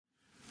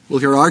We'll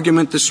hear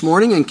argument this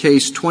morning in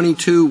Case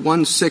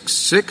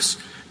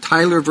 22-166,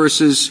 Tyler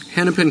versus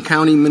Hennepin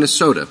County,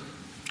 Minnesota.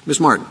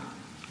 Ms. Martin.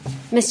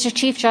 Mr.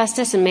 Chief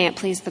Justice, and may it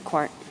please the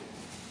Court.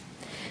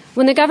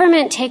 When the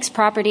government takes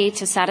property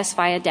to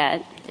satisfy a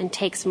debt and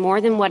takes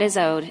more than what is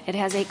owed, it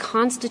has a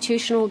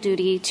constitutional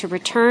duty to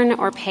return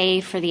or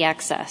pay for the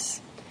excess.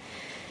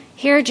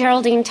 Here,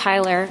 Geraldine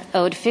Tyler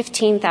owed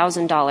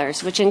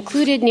 $15,000, which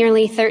included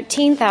nearly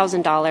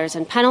 $13,000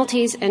 in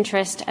penalties,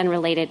 interest, and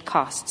related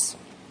costs.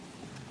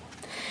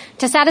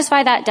 To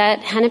satisfy that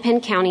debt,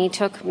 Hennepin County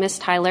took Ms.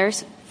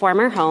 Tyler's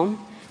former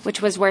home,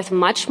 which was worth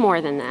much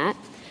more than that,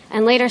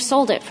 and later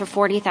sold it for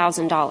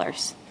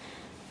 $40,000.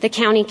 The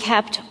county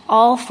kept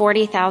all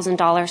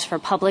 $40,000 for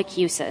public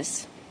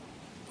uses.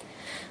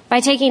 By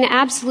taking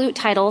absolute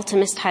title to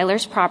Ms.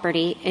 Tyler's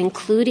property,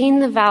 including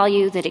the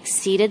value that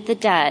exceeded the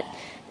debt,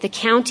 the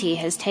county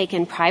has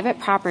taken private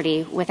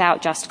property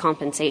without just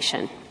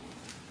compensation.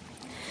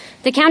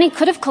 The county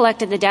could have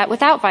collected the debt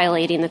without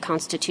violating the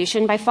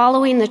Constitution by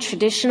following the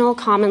traditional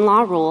common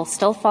law rule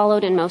still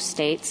followed in most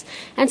states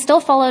and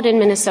still followed in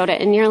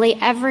Minnesota in nearly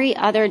every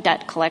other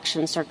debt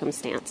collection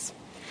circumstance.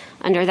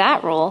 Under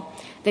that rule,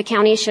 the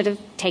county should have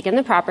taken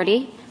the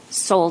property,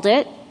 sold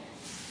it,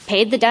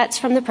 paid the debts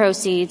from the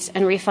proceeds,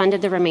 and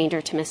refunded the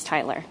remainder to Ms.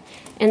 Tyler.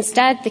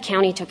 Instead, the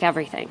county took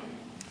everything.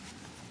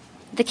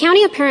 The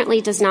county apparently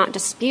does not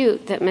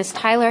dispute that Ms.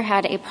 Tyler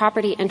had a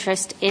property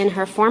interest in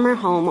her former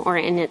home or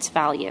in its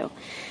value.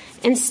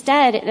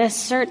 Instead, it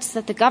asserts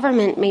that the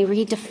government may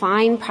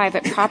redefine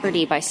private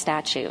property by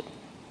statute.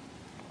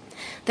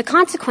 The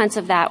consequence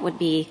of that would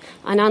be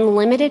an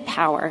unlimited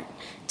power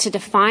to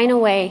define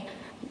away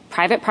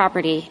private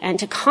property and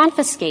to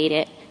confiscate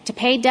it to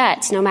pay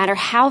debts no matter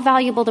how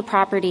valuable the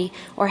property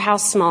or how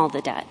small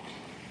the debt.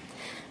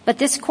 But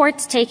this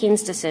Court's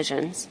takings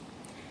decisions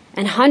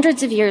and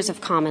hundreds of years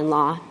of common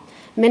law,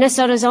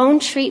 Minnesota's own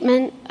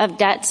treatment of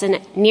debts in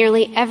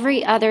nearly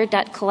every other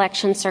debt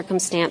collection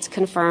circumstance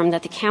confirm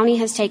that the county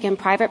has taken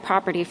private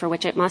property for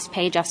which it must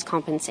pay just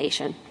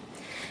compensation.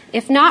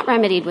 If not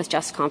remedied with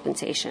just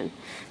compensation,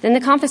 then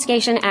the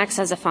confiscation acts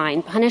as a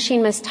fine,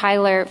 punishing Ms.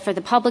 Tyler for the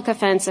public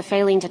offense of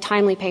failing to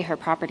timely pay her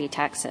property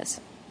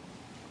taxes.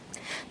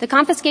 The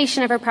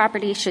confiscation of her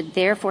property should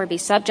therefore be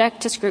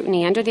subject to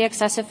scrutiny under the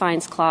excessive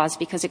fines clause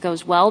because it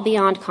goes well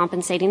beyond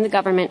compensating the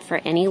government for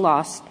any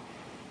loss.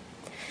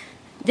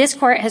 This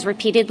Court has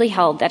repeatedly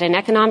held that an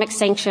economic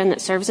sanction that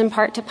serves in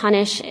part to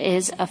punish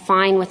is a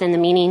fine within the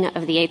meaning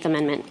of the Eighth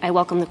Amendment. I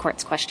welcome the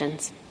Court's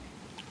questions.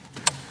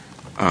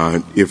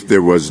 If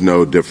there was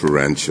no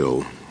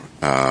differential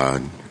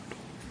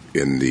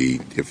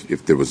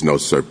if there was no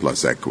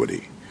surplus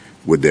equity,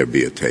 would there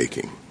be a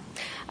taking?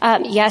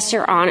 Yes,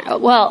 Your Honor.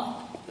 Well,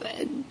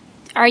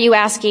 are you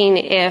asking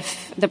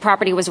if the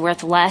property was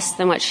worth less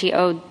than what she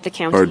owed the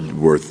county? Or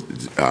worth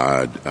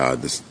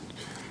this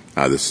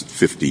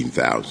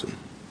 $15,000?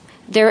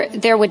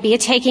 There would be a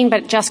taking,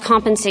 but just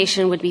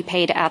compensation would be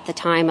paid at the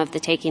time of the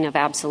taking of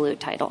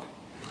absolute title,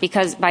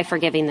 because by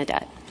forgiving the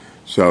debt.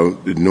 So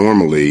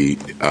normally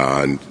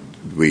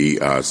we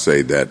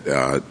say that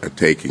a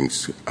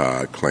takings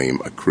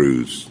claim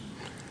accrues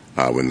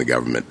when the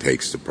government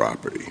takes the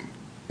property.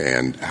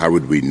 And how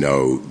would we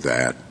know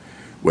that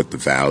what the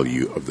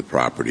value of the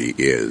property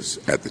is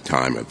at the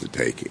time of the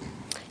taking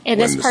when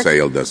the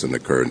sale doesn't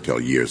occur until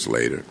years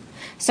later?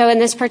 So in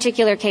this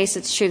particular case,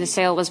 it's true the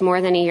sale was more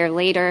than a year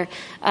later,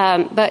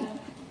 but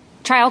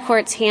trial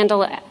courts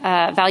handle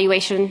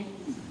valuation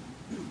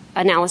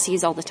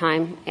analyses all the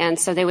time, and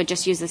so they would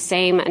just use the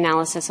same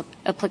analysis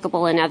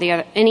applicable in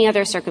any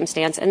other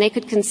circumstance, and they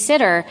could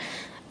consider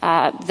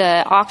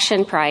the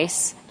auction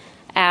price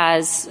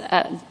as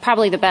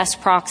probably the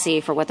best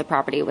proxy for what the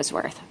property was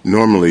worth.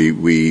 Normally,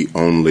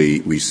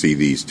 we see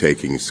these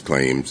takings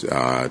claims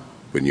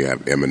when you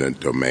have eminent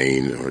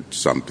domain or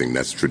something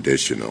that's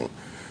traditional.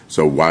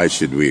 So why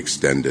should we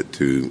extend it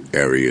to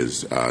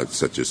areas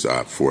such as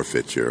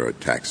forfeiture or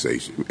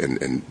taxation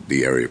and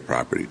the area of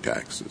property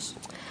taxes?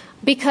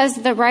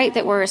 Because the right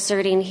that we're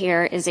asserting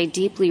here is a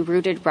deeply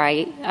rooted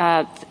right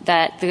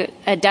that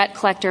a debt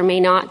collector may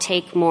not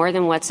take more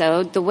than what's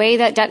owed. The way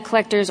that debt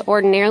collectors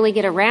ordinarily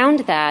get around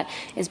that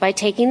is by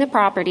taking the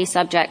property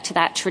subject to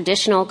that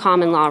traditional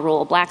common law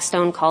rule.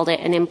 Blackstone called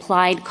it an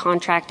implied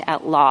contract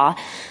at law,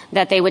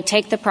 that they would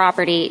take the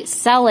property,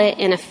 sell it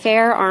in a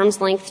fair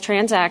arm's-length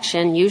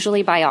transaction,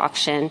 usually by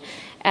auction,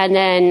 and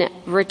then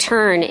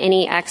return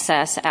any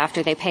excess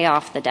after they pay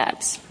off the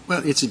debts.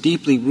 Well, it's a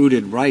deeply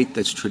rooted right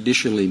that's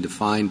traditionally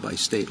defined by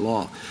state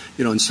law.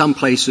 You know, in some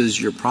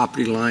places, your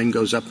property line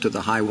goes up to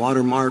the high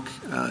water mark.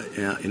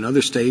 In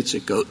other states,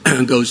 it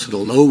goes to the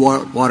low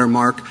water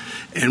mark.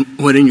 And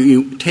when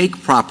you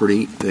take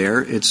property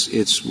there,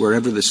 it's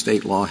wherever the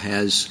state law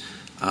has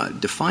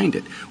defined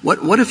it.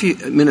 What if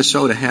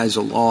Minnesota has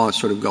a law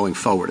sort of going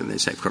forward, and they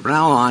say, from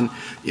now on,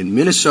 in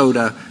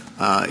Minnesota,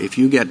 if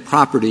you get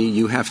property,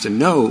 you have to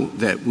know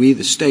that we,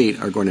 the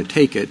state, are going to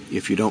take it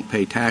if you don't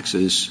pay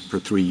taxes for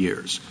 3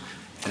 years.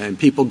 And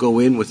people go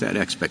in with that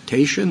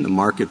expectation. The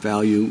market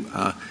value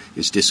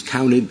is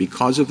discounted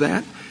because of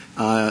that.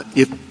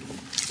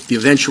 the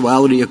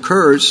eventuality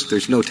occurs,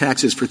 there's no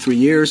taxes for 3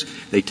 years,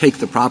 they take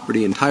the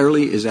property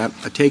entirely. Is that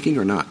a taking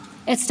or not?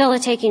 It's still a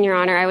taking, Your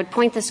Honor. I would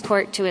point this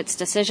court to its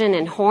decision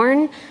in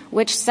Horn,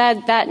 which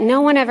said that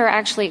no one ever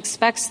actually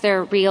expects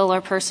their real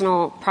or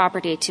personal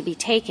property to be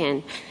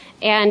taken.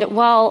 And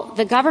while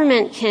the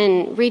government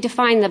can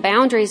redefine the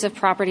boundaries of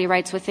property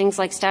rights with things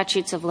like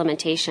statutes of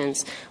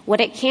limitations, what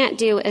it can't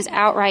do is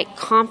outright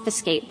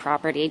confiscate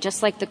property,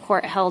 just like the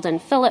court held in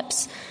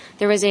Phillips.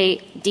 There was a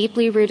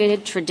deeply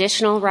rooted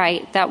traditional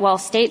right that while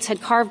states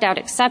had carved out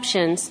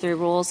exceptions through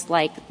rules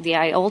like the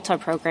IOLTA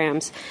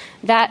programs,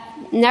 that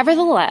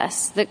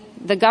nevertheless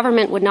the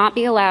government would not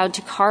be allowed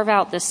to carve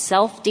out the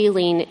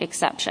self-dealing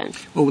exception.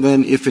 Well,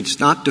 then, if it's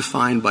not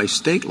defined by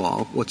state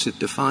law, what's it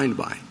defined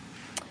by?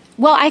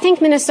 Well, I think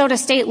Minnesota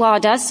state law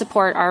does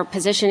support our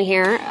position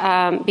here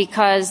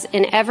because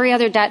in every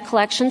other debt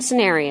collection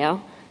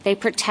scenario, they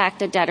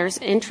protect a debtor's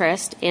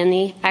interest in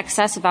the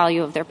excess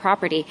value of their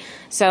property.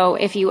 So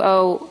if you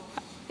owe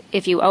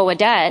a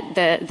debt,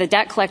 the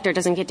debt collector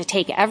doesn't get to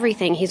take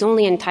everything. He's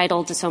only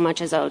entitled to so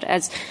much as owed.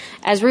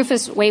 As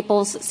Rufus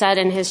Waples said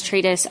in his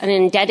treatise, an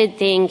indebted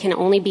thing can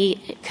only be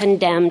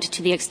condemned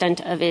to the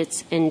extent of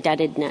its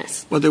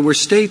indebtedness. Well, there were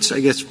states, I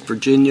guess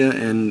Virginia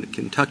and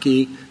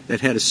Kentucky,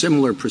 that had a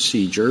similar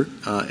procedure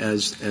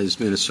as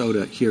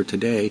Minnesota here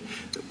today,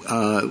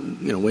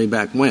 way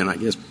back when, I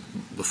guess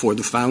before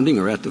the founding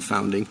or at the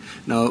founding.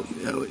 Now,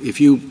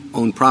 if you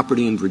own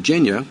property in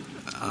Virginia,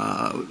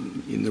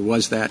 and there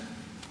was that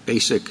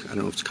basic, I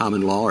don't know if it's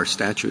common law or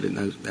statute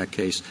in that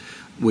case,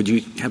 would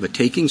you have a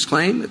takings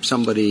claim if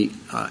somebody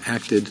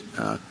acted,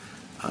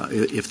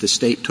 if the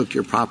state took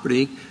your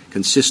property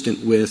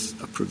consistent with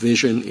a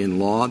provision in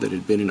law that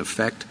had been in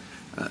effect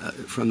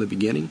from the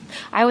beginning?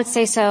 I would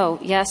say so,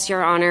 yes,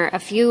 Your Honor.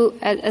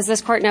 As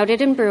this court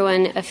noted in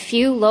Bruin, a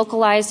few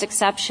localized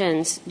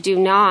exceptions do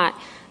not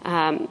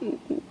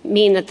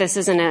mean that this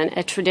isn't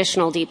a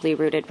traditional, deeply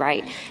rooted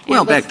right.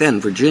 Well, back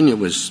then, Virginia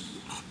was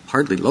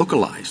hardly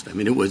localized. I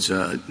mean, it was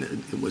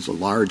a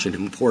large and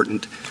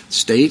important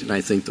state, and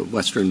I think the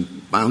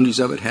western boundaries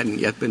of it hadn't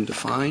yet been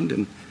defined.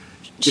 And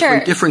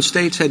different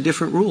states had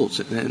different rules,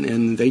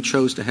 and they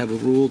chose to have a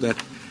rule that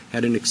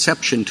had an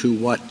exception to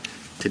what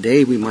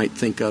today we might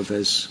think of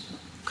as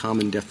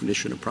common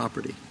definition of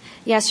property.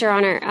 Yes, Your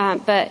Honor,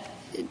 but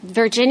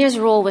Virginia's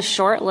rule was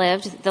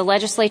short-lived. The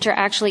legislature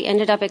actually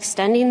ended up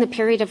extending the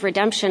period of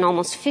redemption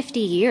almost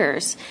 50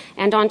 years.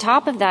 And on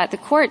top of that, the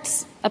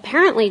courts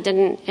apparently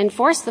didn't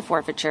enforce the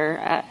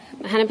forfeiture.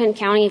 Hennepin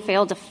County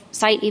failed to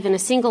cite even a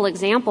single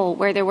example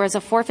where there was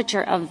a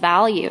forfeiture of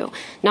value,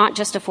 not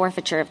just a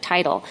forfeiture of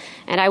title.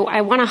 And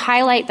I want to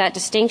highlight that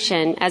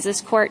distinction. As this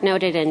court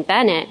noted in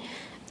Bennett,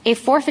 a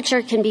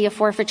forfeiture can be a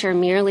forfeiture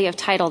merely of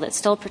title that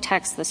still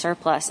protects the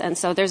surplus. And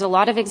so there's a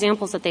lot of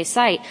examples that they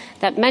cite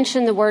that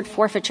mention the word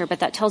forfeiture, but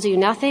that tells you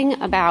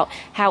nothing about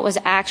how it was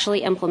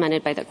actually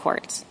implemented by the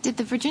courts. Did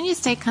the Virginia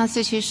State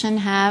Constitution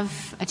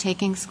have a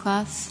takings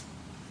clause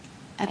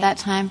at that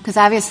time? Because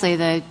obviously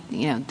the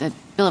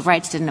Bill of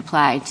Rights didn't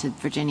apply to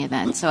Virginia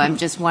then. So I'm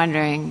just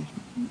wondering,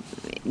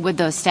 would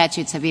those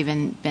statutes have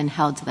even been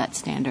held to that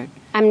standard?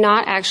 I'm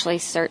not actually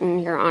certain,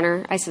 Your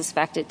Honor. I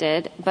suspect it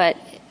did. But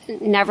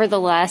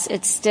nevertheless,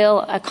 it's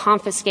still a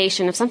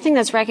confiscation of something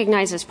that's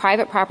recognized as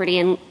private property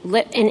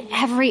in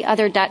every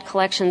other debt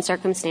collection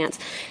circumstance.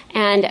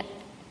 And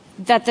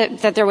that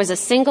there was a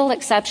single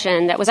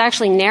exception that was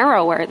actually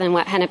narrower than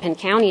what Hennepin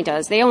County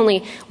does. They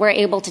only were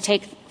able to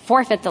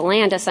forfeit the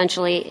land,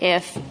 essentially,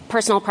 if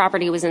personal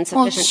property was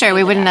insufficient. Well, sure,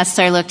 we wouldn't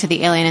necessarily look to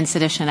the Alien and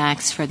Sedition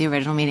Acts for the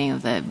original meaning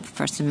of the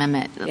First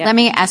Amendment. Yep. Let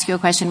me ask you a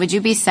question. Would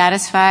you be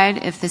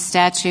satisfied if the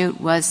statute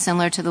was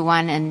similar to the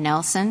one in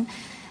Nelson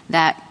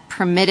that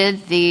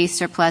permitted the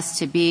surplus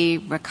to be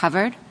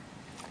recovered?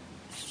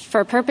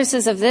 For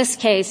purposes of this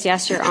case,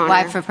 yes, Your Honor.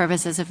 Why for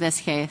purposes of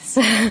this case?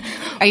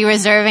 Are you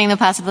reserving the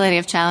possibility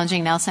of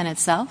challenging Nelson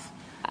itself?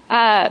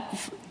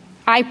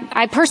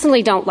 I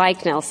personally don't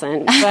like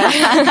Nelson.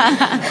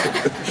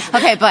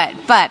 But Okay,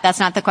 but that's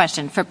not the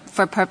question.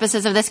 For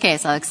purposes of this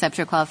case, I'll accept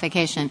your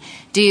qualification.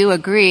 Do you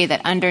agree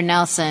that under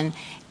Nelson,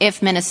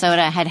 if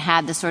Minnesota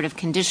had the sort of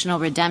conditional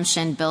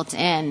redemption built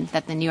in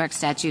that the New York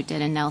statute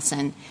did in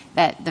Nelson,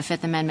 that the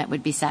Fifth Amendment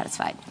would be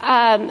satisfied?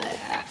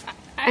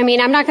 I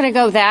mean, I'm not going to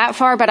go that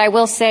far, but I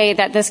will say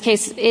that this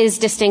case is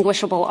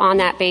distinguishable on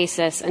that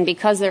basis. And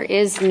because there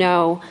is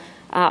no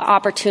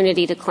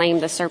opportunity to claim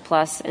the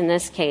surplus in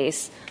this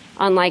case,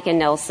 unlike in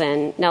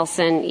Nelson,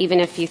 even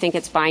if you think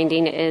it's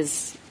binding,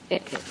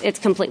 it's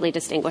completely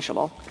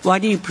distinguishable. Why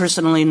do you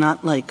personally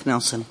not like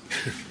Nelson?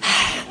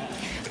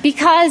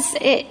 Because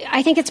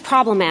I think it's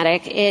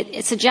problematic.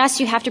 It suggests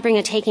you have to bring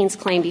a takings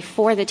claim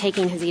before the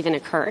taking has even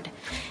occurred.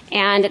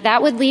 And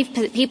that would leave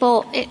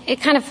people – it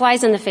kind of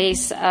flies in the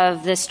face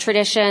of this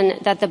tradition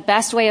that the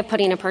best way of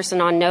putting a person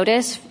on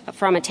notice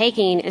from a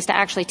taking is to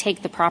actually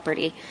take the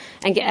property.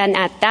 And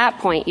at that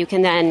point, you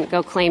can then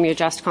go claim your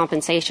just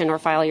compensation or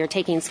file your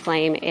takings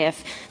claim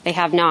if they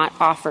have not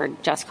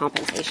offered just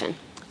compensation.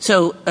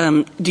 So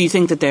do you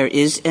think that there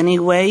is any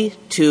way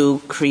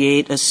to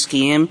create a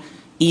scheme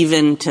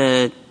even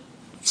to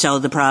sell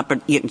the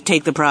property,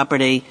 take the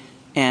property,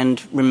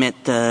 and remit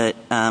the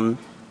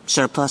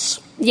surplus?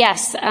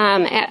 Yes.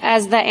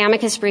 As the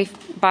amicus brief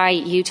by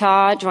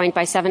Utah, joined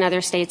by 7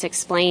 other states,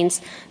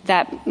 explains,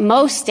 that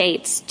most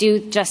states do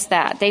just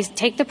that. They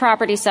take the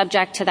property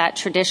subject to that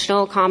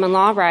traditional common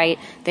law right,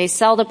 they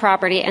sell the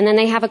property, and then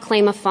they have a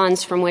claim of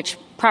funds from which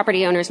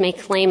property owners may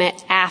claim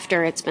it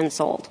after it's been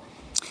sold.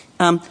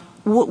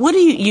 What do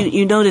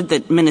you noted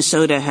that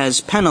Minnesota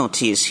has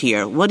penalties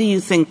here. What do you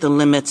think the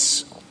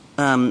limits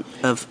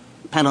of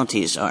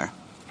penalties are?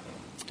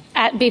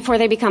 Before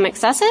they become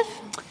excessive?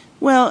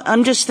 Well,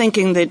 I'm just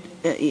thinking that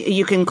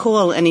you can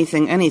call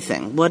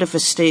anything. What if a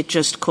state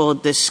just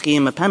called this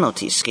scheme a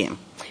penalty scheme?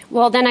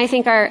 Well, then I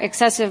think our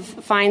excessive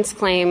fines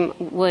claim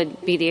would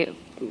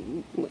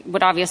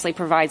obviously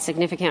provide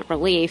significant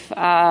relief.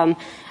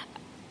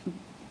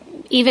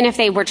 Even if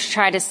they were to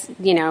try to,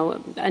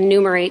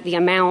 enumerate the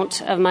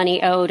amount of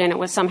money owed and it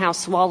was somehow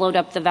swallowed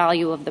up the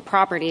value of the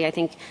property, I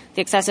think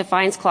the excessive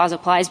fines clause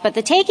applies. But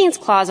the takings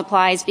clause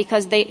applies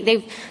because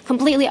they've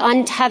completely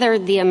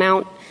untethered the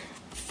amount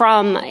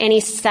from any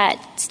set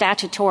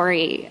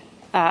statutory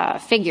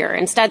figure.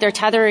 Instead, they're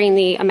tethering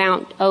the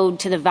amount owed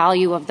to the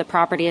value of the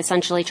property,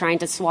 essentially trying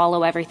to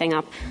swallow everything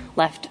up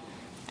left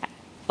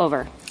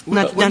over.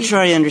 Not sure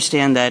I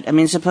understand that. I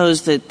mean,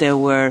 suppose that there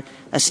were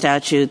a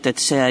statute that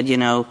said,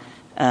 50%,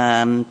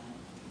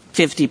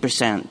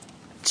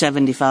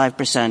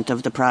 75%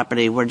 of the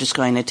property we're just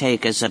going to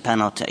take as a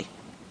penalty.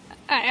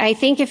 I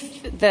think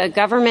if the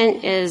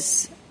government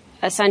is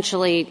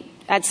essentially,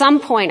 at some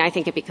point, I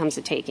think it becomes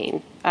a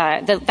taking.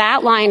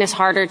 That line is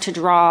harder to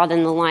draw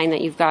than the line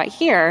that you've got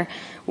here,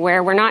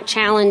 where we're not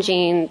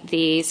challenging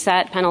the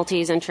set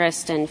penalties,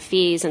 interest, and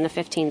fees in the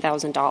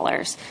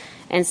 $15,000.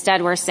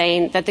 Instead, we're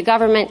saying that the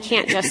government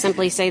can't just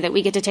simply say that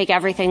we get to take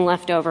everything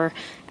left over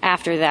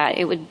after that.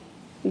 It would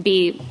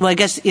be... Well, I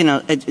guess,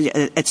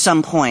 at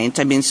some point,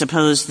 I mean,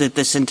 suppose that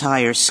this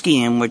entire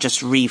scheme were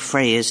just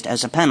rephrased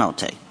as a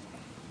penalty.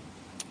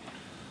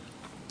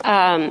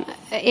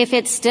 If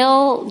it's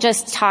still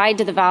just tied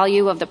to the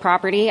value of the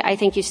property, I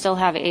think you still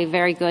have a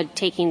very good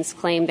takings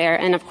claim there.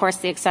 And, of course,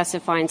 the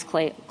excessive fines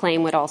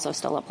claim would also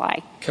still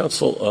apply.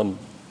 Counsel,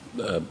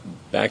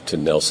 back to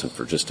Nelson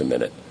for just a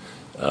minute.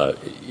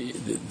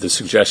 The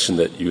suggestion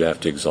that you have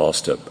to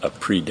exhaust a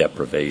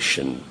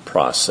pre-deprivation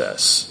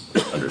process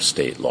under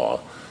state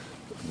law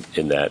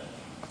in that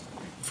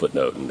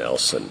footnote in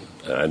Nelson.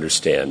 I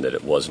understand that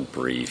it wasn't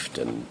briefed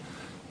and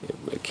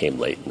it came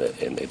late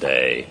in the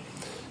day.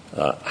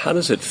 How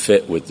does it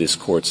fit with this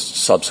court's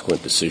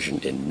subsequent decision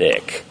in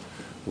Nick,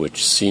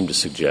 which seemed to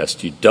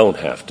suggest you don't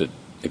have to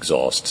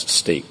exhaust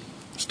state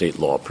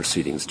law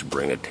proceedings to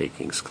bring a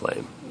takings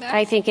claim?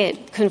 I think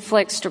it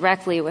conflicts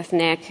directly with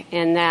Nick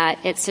in that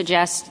it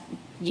suggests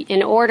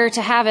in order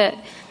to have it,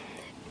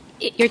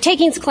 your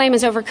takings claim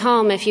is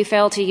overcome if you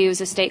fail to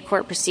use a state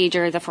court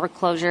procedure, the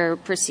foreclosure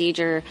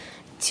procedure,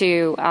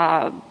 to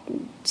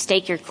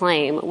stake your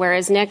claim,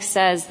 whereas Nick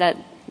says that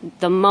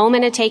the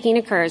moment a taking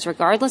occurs,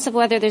 regardless of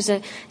whether there's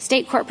a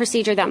state court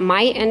procedure that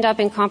might end up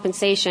in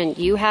compensation,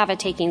 you have a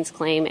takings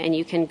claim and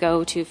you can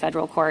go to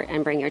federal court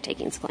and bring your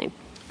takings claim.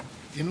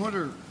 In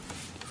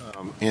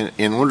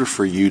order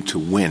for you to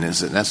win,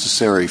 is it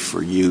necessary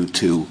for you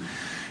to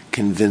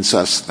convince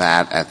us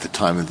that at the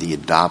time of the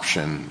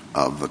adoption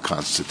of the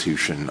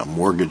Constitution, a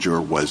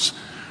mortgagor was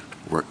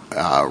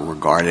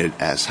regarded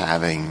as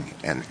having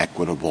an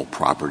equitable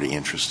property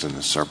interest in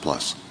the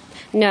surplus?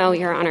 No,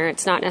 Your Honor,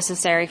 it's not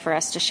necessary for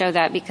us to show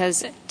that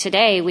because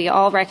today we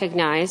all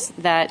recognize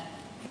that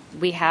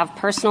we have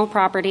personal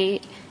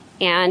property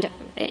and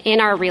in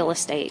our real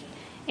estate,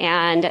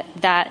 and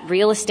that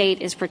real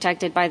estate is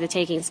protected by the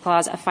takings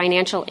clause. A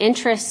financial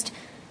interest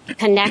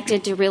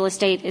connected to real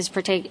estate is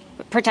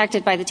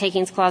protected by the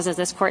takings clause, as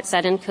this court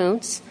said in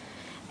Kuntz.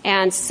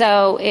 And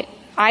so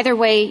either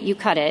way you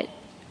cut it,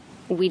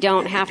 we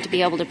don't have to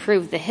be able to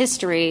prove the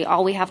history.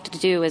 All we have to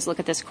do is look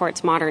at this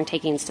court's modern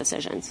takings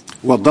decisions.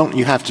 Well, don't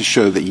you have to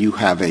show that you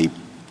have a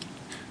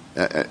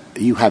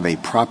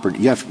property?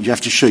 You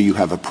have to show you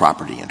have a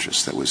property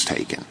interest that was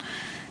taken,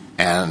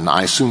 and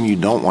I assume you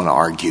don't want to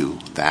argue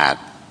that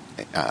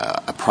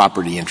a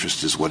property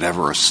interest is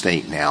whatever a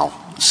state now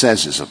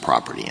says is a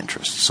property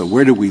interest. So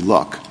where do we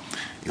look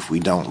if we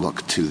don't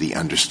look to the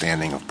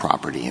understanding of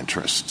property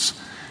interests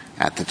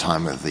at the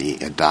time of the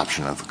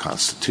adoption of the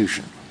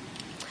Constitution?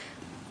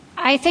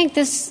 I think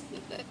this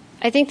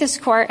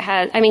court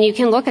has, you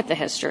can look at the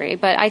history,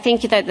 but I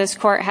think that this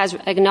court has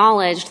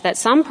acknowledged that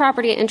some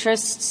property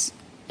interests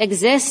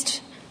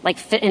exist,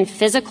 like in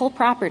physical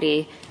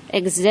property,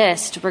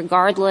 exist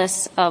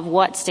regardless of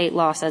what state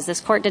law says. This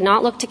court did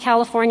not look to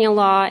California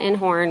law in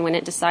Horn when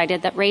it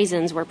decided that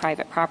raisins were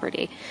private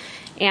property.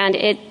 And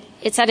it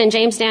said in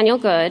James Daniel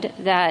Good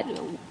that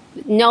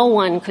no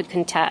one could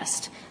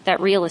contest that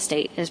real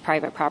estate is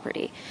private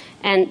property.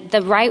 And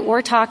the right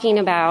we're talking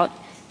about,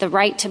 the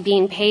right to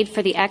being paid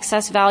for the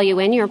excess value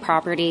in your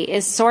property,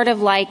 is sort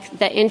of like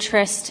the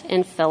interest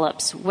in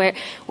Phillips, where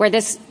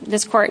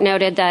this court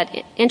noted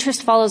that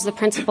interest follows the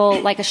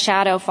principle like a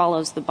shadow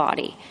follows the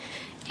body.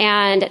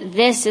 And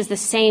this is the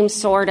same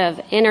sort of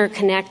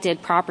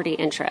interconnected property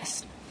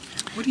interest.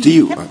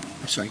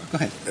 Sorry, go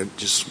ahead.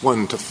 Just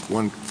one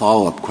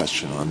follow-up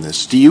question on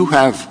this. Do you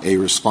have a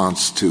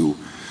response to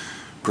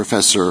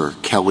Professor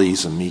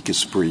Kelly's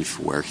amicus brief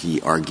where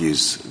he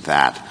argues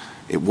that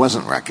it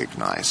wasn't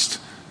recognized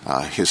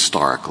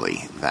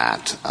historically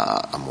that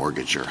a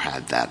mortgager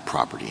had that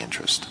property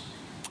interest?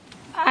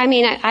 I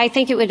mean, I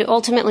think it would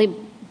ultimately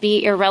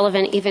be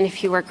irrelevant even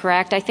if you were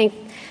correct. I think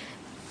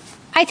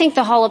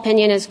the Hall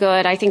opinion is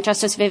good. I think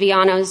Justice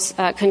Viviano's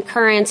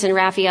concurrence in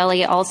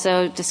Raffaelli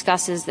also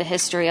discusses the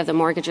history of the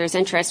mortgager's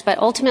interest. But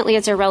ultimately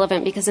it's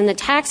irrelevant because in the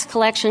tax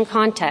collection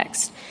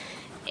context,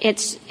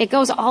 it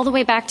goes all the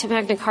way back to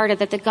Magna Carta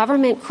that the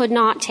government could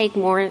not take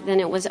more than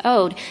it was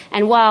owed.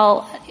 And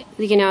while,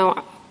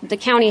 the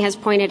county has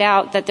pointed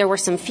out that there were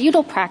some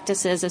feudal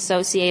practices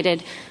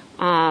associated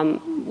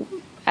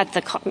at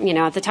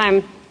the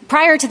time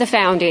prior to the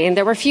founding,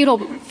 there were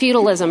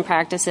feudalism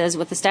practices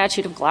with the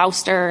Statute of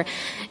Gloucester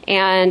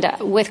and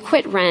with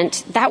quit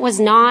rent. That was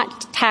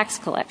not tax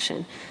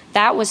collection.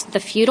 That was the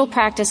feudal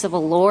practice of a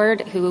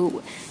lord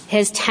who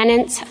his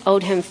tenants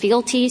owed him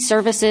fealty,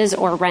 services,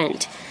 or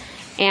rent.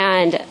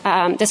 And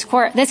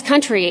this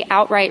country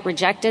outright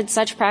rejected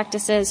such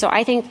practices. So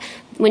I think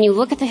when you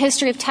look at the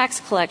history of tax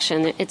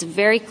collection, it's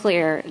very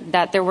clear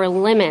that there were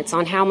limits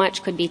on how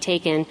much could be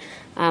taken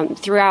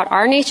throughout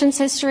our nation's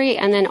history,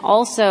 and then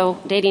also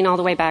dating all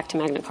the way back to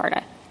Magna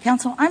Carta.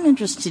 Counsel, I'm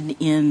interested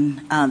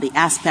in the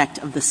aspect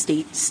of the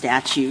state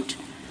statute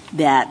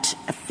that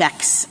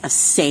affects a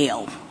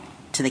sale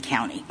to the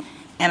county.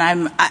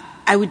 And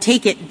I would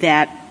take it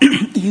that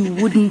you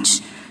wouldn't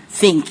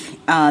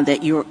think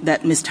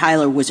that Ms.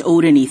 Tyler was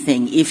owed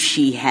anything if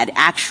she had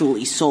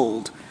actually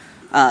sold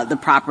the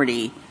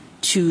property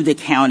to the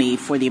county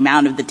for the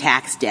amount of the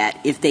tax debt.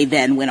 If they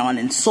then went on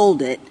and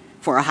sold it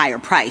for a higher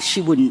price,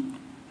 she wouldn't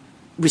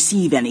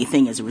receive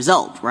anything as a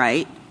result,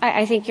 right?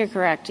 I think you're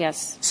correct,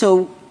 yes.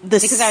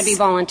 Because that would be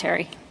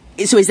voluntary.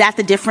 So is that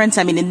the difference?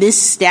 I mean, in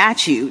this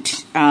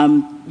statute,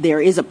 there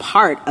is a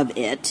part of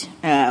it,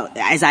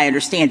 as I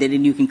understand it,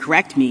 and you can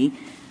correct me,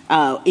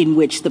 in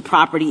which the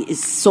property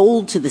is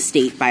sold to the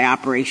state by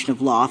operation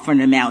of law for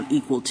an amount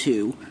equal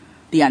to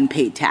the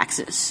unpaid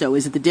taxes. So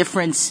is it the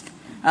difference,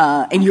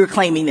 and you're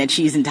claiming that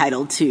she's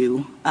entitled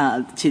to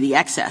the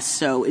excess.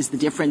 So is the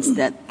difference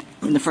that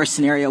in the first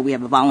scenario we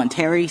have a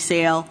voluntary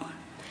sale?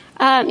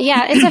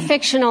 Yeah, it's a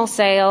fictional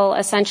sale,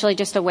 essentially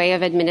just a way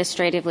of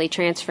administratively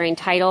transferring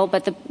title.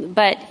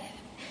 But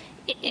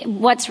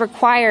what's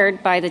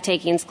required by the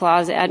takings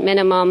clause at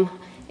minimum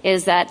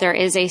is that there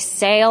is a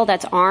sale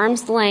that's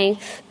arm's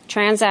length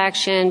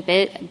transaction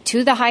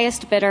to the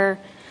highest bidder.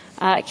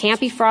 It can't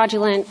be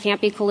fraudulent,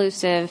 can't be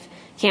collusive,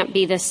 can't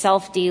be this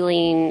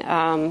self-dealing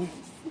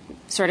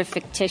sort of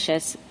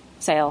fictitious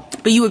sale.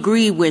 But you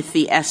agree with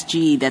the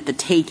SG that the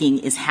taking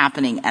is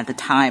happening at the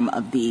time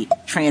of the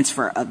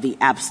transfer of the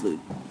absolute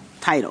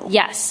title?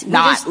 Yes.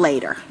 Not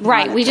later.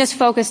 Right. We just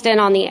focused in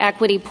on the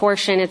equity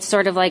portion. It's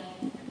sort of like,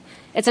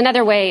 it's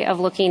another way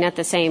of looking at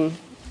the same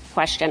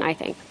question, I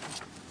think.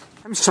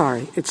 I'm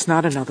sorry. It's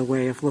not another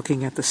way of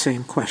looking at the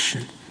same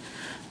question.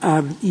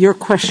 Your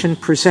question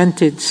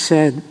presented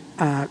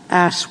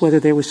asked whether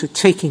there was a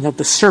taking of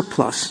the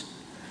surplus.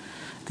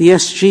 The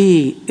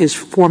SG is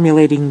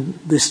formulating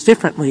this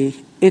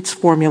differently. It's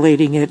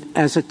formulating it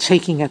as a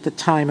taking at the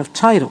time of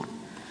title.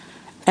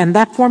 And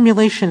that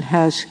formulation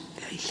has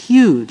a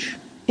huge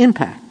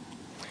impact.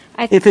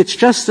 If it's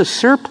just a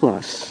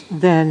surplus,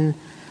 then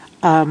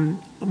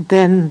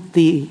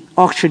the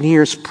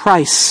auctioneer's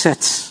price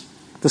sets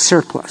the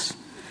surplus.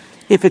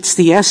 If it's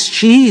the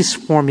SG's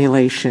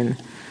formulation,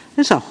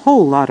 there's a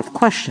whole lot of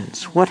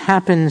questions. What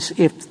happens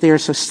if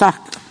there's a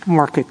stock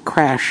market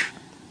crash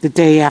the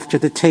day after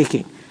the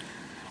taking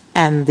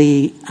and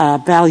the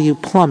value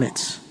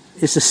plummets?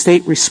 Is the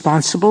state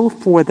responsible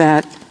for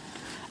that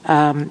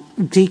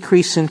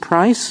decrease in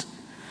price?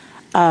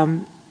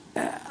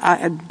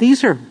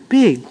 These are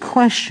big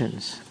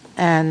questions.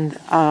 And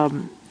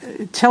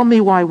tell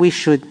me why we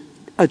should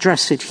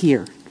address it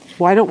here.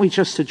 Why don't we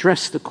just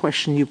address the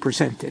question you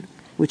presented,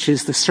 which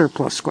is the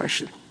surplus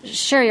question?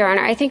 Sure, Your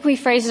Honor. I think we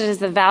phrased it as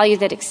the value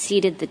that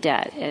exceeded the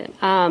debt.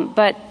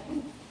 But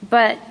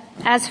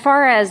as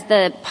far as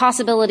the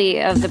possibility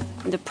of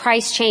the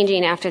price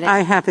changing after that. I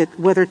have it,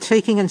 whether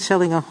taking and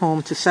selling a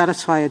home to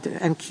satisfy it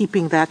and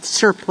keeping that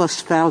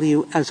surplus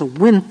value as a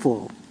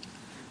windfall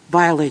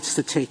violates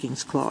the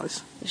takings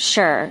clause.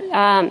 Sure.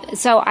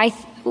 So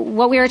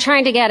what we were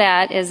trying to get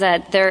at is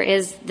that there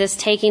is this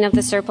taking of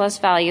the surplus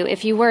value.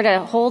 If you were to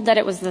hold that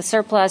it was the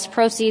surplus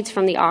proceeds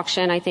from the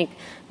auction, I think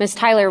Ms.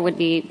 Tyler would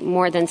be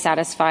more than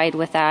satisfied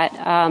with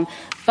that.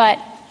 But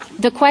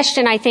the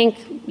question I think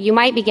you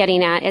might be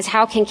getting at is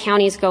how can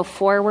counties go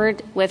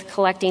forward with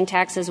collecting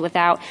taxes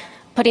without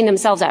putting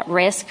themselves at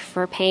risk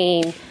for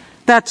paying?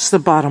 That's the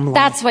bottom line.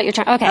 That's what you're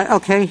trying. Okay.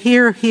 Okay.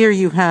 Here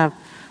you have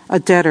a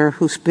debtor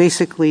who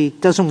basically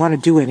doesn't want to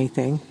do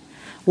anything.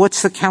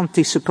 What's the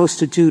county supposed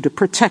to do to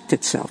protect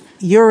itself?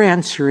 Your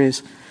answer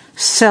is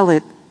sell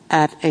it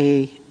at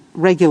a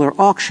regular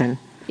auction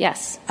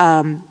Yes.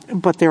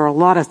 But there are a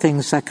lot of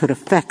things that could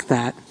affect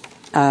that.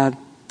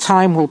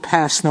 Time will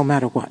pass no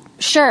matter what.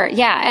 Sure,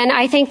 yeah. And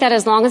I think that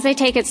as long as they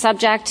take it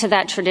subject to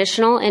that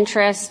traditional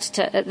interest,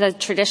 to the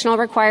traditional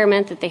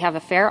requirement that they have a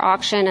fair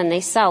auction and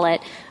they sell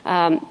it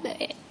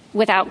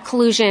without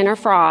collusion or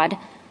fraud,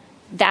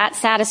 that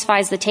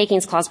satisfies the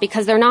takings clause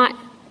because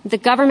the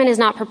government is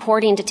not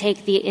purporting to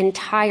take the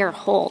entire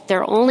whole.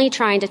 They're only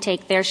trying to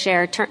take their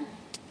share,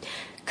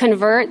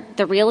 convert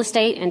the real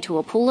estate into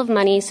a pool of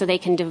money so they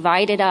can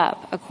divide it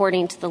up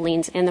according to the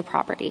liens in the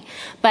property.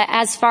 But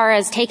as far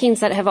as takings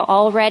that have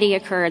already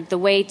occurred, the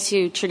way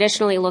to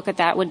traditionally look at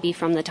that would be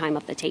from the time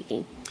of the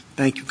taking.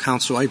 Thank you,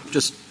 counsel.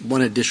 Just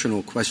one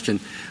additional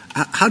question.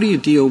 How do you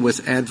deal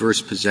with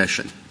adverse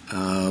possession?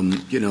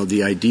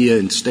 The idea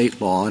in state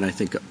law, and I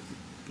think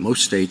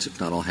most states, if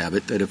not all, have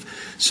it, that if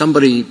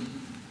somebody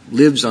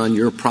lives on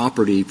your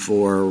property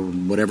for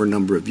whatever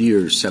number of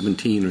years,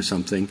 17 or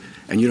something,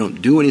 and you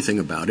don't do anything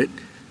about it,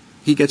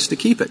 he gets to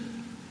keep it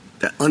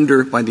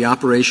by the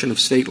operation of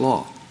state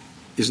law.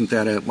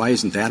 Why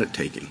isn't that a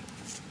taking?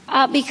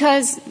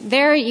 Because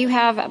there you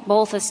have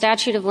both a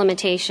statute of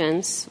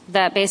limitations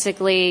that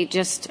basically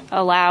just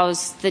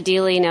allows the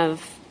dealing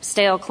of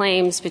stale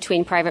claims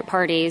between private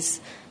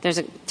parties. There's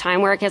a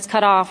time where it gets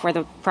cut off where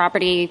the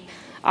property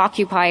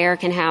occupier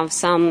can have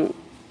some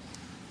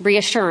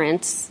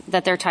reassurance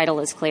that their title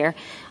is clear.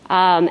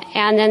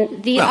 And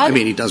then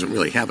he doesn't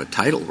really have a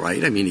title,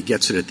 right? I mean, he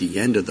gets it at the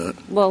end of the...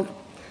 Well,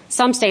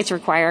 some states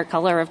require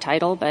color of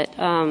title, but...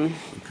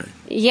 Okay.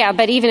 Yeah,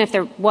 but even if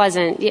there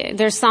wasn't,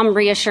 there's some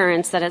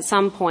reassurance that at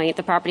some point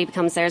the property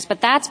becomes theirs. But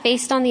that's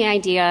based on the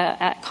idea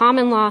at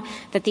common law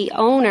that the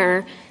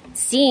owner,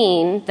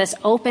 seeing this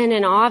open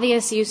and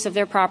obvious use of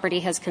their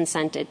property, has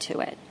consented to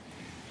it.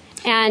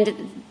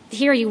 And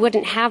here you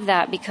wouldn't have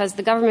that because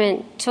the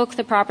government took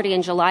the property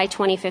in July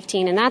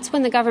 2015, and that's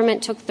when the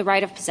government took the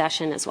right of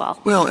possession as well.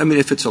 Well, I mean,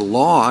 if it's a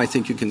law, I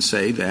think you can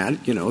say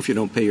that, if you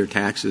don't pay your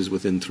taxes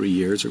within 3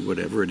 years or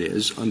whatever it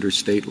is, under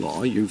state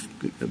law, you've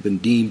been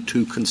deemed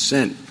to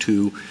consent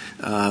to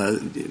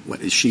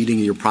sheeting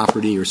your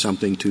property or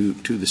something to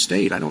the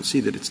state. I don't see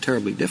that it's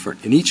terribly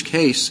different. In each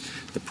case,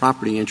 the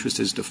property interest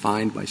is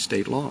defined by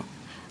state law.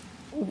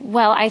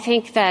 Well, I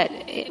think that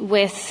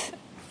with...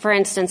 For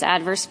instance,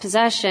 adverse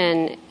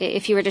possession,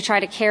 if you were to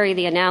try to carry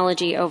the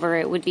analogy over,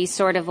 it would be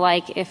sort of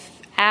like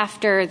if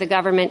after the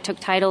government took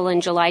title in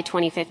July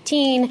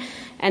 2015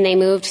 and they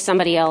moved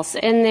somebody else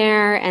in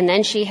there and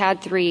then she had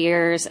 3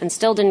 years and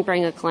still didn't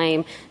bring a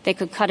claim, they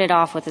could cut it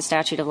off with the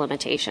statute of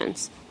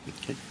limitations.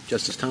 Okay.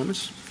 Justice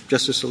Thomas?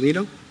 Justice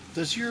Alito?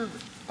 Does your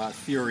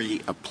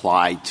theory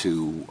apply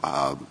to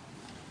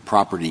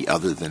property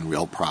other than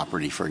real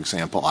property? For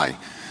example, I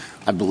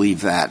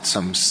believe that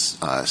some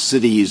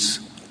cities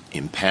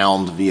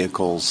impound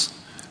vehicles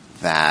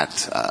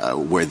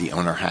where the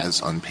owner has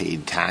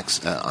unpaid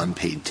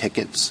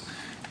tickets,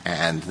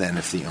 and then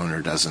if the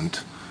owner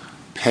doesn't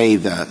pay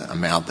the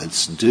amount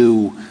that's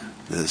due,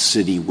 the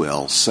city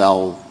will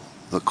sell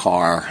the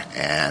car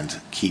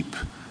and keep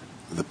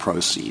the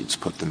proceeds,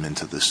 put them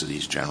into the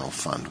city's general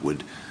fund.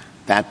 Would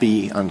that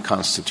be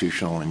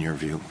unconstitutional in your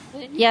view?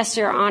 Yes,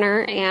 Your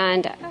Honor,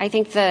 and I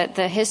think that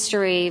the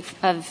history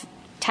of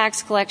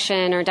tax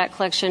collection or debt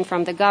collection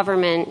from the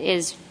government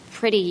is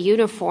pretty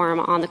uniform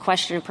on the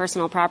question of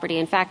personal property.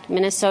 In fact, in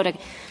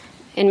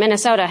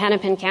Minnesota,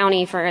 Hennepin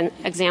County, for an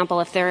example,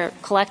 if they're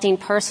collecting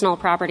personal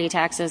property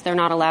taxes, they're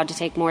not allowed to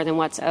take more than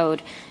what's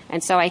owed.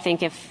 And so I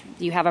think if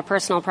you have a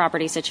personal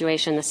property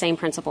situation, the same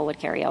principle would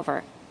carry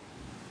over.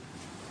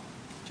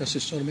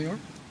 Justice Sotomayor?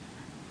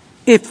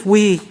 If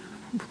we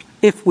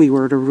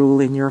were to rule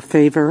in your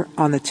favor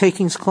on the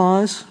takings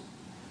clause,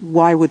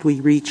 why would we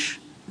reach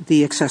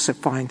the excessive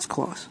fines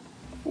clause?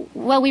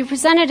 Well, we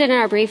presented it in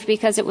our brief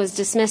because it was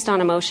dismissed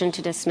on a motion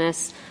to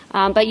dismiss,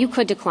 but you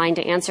could decline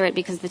to answer it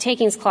because the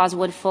takings clause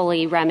would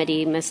fully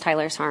remedy Ms.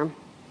 Tyler's harm.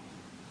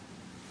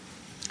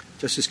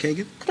 Justice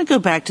Kagan? Could I go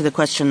back to the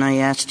question I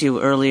asked you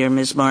earlier,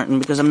 Ms. Martin,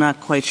 because I'm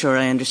not quite sure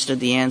I understood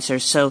the answer.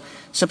 So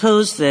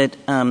suppose that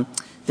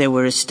there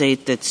were a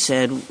state that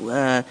said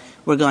we're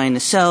going to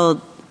sell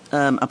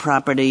a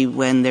property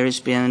when there's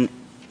been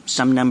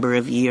some number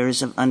of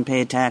years of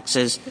unpaid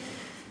taxes,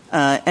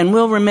 and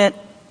we'll remit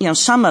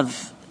some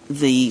of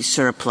the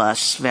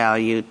surplus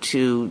value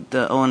to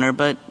the owner,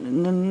 but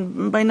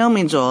by no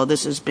means all.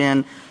 This has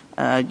been,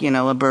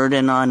 a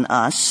burden on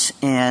us,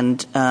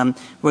 and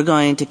we're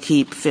going to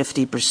keep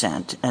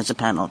 50% as a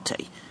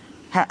penalty.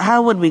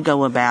 How would we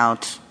go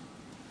about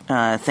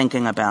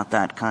thinking about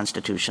that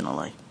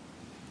constitutionally?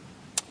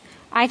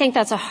 I think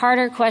that's a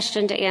harder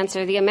question to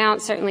answer. The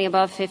amount certainly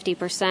above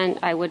 50%,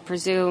 I would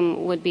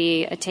presume, would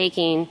be a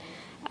taking.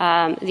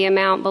 The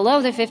amount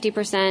below the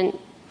 50%,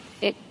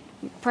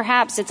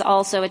 perhaps it's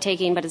also a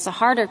taking, but it's a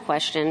harder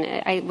question.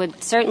 I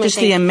would certainly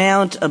think... Is the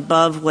amount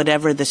above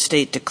whatever the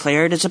state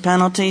declared as a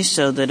penalty,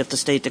 so that if the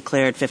state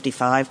declared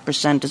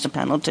 55% as a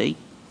penalty?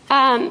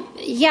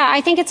 Yeah,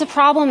 I think it's a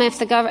problem if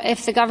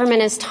the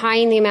government is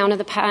tying the amount of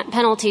the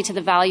penalty to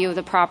the value of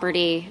the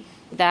property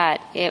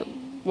that it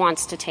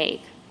wants to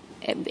take.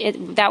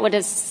 that would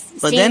have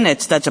But then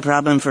that's a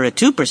problem for a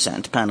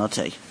 2%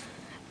 penalty.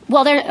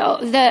 Well,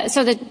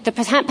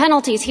 the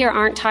penalties here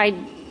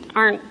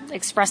aren't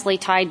expressly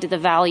tied to the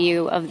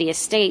value of the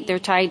estate. They're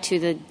tied to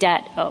the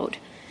debt owed.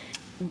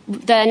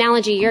 The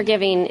analogy you're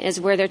giving is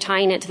where they're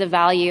tying it to the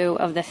value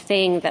of the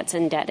thing that's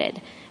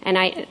indebted.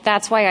 And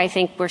that's why I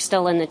think we're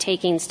still in the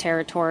takings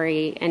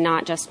territory and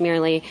not just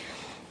merely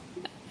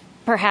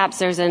perhaps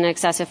there's an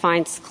excessive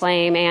fines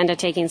claim and a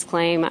takings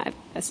claim.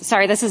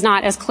 Sorry, this is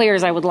not as clear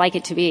as I would like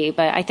it to be,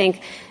 but I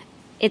think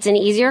it's an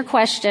easier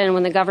question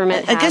when the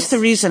government I guess the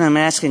reason I'm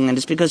asking it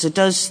is because it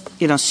does,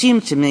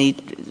 seem to me,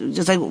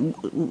 just like,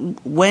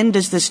 when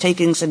does this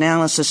takings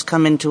analysis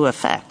come into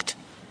effect?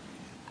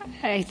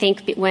 I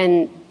think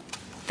when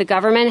the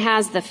government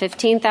has the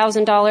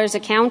 $15,000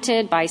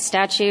 accounted by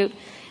statute,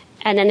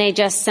 and then they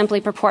just simply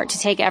purport to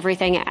take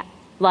everything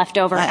left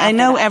over. I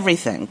know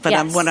everything, but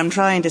yes. What I'm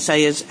trying to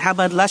say is, how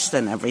about less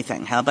than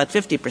everything? How about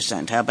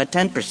 50%? How about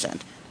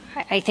 10%?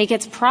 I think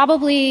it's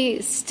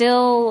probably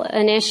still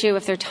an issue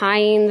if they're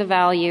tying the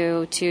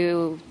value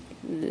to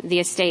the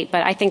estate,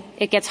 but I think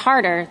it gets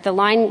harder. The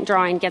line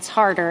drawing gets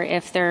harder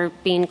if they're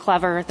being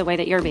clever the way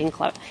that you're being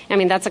clever. I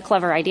mean, that's a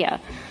clever idea.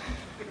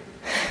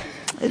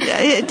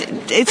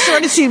 It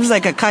sort of seems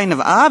like a kind of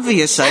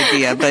obvious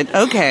idea, but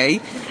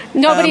okay.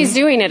 Nobody's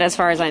doing it as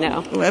far as I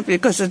know. Well,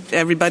 because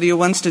everybody who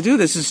wants to do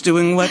this is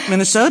doing what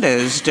Minnesota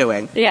is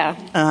doing. Yeah.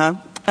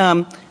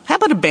 How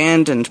about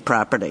abandoned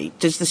property?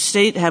 Does the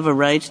state have a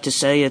right to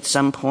say at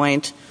some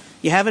point,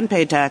 you haven't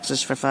paid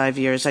taxes for 5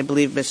 years. I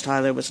believe Ms.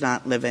 Tyler was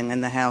not living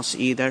in the house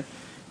either.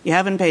 You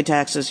haven't paid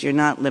taxes. You're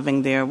not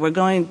living there. We're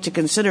going to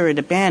consider it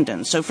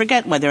abandoned. So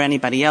forget whether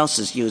anybody else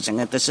is using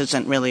it. This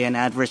isn't really an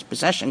adverse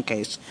possession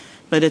case.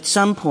 But at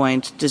some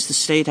point, does the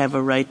state have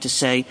a right to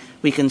say,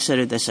 we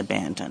consider this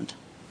abandoned?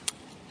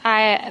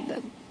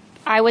 I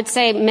would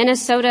say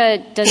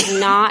Minnesota does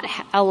not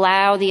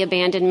allow the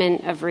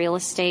abandonment of real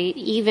estate,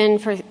 even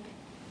for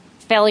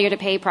failure to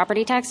pay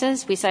property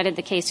taxes. We cited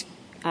the case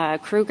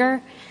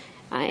Kruger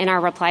in our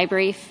reply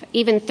brief.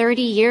 Even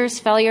 30 years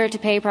failure to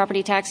pay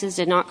property taxes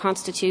did not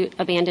constitute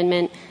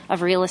abandonment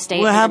of real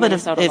estate. Well, how about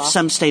if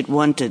some state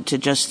wanted to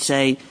just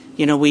say,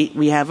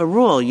 we have a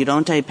rule. You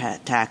don't pay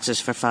taxes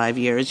for 5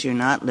 years. You're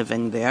not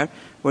living there.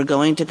 We're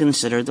going to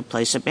consider the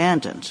place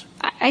abandoned.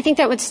 I think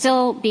that would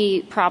still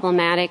be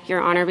problematic,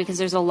 Your Honor, because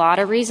there's a lot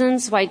of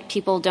reasons why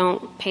people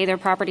don't pay their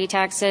property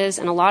taxes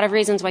and a lot of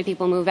reasons why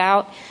people move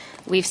out.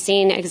 We've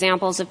seen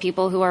examples of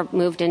people who are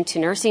moved into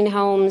nursing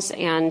homes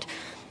and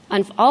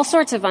all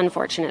sorts of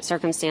unfortunate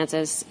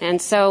circumstances. And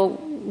so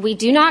we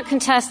do not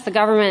contest the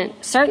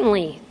government.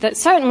 Certainly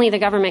the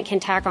government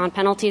can tack on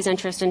penalties,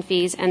 interest, and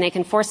fees, and they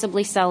can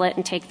forcibly sell it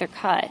and take their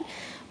cut.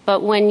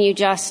 But when you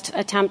just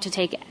attempt to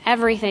take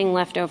everything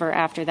left over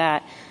after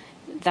that,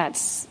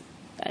 that's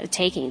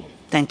taking.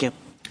 Thank you.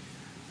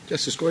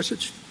 Justice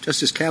Gorsuch,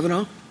 Justice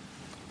Kavanaugh,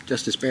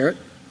 Justice Barrett.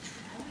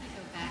 I want to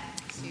go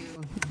back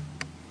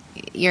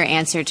to your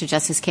answer to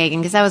Justice Kagan,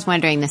 because I was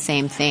wondering the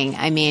same thing.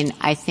 I mean,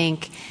 I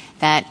think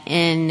that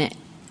in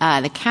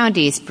the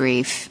county's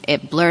brief,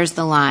 it blurs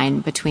the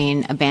line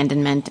between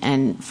abandonment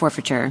and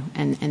forfeiture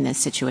in this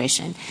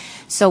situation.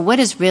 So what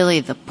is really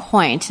the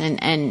point,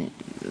 and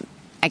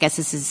I guess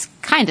this is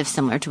kind of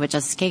similar to what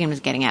Justice Kagan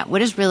was getting at,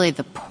 what is really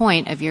the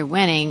point of your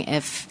winning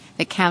if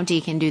the county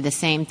can do the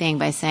same thing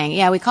by saying,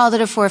 yeah, we called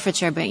it a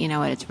forfeiture, but you know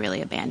what, it's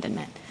really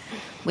abandonment?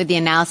 Would the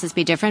analysis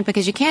be different?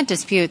 Because you can't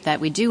dispute that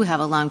we do have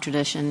a long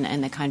tradition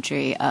in the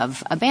country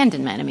of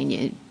abandonment. I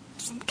mean,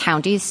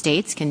 counties,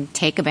 states can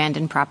take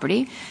abandoned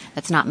property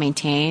that's not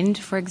maintained,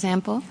 for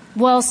example.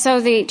 Well,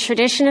 so the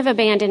tradition of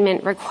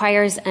abandonment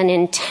requires an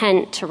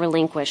intent to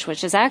relinquish,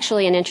 which is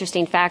actually an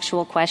interesting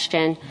factual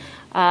question.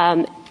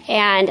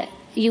 And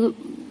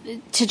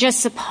to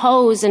just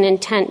suppose an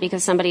intent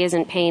because somebody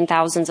isn't paying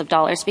thousands of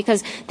dollars,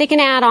 because they can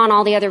add on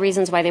all the other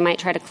reasons why they might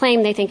try to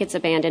claim they think it's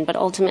abandoned, but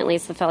ultimately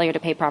it's the failure to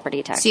pay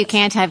property taxes. So you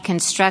can't have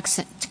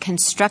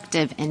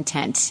constructive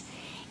intent,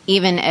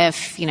 even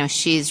if,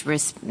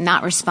 she's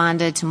not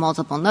responded to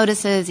multiple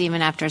notices,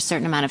 even after a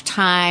certain amount of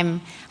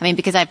time. I mean,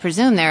 because I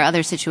presume there are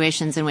other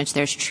situations in which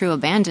there's true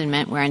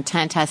abandonment where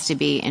intent has to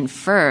be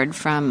inferred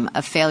from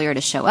a failure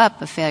to show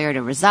up, a failure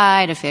to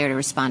reside, a failure to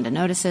respond to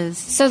notices.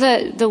 So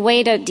the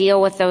way to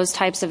deal with those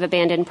types of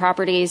abandoned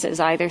properties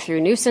is either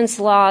through nuisance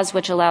laws,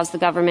 which allows the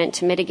government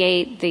to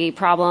mitigate the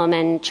problem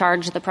and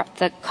charge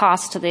the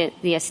cost to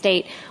the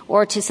estate,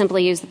 or to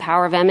simply use the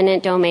power of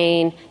eminent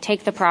domain,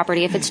 take the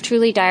property. If it's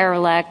truly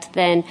derelict,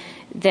 then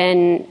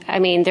I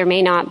mean, there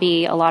may not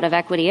be a lot of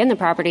equity in the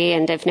property,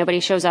 and if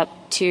nobody shows up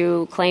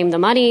to claim the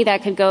money,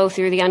 that could go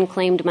through the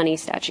unclaimed money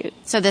statute.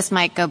 So this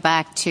might go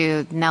back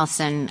to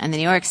Nelson and the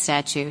New York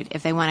statute.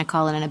 If they want to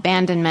call it an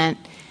abandonment,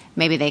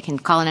 maybe they can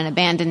call it an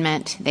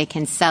abandonment, they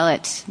can sell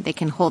it, they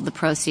can hold the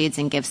proceeds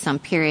and give some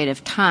period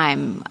of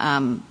time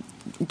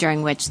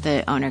during which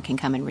the owner can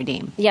come and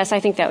redeem. Yes, I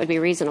think that would be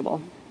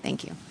reasonable.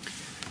 Thank you.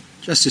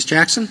 Justice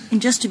Jackson? And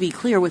just to be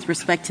clear, with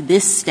respect to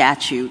this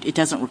statute, it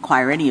doesn't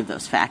require any of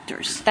those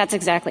factors. That's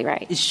exactly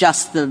right. It's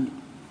just the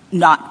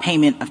not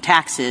payment of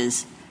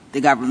taxes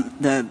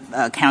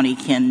the county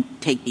can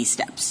take these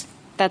steps.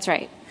 That's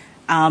right.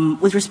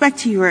 With respect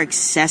to your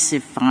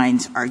excessive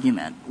fines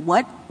argument,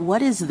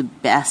 what is the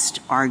best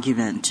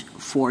argument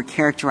for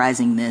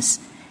characterizing this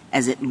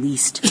as at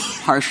least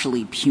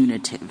partially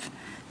punitive?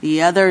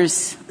 The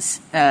others,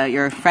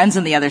 your friends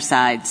on the other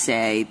side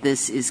say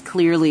this is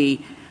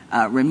clearly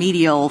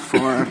remedial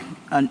for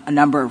a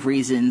number of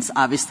reasons.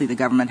 Obviously, the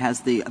government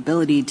has the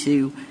ability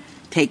to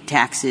take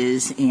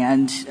taxes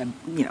and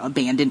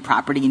abandon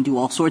property and do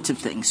all sorts of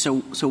things.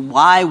 So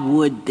why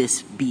would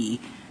this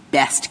be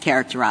best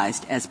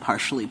characterized as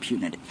partially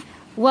punitive?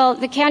 Well,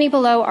 the county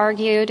below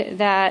argued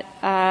that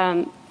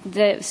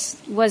this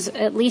was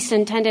at least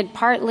intended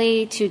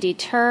partly to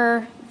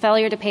deter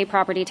failure to pay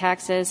property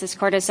taxes. This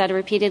court has said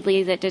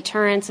repeatedly that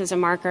deterrence is a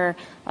marker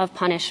of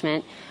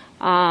punishment.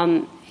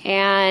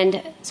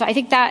 And so I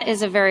think that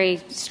is a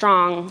very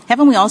strong...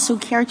 Haven't we also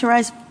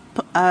characterized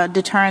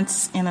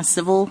deterrence in a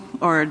civil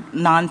or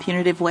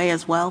non-punitive way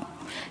as well?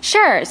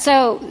 Sure.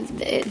 So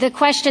the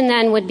question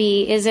then would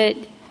be, is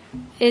it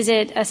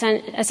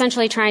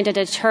essentially trying to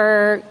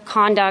deter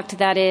conduct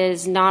that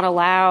is not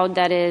allowed,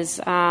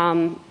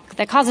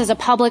 that causes a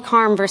public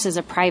harm versus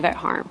a private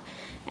harm?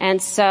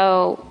 And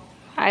so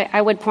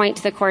I would point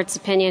to the court's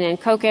opinion in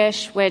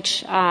Kokish,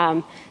 which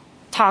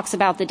talks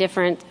about the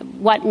different,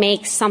 what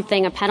makes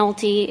something a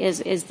penalty is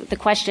the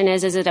question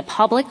is it a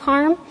public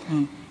harm?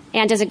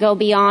 And does it go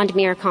beyond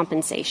mere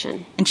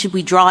compensation? And should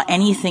we draw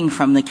anything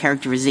from the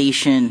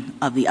characterization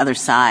of the other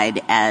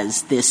side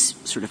as this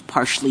sort of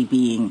partially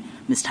being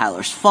Ms.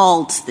 Tyler's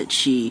fault, that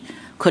she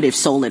could have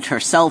sold it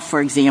herself, for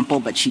example,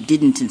 but she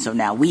didn't, and so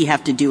now we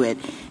have to do it?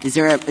 Is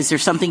there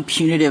something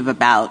punitive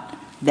about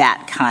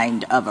that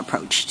kind of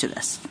approach to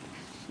this?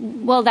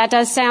 Well, that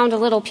does sound a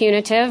little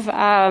punitive,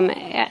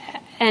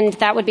 and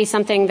that would be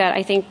something that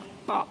I think,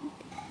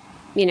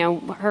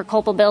 her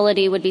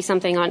culpability would be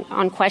something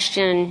on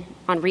question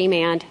on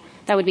remand.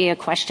 That would be a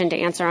question to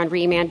answer on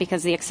remand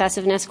because the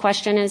excessiveness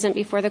question isn't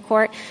before the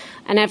court.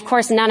 And, of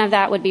course, none of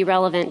that would be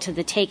relevant to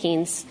the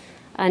takings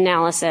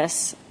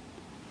analysis.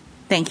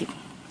 Thank you.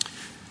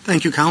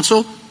 Thank you,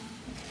 counsel.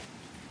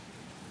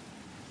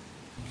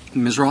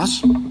 Ms.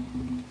 Ross?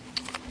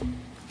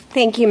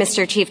 Thank you,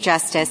 Mr. Chief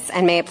Justice,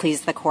 and may it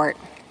please the court.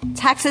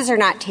 Taxes are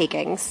not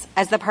takings.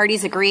 As the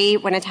parties agree,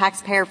 when a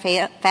taxpayer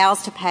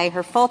fails to pay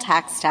her full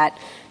tax debt,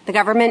 the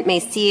government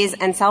may seize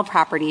and sell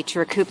property to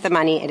recoup the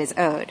money it is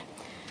owed.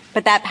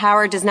 But that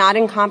power does not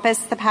encompass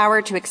the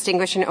power to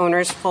extinguish an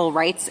owner's full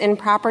rights in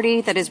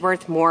property that is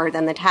worth more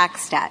than the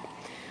tax debt.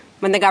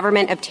 When the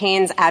government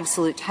obtains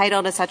absolute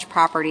title to such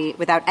property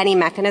without any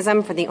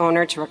mechanism for the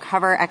owner to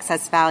recover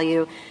excess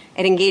value,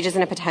 it engages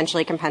in a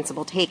potentially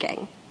compensable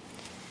taking.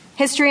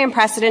 History and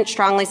precedent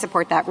strongly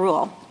support that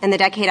rule. In the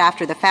decade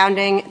after the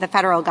founding, the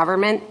federal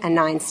government and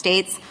 9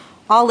 states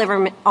all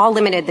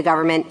limited the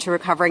government to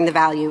recovering the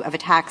value of a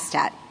tax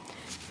debt.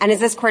 And as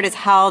this court has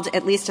held,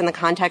 at least in the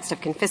context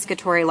of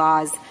confiscatory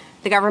laws,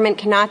 the government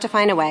cannot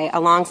define away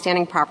a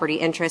longstanding property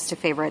interest to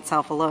favor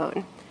itself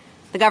alone.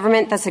 The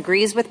government thus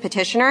agrees with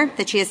petitioner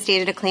that she has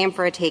stated a claim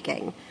for a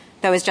taking,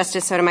 though as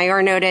Justice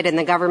Sotomayor noted, in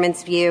the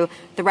government's view,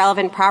 the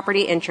relevant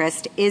property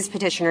interest is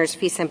petitioner's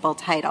fee simple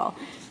title,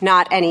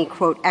 not any,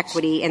 quote,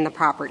 equity in the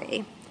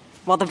property.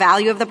 While the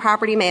value of the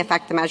property may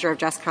affect the measure of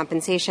just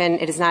compensation,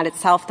 it is not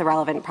itself the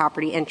relevant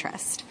property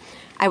interest.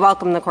 I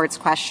welcome the court's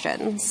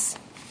questions.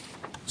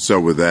 So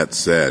with that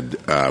said,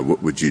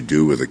 what would you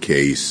do with a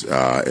case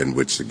in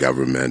which the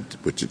government,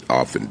 which it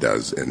often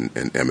does in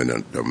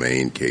eminent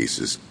domain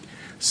cases,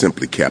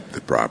 simply kept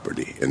the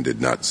property and did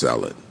not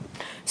sell it?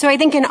 So I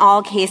think in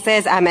all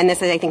cases, and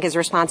this I think is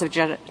responsive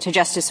to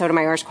Justice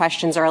Sotomayor's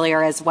questions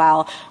earlier as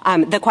well,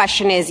 the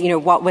question is,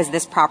 what was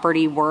this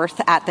property worth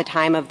at the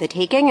time of the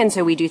taking? And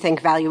so we do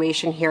think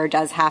valuation here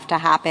does have to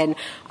happen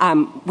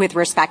with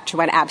respect to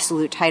when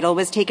absolute title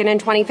was taken in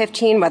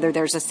 2015, whether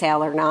there's a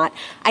sale or not.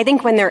 I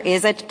think when there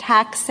is a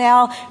tax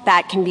sale,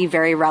 that can be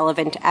very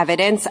relevant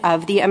evidence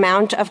of the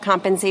amount of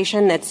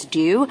compensation that's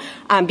due,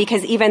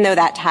 because even though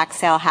that tax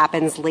sale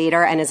happens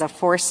later and is a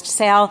forced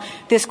sale,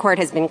 this court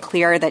has been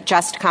clear that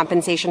just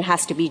compensation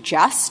has to be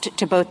just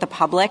to both the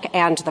public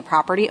and the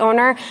property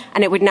owner,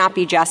 and it would not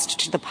be just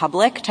to the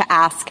public to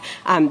ask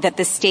that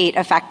the state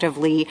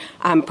effectively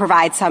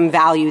provide some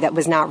value that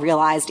was not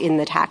realized in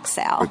the tax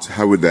sale. But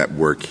how would that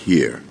work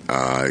here?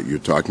 You're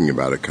talking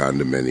about a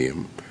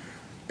condominium,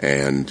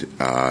 and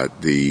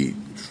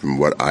from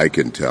what I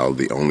can tell,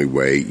 the only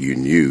way you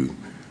knew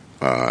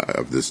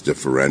of this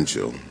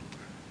differential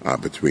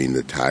between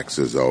the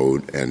taxes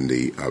owed and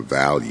the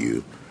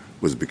value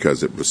was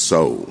because it was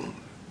sold.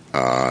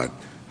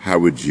 How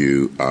would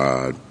you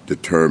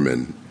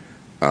determine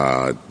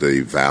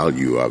the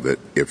value of it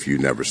if you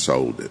never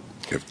sold it,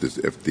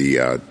 if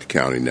the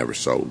county never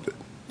sold it?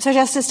 So,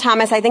 Justice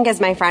Thomas, I think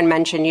as my friend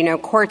mentioned,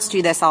 courts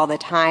do this all the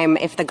time.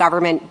 If the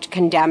government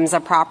condemns a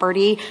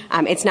property,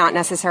 it's not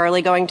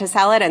necessarily going to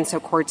sell it, and so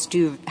courts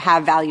do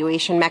have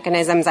valuation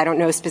mechanisms. I don't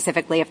know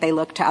specifically if they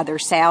look to other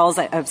sales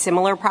of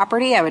similar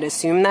property. I would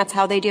assume that's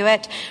how they do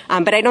it.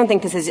 But I don't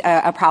think this is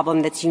a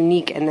problem that's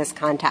unique in this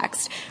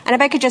context. And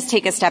if I could just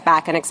take a step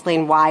back and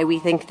explain why we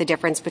think the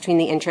difference between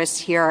the interests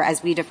here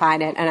as we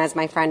define it and as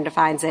my friend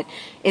defines it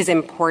is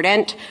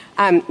important.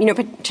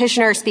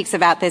 Petitioner speaks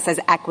about this as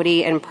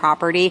equity and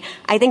property.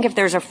 I think if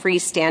there's a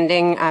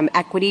freestanding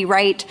equity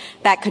right,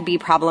 that could be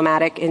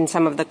problematic in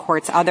some of the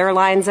court's other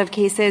lines of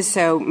cases.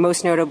 So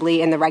most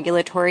notably in the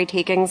regulatory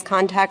takings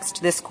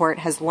context, this court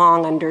has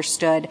long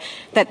understood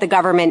that the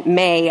government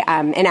may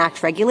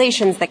enact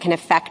regulations that can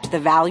affect the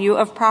value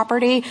of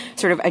property,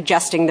 sort of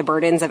adjusting the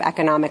burdens of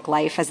economic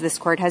life, as this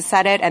court has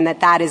said it, and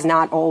that is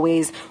not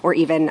always or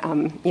even,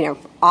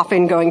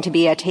 often going to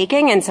be a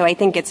taking. And so I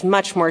think it's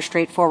much more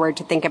straightforward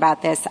to think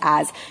about this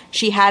as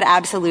she had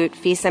absolute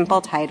fee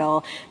simple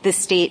title. The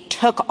state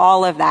took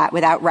all of that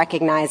without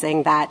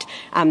recognizing that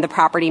the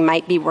property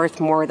might be worth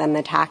more than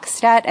the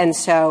tax debt. And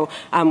so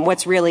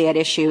what's really at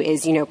issue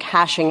is,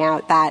 cashing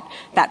out that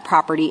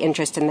property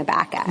interest in the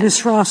back end.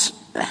 Ms. Ross,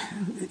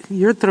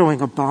 you're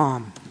throwing a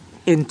bomb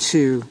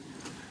into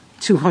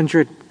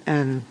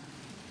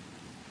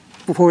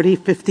 240,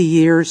 50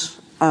 years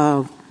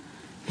of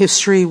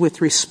history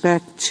with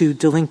respect to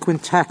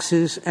delinquent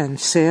taxes and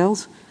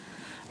sales,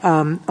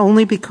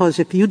 only because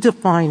if you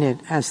define it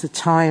as the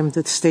time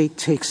that state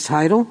takes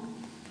title,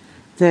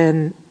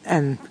 then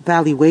and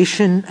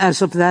valuation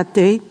as of that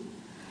date,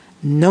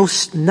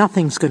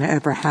 nothing's going to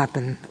ever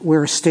happen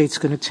where a state's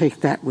going to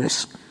take that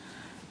risk,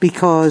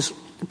 because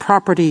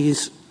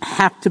properties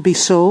have to be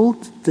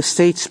sold, the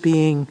state's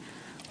being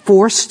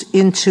forced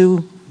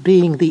into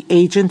being the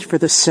agent for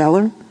the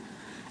seller,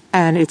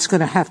 and it's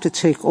going to have to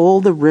take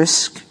all the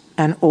risk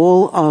and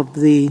all of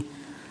the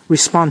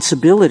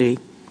responsibility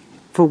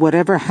for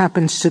whatever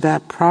happens to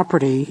that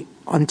property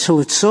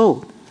until it's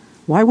sold.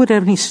 Why would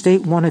any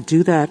state want to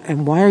do that,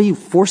 and why are you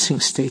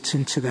forcing states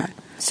into that?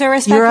 So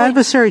your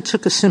adversary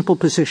took a simple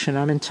position.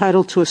 I'm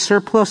entitled to a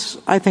surplus.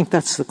 I think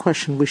that's the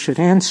question we should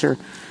answer.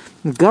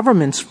 The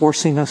government's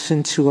forcing us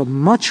into a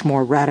much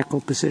more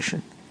radical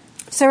position.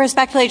 So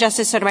respectfully,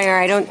 Justice Sotomayor,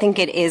 I don't think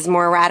it is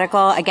more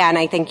radical. Again,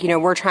 I think,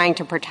 we're trying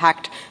to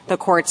protect the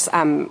court's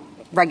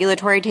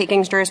regulatory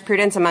takings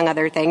jurisprudence, among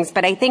other things.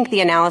 But I think the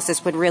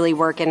analysis would really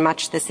work in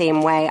much the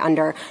same way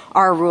under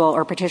our rule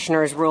or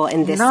petitioner's rule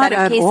in this set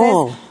of cases.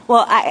 All.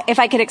 Well, if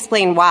I could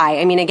explain why.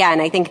 Again,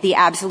 I think the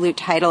absolute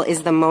title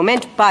is the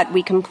moment, but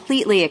we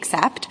completely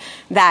accept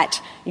that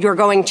you're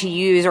going to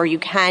use or you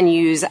can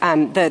use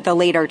the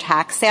later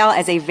tax sale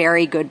as a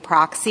very good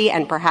proxy,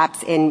 and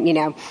perhaps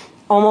in,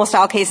 almost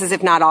all cases,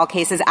 if not all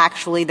cases,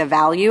 actually the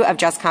value of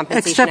just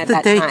compensation at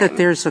that time. Except the date that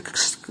there's a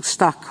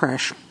stock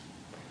crash.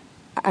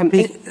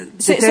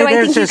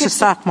 There's a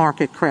stock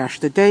market crash,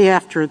 the day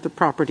after the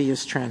property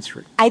is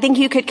transferred. I think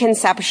you could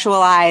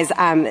conceptualize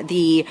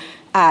the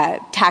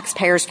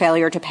taxpayer's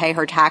failure to pay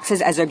her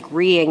taxes as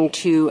agreeing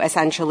to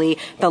essentially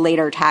the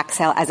later tax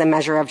sale as a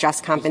measure of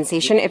just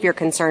compensation, if you're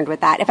concerned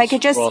with that. If I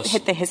could just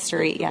hit the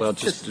history. Yes. Well,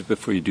 just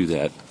before you do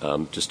that,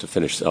 just to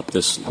finish up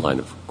this line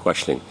of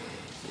questioning,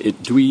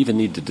 do we even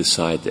need to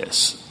decide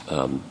this?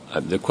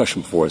 The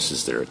question for us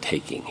is, there a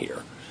taking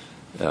here?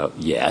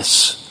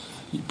 Yes.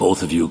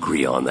 Both of you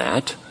agree on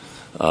that.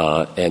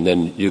 And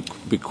then the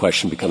big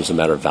question becomes a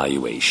matter of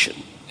valuation.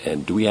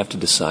 And do we have to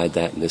decide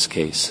that in this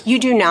case? You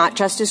do not,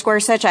 Justice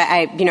Gorsuch.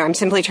 I'm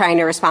simply trying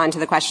to respond to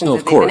the questions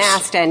that they've been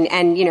asked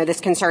and this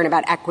concern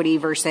about equity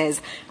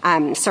versus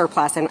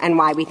surplus and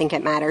why we think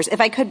it matters. If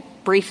I could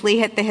briefly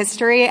hit the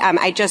history,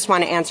 I just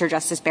want to answer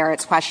Justice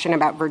Barrett's question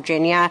about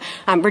Virginia.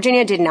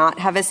 Virginia did not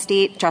have a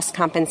state just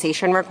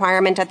compensation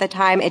requirement at the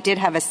time. It did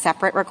have a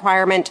separate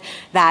requirement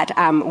that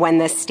when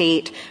the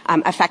state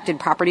affected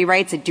property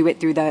rights, it'd do it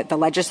through the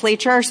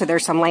legislature. So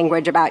there's some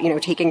language about,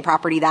 taking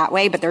property that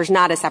way, but there's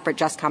not a separate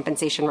just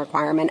compensation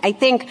requirement. I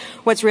think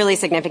what's really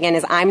significant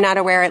is I'm not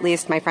aware, at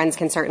least my friends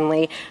can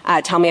certainly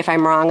tell me if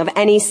I'm wrong, of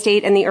any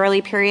state in the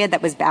early period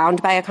that was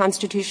bound by a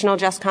constitutional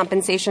just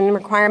compensation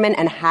requirement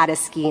and had a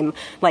scheme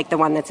like the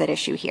one that's at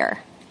issue here.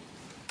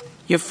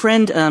 Your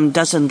friend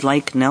doesn't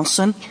like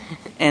Nelson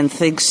and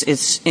thinks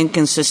it's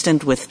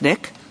inconsistent with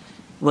Nick.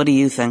 What do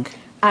you think?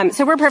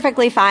 So we're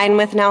perfectly fine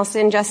with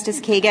Nelson,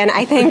 Justice Kagan.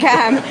 I think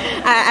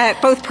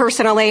both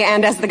personally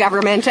and as the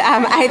government,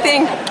 I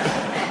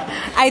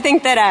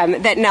think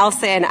that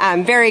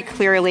Nelson very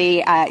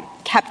clearly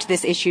kept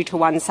this issue to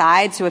one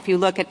side. So if you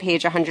look at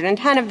page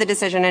 110 of the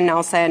decision in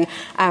Nelson,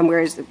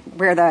 where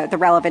the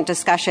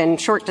relevant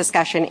short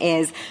discussion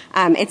is,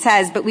 it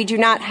says, but we do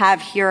not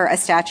have here a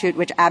statute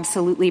which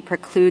absolutely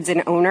precludes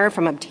an owner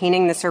from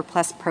obtaining the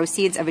surplus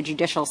proceeds of a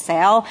judicial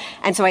sale.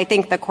 And so I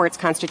think the court's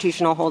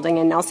constitutional holding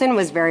in Nelson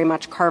was very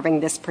much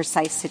carving this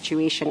precise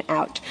situation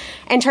out.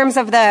 In terms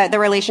of the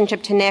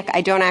relationship to Nick,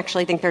 I don't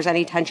actually think there's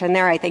any tension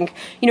there. I think,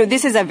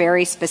 this is a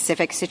very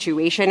specific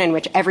situation in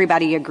which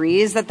everybody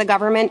agrees that the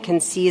government can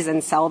seize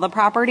and sell the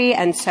property.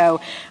 And so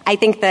I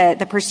think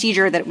the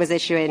procedure that was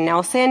issued in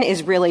Nelson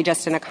is really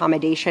just an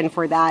accommodation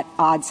for that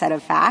odd set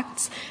of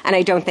facts. And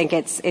I don't think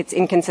it's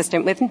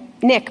inconsistent with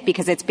Nick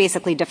because it's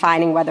basically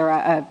defining whether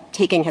a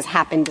taking has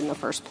happened in the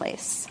first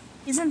place.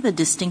 Isn't the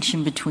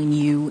distinction between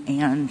you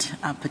and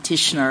a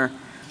petitioner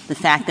the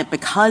fact that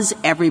because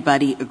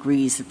everybody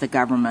agrees that the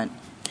government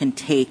can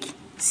take,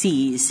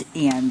 seize,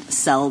 and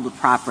sell the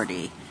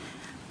property,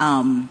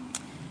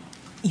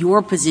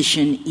 your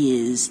position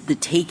is the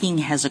taking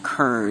has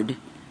occurred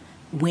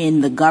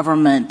when the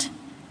government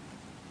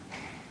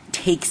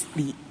takes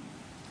the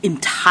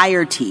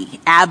entirety,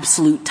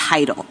 absolute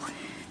title,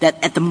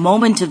 that at the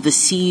moment of the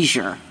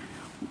seizure,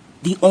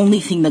 the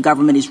only thing the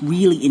government is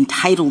really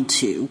entitled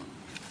to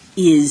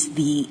is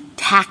the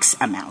tax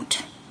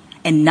amount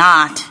and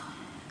not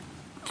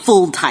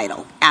full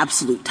title,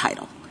 absolute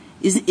title.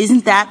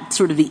 Isn't that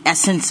sort of the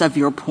essence of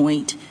your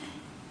point?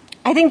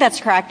 I think that's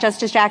correct,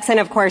 Justice Jackson.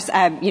 Of course,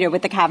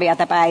 with the caveat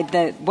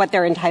that what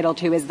they're entitled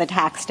to is the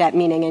tax debt,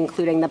 meaning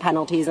including the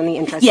penalties and the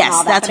interest and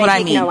all that. Yes, that's what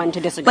I mean. No one to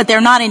disagree. But they're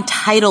not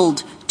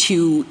entitled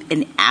to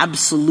an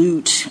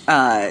absolute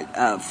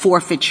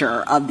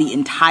forfeiture of the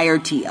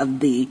entirety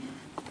of the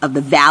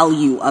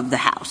value of the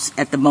house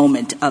at the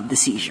moment of the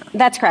seizure.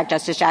 That's correct,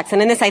 Justice Jackson.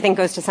 And this, I think,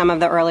 goes to some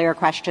of the earlier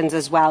questions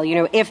as well.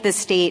 If the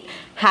state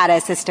had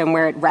a system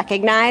where it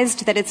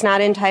recognized that it's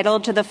not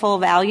entitled to the full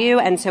value,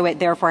 and so it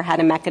therefore had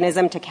a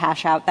mechanism to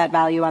cash out that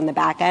value on the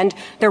back end,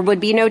 there would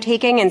be no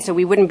taking, and so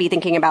we wouldn't be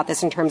thinking about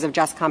this in terms of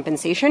just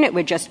compensation. It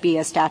would just be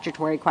a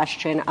statutory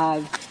question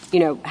of,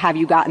 have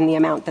you gotten the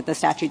amount that the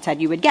statute said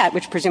you would get,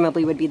 which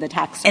presumably would be the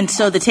tax. And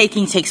so the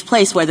taking takes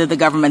place whether the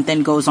government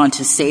then goes on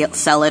to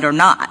sell it or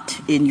not,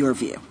 in your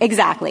view.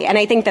 Exactly. And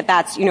I think that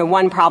that's,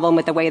 one problem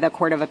with the way the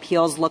Court of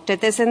Appeals looked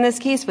at this in this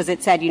case was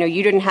it said,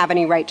 you didn't have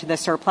any right to the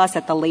surplus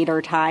at the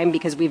later time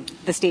because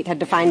the state had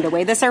defined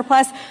away the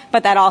surplus,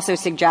 but that also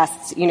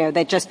suggests,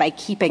 that just by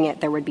keeping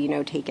it, there would be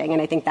no taking,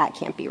 and I think that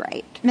can't be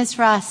right. Ms.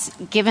 Ross,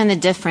 given the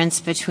difference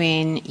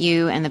between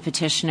you and the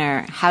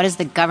petitioner, how does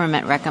the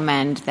government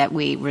recommend that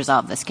we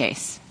resolve this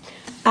case?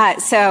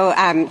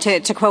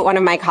 To quote one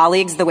of my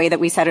colleagues, the way that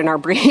we said in our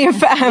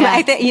brief,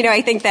 I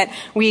think that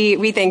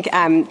we think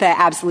the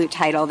absolute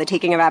title, the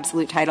taking of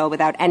absolute title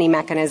without any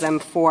mechanism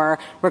for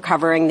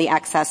recovering the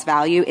excess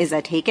value is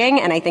a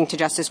taking. And I think to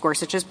Justice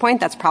Gorsuch's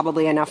point, that's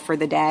probably enough for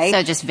the day.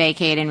 So just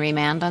vacate and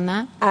remand on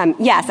that?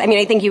 Yes. I mean,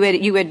 I think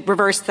you would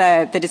reverse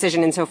the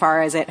decision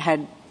insofar as it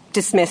had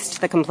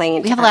dismissed the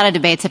complaint. We have a lot of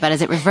debates about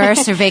is it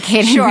reverse or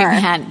vacate and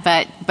remand,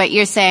 but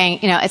you're saying,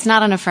 it's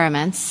not an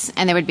affirmance,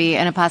 and there would be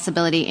a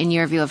possibility, in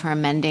your view, of her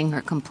amending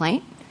her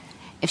complaint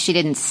if she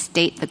didn't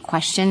state the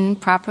question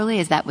properly.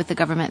 Is that what the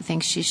government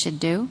thinks she should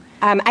do?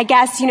 I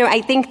guess, I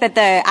think that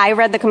I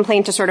read the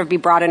complaint to sort of be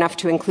broad enough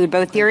to include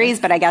both theories,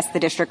 but I guess the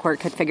district court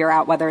could figure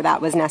out whether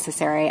that was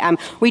necessary.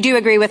 We do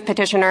agree with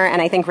petitioner,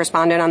 and I think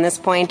respondent on this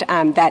point,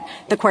 that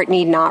the court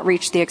need not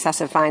reach the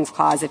excessive fines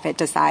clause if it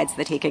decides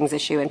the takings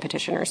issue in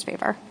petitioner's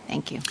favor.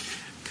 Thank you.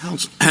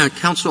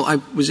 Counsel,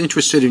 I was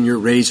interested in your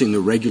raising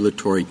the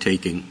regulatory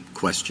taking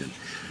question.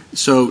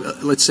 So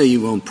let's say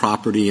you own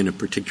property in a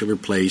particular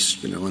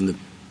place, on the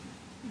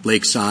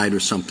lakeside or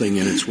something,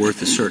 and it's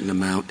worth a certain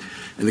amount.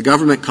 And the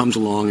government comes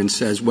along and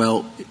says,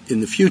 well,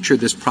 in the future,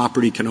 this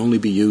property can only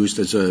be used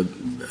as a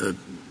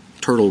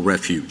turtle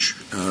refuge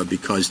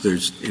because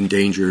there's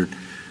endangered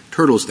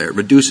turtles there. It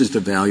reduces the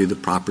value of the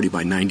property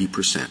by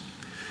 90%.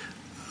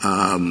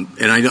 And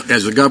I know,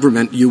 as a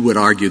government, you would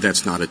argue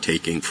that's not a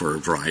taking for a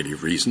variety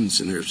of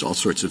reasons, and there's all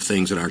sorts of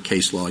things in our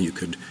case law you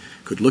could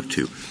look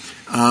to.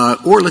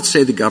 Or let's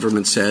say the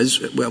government says,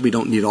 well, we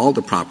don't need all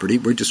the property.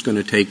 We're just going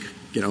to take,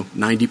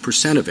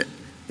 90% of it.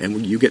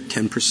 And you get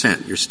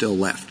 10%, you're still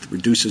left. It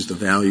reduces the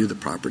value of the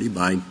property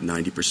by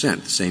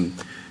 90%, the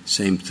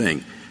same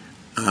thing.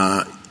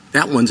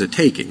 That one's a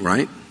taking,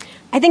 right?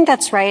 I think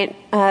that's right,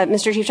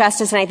 Mr. Chief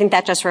Justice, and I think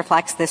that just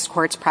reflects this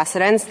court's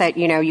precedence that,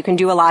 you can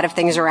do a lot of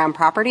things around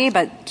property,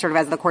 but sort of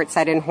as the court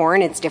said in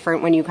Horn, it's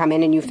different when you come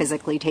in and you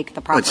physically take the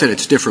property. Well, it said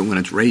it's different when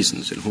it's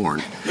raisins in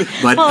Horn.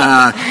 But,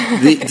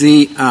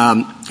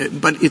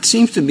 but it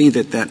seems to me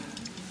that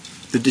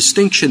the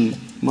distinction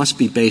must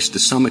be based to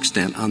some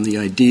extent on the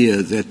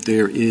idea that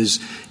there is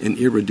an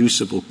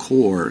irreducible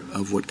core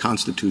of what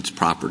constitutes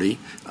property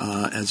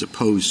as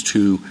opposed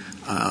to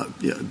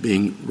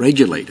being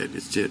regulated.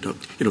 It's,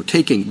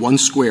 taking 1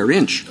 square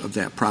inch of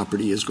that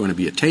property is going to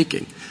be a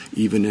taking,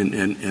 even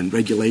and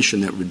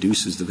regulation that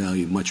reduces the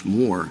value much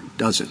more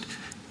doesn't.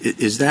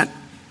 Is that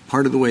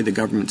part of the way the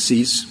government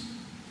sees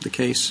the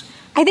case?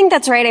 I think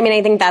that's right. I mean,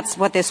 I think that's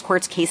what this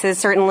court's cases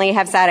certainly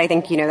have said. I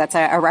think, that's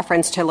a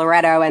reference to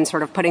Loretto and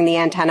sort of putting the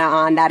antenna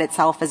on that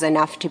itself is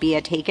enough to be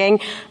a taking.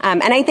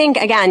 And I think,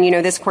 again,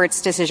 this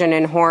court's decision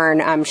in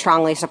Horn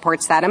strongly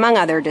supports that, among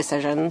other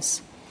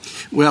decisions.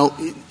 Well,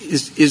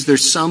 if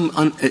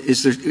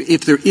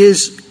there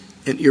is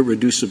an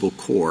irreducible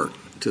core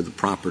to the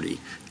property,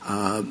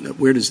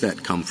 where does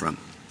that come from?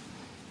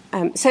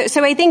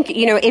 So I think,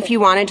 if you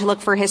wanted to look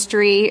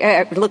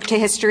to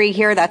history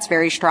here, that's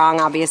very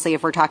strong. Obviously,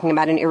 if we're talking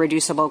about an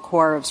irreducible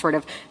core of sort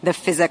of the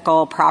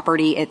physical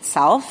property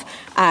itself.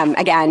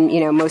 Again,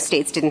 most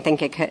states didn't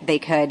think they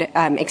could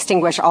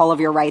extinguish all of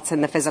your rights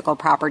in the physical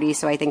property.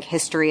 So I think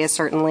history is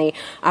certainly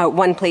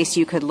one place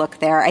you could look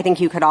there. I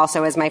think you could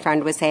also, as my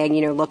friend was saying,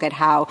 look at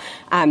how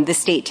the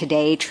state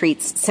today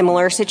treats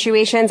similar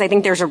situations. I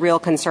think there's a real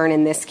concern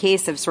in this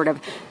case of sort of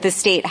the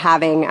state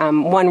having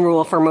one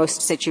rule for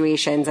most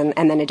situations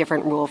and then a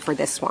different rule for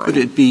this one. Could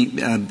it be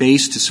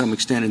based to some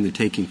extent in the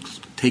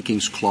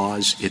takings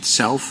clause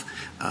itself?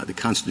 The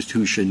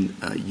Constitution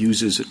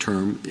uses a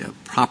term,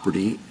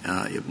 property.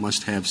 It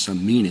must have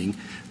some meaning.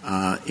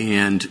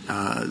 And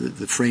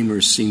the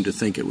framers seem to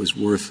think it was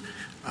worth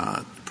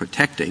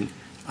protecting.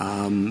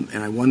 And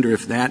I wonder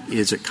if that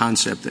is a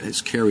concept that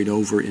has carried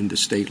over into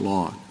state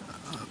law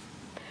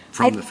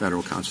from the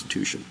federal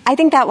Constitution. I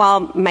think that while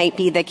might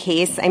be the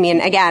case, I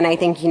mean, again, I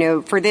think,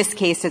 for this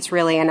case, it's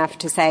really enough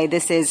to say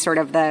this is sort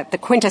of the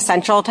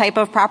quintessential type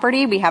of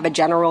property. We have a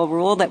general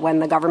rule that when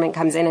the government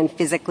comes in and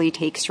physically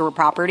takes your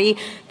property,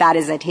 that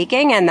is a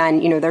taking. And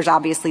then, there's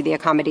obviously the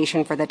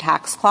accommodation for the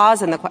tax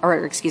clause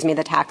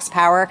the tax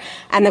power.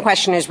 And the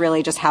question is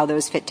really just how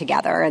those fit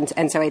together.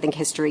 And so I think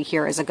history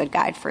here is a good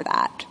guide for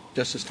that.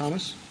 Justice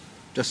Thomas?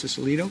 Justice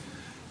Alito?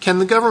 Can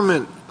the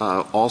government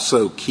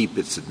also keep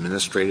its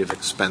administrative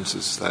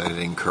expenses that it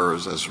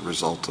incurs as a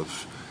result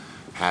of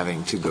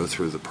having to go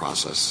through the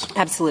process?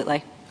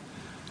 Absolutely.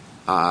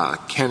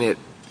 Can it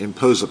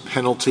impose a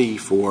penalty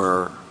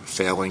for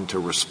failing to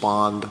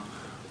respond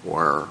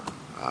or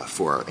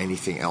for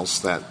anything else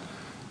that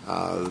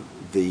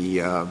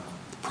the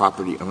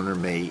property owner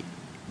may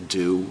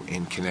do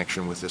in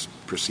connection with this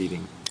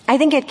proceeding? I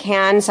think it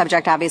can,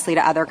 subject obviously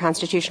to other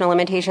constitutional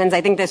limitations.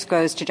 I think this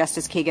goes to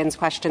Justice Kagan's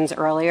questions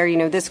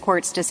earlier. This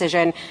court's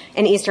decision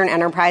in Eastern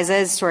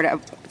Enterprises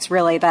it's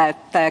really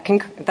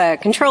the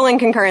controlling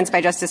concurrence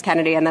by Justice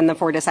Kennedy and then the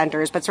four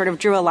dissenters, but sort of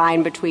drew a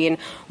line between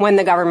when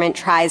the government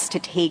tries to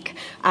take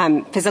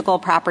physical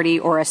property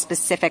or a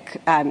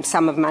specific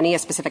sum of money, a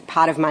specific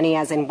pot of money,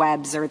 as in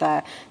Webb's or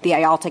the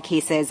IALTA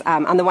cases.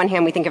 On the one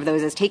hand, we think of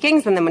those as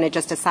takings, and then when it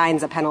just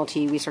assigns a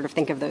penalty, we sort of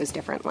think of those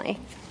differently.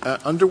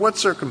 Under what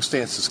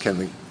circumstances can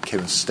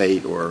the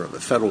state or the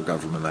federal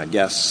government, I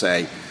guess,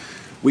 say,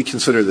 we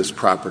consider this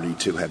property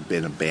to have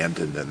been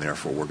abandoned and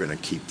therefore we're going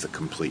to keep the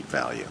complete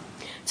value?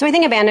 So I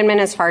think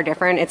abandonment is far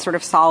different. It's sort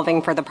of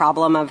solving for the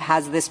problem of,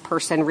 has this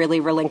person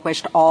really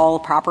relinquished all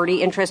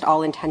property interest,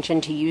 all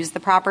intention to use the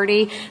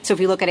property? So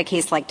if you look at a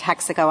case like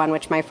Texaco, on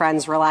which my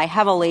friends rely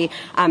heavily,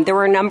 there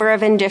were a number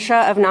of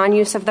indicia of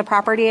non-use of the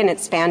property, and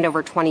it spanned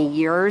over 20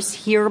 years.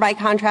 Here, by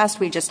contrast,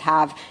 we just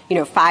have,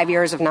 5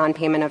 years of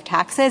non-payment of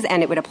taxes,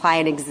 and it would apply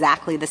in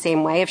exactly the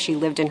same way if she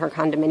lived in her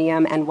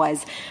condominium and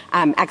was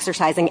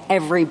exercising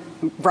every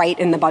right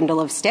in the bundle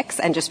of sticks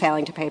and just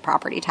failing to pay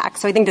property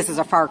tax. So I think this is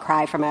a far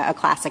cry from a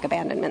classic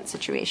abandonment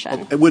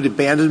situation. Would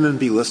abandonment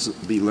be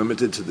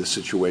limited to the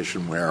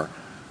situation where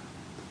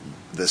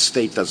the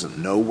state doesn't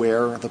know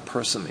where the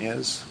person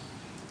is?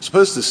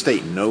 Suppose the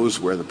state knows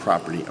where the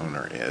property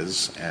owner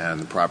is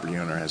and the property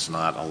owner has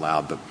not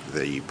allowed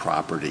the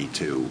property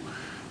to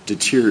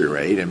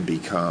deteriorate and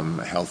become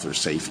a health or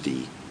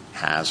safety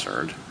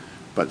hazard,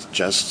 but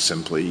just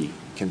simply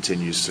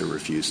continues to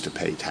refuse to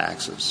pay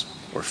taxes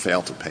or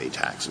fail to pay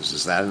taxes.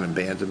 Is that an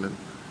abandonment?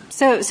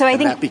 So I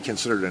think that be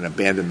considered an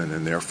abandonment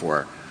and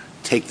therefore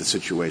take the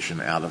situation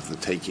out of the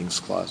takings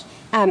clause?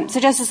 So,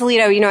 Justice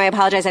Alito, I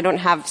apologize. I don't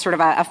have sort of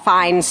a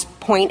fine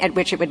point at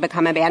which it would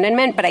become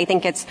abandonment, but I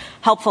think it's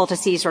helpful to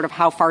see sort of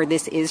how far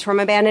this is from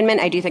abandonment.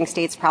 I do think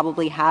states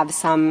probably have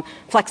some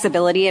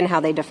flexibility in how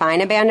they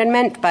define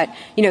abandonment, but,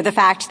 the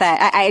fact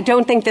that I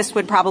don't think this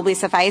would probably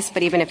suffice,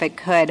 but even if it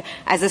could,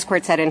 as this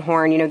court said in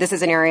Horn, this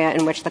is an area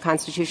in which the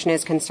Constitution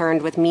is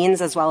concerned with means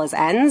as well as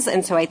ends,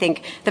 and so I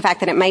think the fact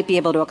that it might be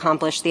able to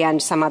accomplish the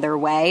end some other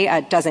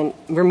way doesn't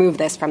remove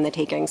this from the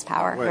takings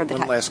power. One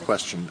last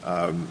question,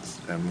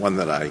 and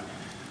one that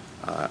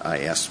I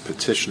asked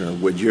Petitioner.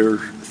 Would your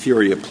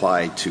theory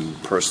apply to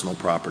personal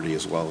property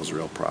as well as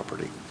real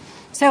property?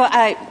 So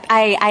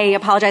I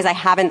apologize. I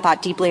haven't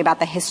thought deeply about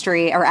the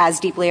history or as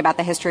deeply about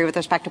the history with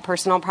respect to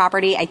personal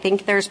property. I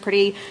think there's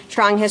pretty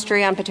strong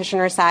history on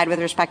Petitioner's side with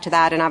respect to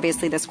that. And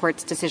obviously this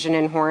court's decision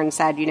in Horn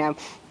said,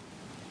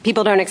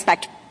 people don't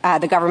expect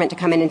the government to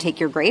come in and take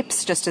your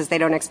grapes, just as they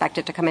don't expect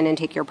it to come in and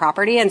take your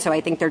property. And so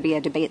I think there'd be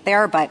a debate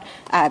there, but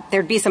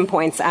there'd be some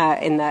points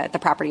in the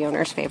property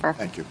owner's favor.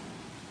 Thank you.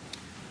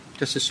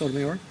 Justice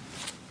Sotomayor?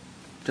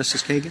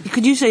 Justice Kagan?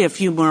 Could you say a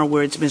few more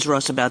words, Ms.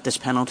 Ross, about this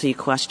penalty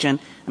question?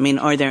 I mean,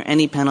 are there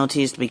any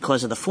penalties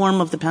because of the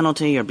form of the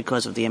penalty or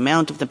because of the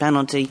amount of the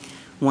penalty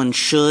one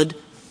should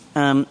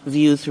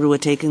view through a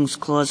takings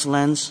clause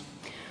lens?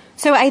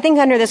 So I think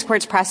under this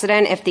court's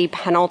precedent, if the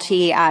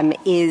penalty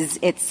is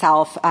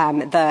itself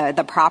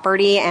the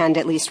property, and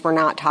at least we're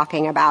not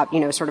talking about,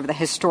 sort of the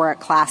historic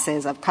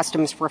classes of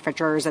customs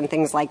forfeitures and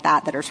things like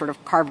that are sort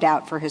of carved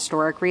out for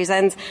historic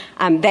reasons,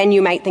 then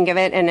you might think of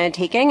it in a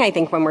taking. I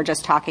think when we're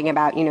just talking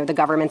about, the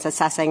government's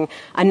assessing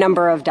a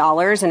number of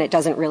dollars and it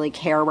doesn't really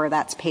care where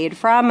that's paid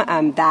from,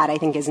 that I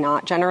think is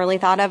not generally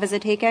thought of as a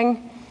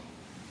taking.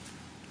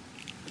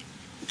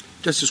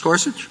 Justice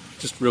Gorsuch?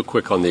 Just real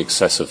quick on the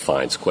excessive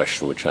fines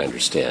question, which I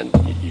understand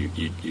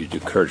you'd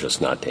encourage us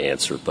not to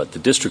answer, but the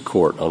district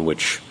court on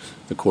which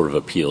the Court of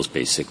Appeals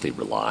basically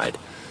relied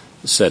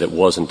said it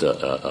wasn't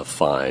a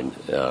fine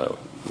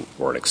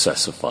or an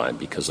excessive fine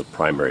because the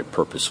primary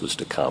purpose was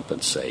to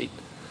compensate,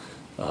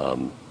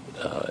 and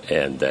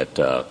that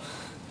the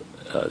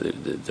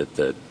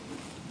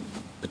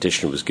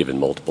petitioner was given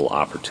multiple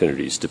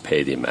opportunities to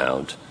pay the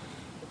amount,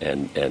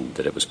 and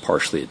that it was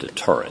partially a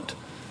deterrent.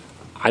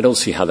 I don't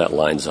see how that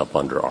lines up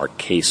under our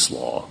case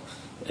law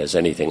as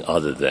anything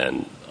other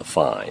than a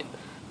fine,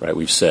 right?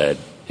 We've said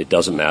it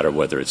doesn't matter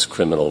whether it's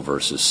criminal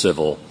versus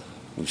civil.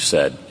 We've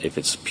said if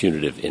it's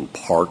punitive in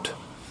part,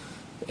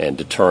 and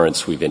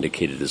deterrence we've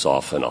indicated is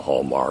often a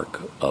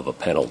hallmark of a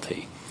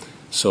penalty.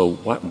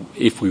 So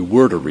if we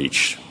were to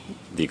reach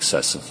the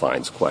excessive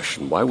fines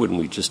question, why wouldn't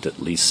we just at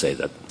least say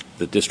that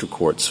the district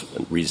court's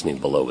reasoning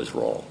below is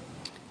wrong?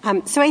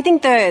 So I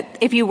think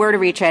if you were to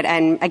reach it,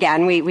 and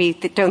again, we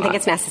don't think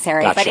it's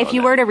necessary, but if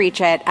you were to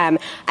reach it,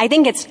 I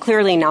think it's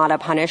clearly not a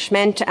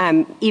punishment,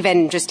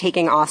 even just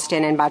taking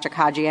Austin and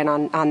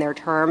Bajikajian on their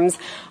terms.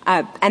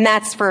 And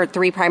that's for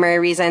three primary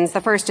reasons.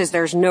 The first is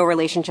there's no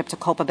relationship to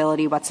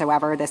culpability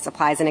whatsoever. This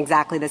applies in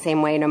exactly the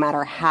same way no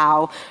matter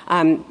how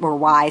or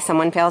why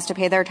someone fails to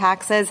pay their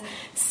taxes.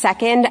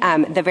 Second,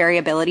 the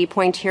variability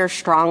point here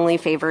strongly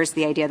favors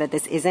the idea that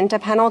this isn't a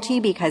penalty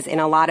because in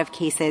a lot of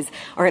cases,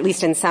 or at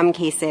least in some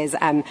cases,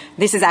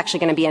 this is actually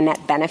going to be a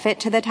net benefit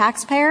to the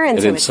taxpayer.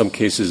 And so in some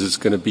cases, it's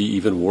going to be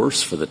even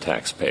worse for the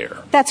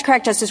taxpayer. That's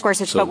correct, Justice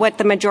Gorsuch. But what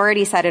the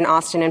majority said in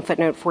Austin in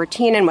footnote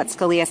 14 and what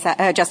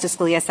Justice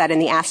Scalia said in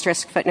the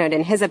asterisk footnote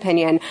in his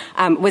opinion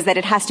was that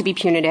it has to be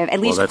punitive, at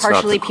least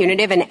partially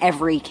punitive in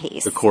every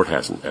case. The court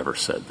hasn't ever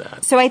said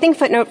that. So I think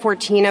footnote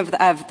 14 of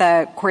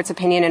the court's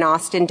opinion in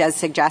Austin does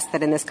suggest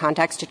that in this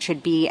context it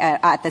should be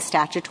at the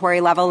statutory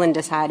level in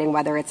deciding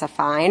whether it's a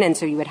fine, and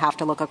so you would have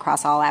to look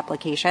across all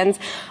applications.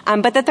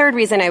 But the third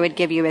reason I would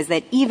give you is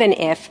that even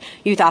if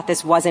you thought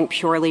this wasn't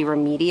purely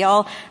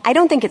remedial, I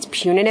don't think it's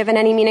punitive in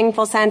any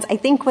meaningful sense. I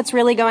think what's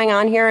really going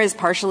on here is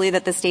partially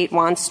that the state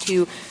wants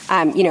to,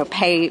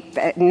 pay,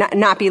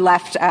 not be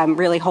left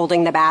really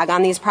holding the bag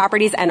on these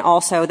properties, and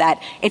also that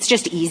it's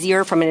just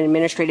easier from an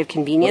administrative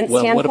convenience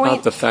standpoint. What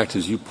about the fact,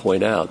 as you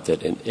point out,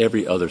 that in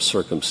every other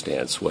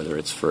circumstance, whether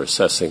it's for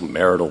assessing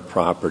marital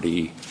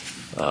property,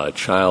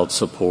 child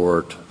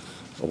support,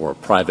 or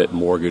private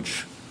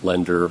mortgage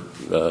lender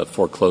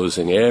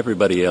foreclosing,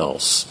 everybody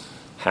else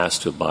has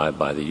to abide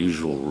by the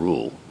usual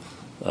rule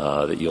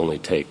that you only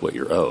take what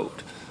you're owed.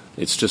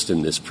 It's just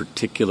in this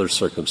particular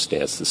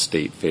circumstance the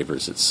state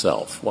favors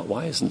itself.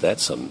 Why isn't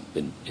that some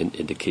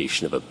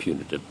indication of a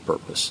punitive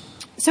purpose?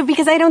 So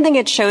because I don't think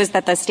it shows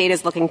that the state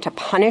is looking to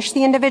punish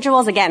the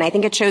individuals. Again, I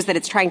think it shows that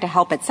it's trying to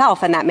help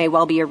itself, and that may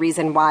well be a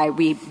reason why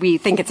we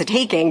think it's a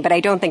taking, but I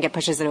don't think it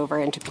pushes it over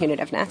into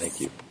punitiveness.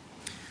 Thank you.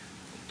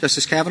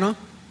 Justice Kavanaugh?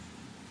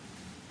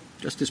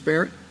 Justice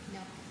Barrett? No.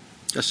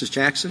 Justice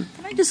Jackson?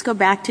 Can I just go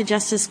back to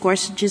Justice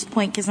Gorsuch's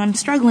point? Because I'm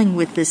struggling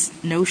with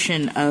this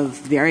notion of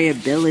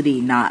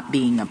variability not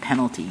being a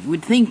penalty. You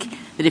would think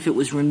that if it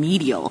was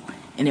remedial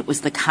and it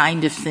was the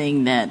kind of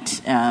thing that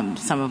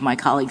some of my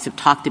colleagues have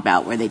talked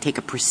about where they take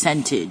a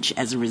percentage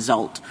as a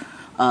result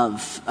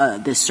of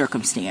this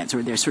circumstance,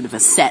 or there's sort of a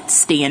set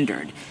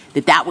standard,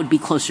 that would be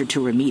closer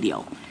to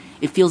remedial.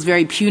 It feels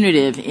very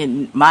punitive,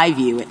 in my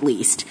view at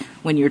least,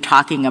 when you're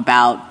talking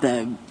about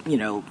the,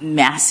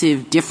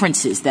 massive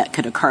differences that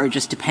could occur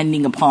just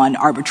depending upon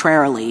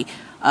arbitrarily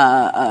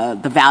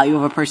the value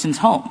of a person's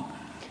home.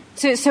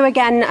 So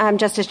again,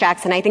 Justice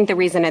Jackson, I think the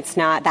reason it's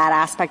not, that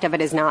aspect of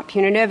it is not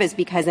punitive is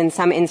because in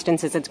some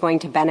instances it's going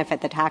to benefit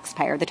the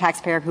taxpayer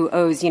who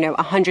owes,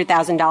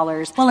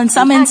 $100,000. Well, in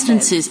some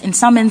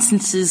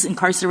instances,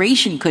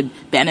 incarceration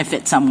could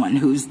benefit someone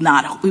who's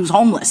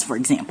homeless, for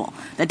example.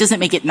 That doesn't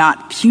make it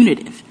not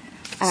punitive.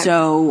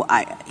 So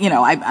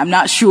I'm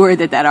not sure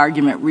that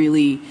argument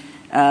really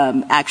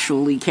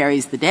actually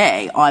carries the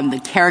day on the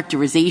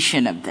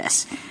characterization of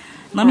this.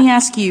 Let me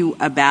ask you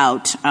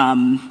about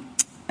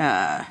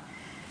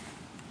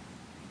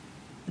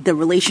the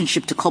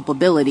relationship to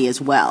culpability as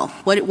well.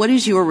 What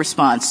is your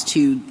response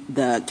to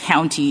the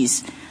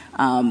county's,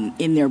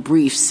 in their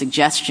brief,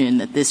 suggestion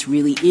that this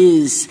really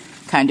is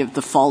kind of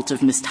the fault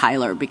of Ms.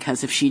 Tyler,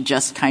 because if she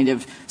just kind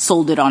of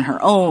sold it on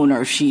her own,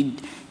 or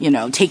she'd,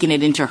 taken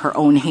it into her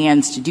own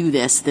hands to do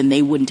this, then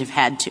they wouldn't have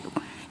had to?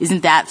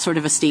 Isn't that sort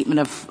of a statement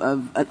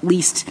of at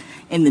least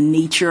in the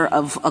nature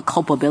of a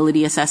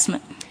culpability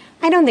assessment?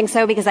 I don't think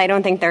so, because I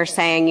don't think they're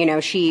saying,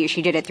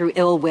 she did it through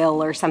ill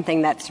will or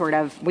something that sort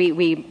of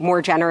we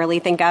more generally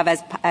think of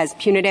as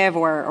punitive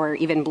or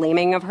even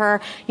blaming of her.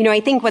 I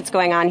think what's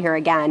going on here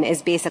again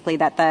is basically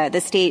that the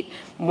state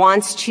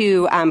wants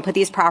to put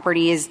these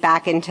properties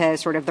back into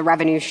sort of the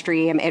revenue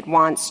stream. It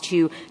wants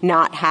to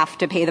not have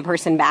to pay the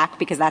person back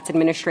because that's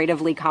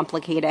administratively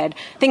complicated.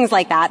 Things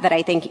like that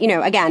I think,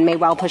 again, may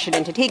well push it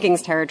into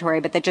takings territory,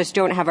 but that just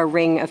don't have a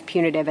ring of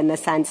punitive in the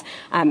sense.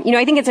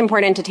 I think it's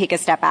important to take a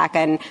step back,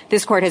 and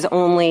this court has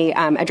only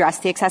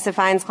addressed the excessive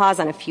fines clause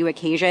on a few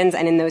occasions,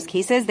 and in those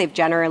cases, they've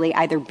generally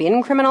either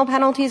been criminal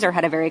penalties or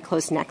had a very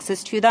close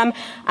nexus to them.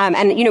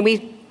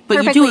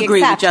 But you do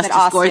agree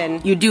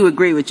with you do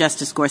agree with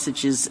Justice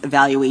Gorsuch's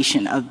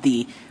evaluation of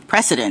the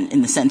precedent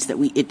in the sense that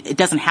it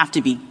doesn't have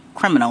to be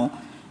criminal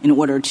in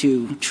order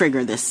to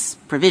trigger this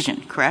provision,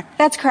 correct?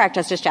 That's correct,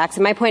 Justice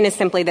Jackson. My point is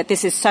simply that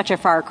this is such a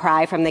far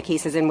cry from the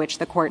cases in which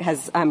the court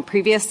has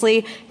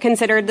previously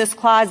considered this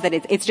clause that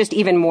it's just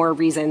even more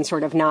reason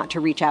sort of not to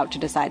reach out to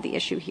decide the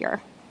issue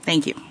here.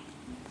 Thank you.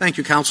 Thank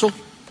you, counsel.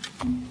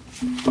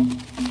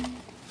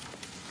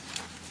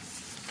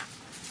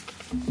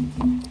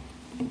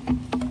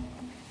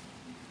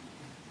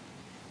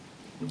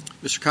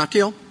 Mr.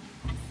 Katyal.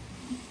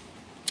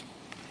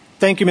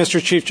 Thank you,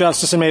 Mr. Chief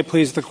Justice, and may it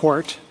please the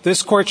Court.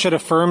 This Court should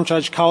affirm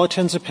Judge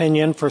Colleton's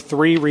opinion for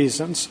 3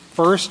 reasons.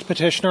 First,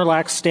 petitioner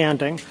lacks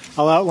standing.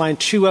 I'll outline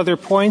 2 other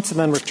points and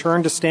then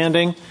return to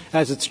standing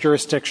as it's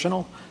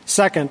jurisdictional.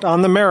 Second,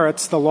 on the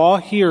merits, the law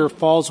here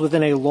falls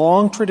within a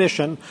long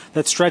tradition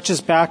that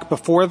stretches back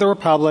before the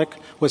Republic,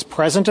 was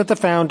present at the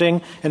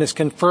founding, and is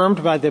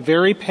confirmed by the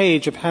very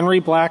page of Henry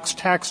Black's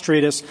tax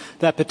treatise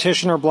that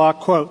petitioner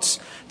Block quotes.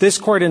 This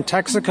court in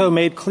Texaco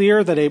made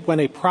clear that when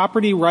a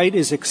property right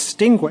is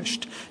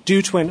extinguished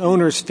due to an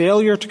owner's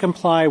failure to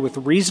comply with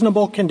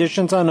reasonable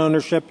conditions on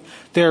ownership,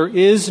 there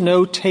is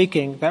no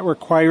taking that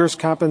requires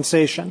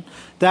compensation.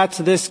 That's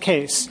this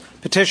case.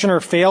 Petitioner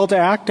failed to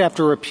act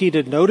after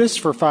repeated notice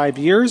for 5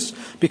 years.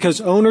 Because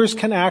owners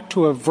can act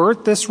to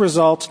avert this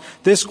result,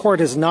 this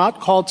court has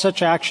not called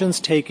such actions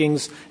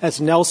takings,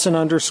 as Nelson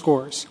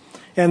underscores.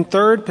 And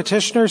third,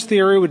 petitioner's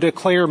theory would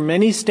declare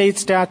many state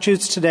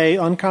statutes today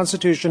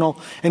unconstitutional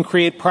and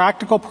create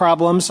practical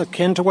problems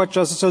akin to what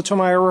Justice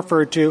Sotomayor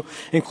referred to,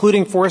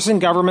 including forcing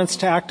governments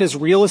to act as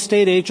real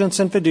estate agents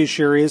and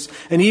fiduciaries,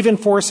 and even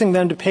forcing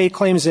them to pay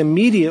claims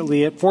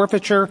immediately at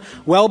forfeiture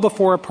well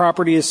before a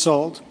property is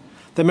sold.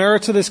 The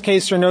merits of this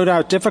case are no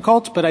doubt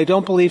difficult, but I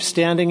don't believe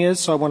standing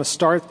is, so I want to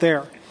start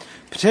there.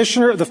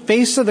 Petitioner, the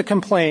face of the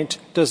complaint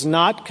does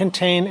not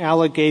contain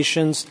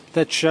allegations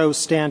that show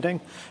standing.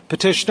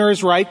 Petitioner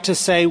is right to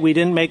say we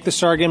didn't make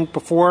this argument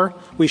before,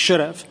 we should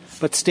have.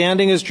 But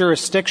standing is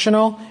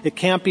jurisdictional, it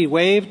can't be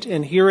waived,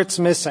 and here it's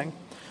missing.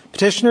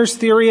 Petitioner's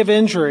theory of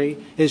injury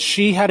is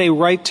she had a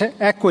right to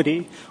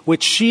equity,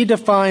 which she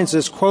defines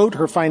as, quote,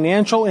 her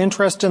financial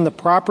interest in the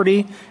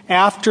property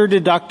after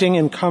deducting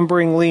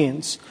encumbering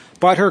liens.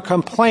 But her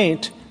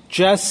complaint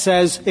just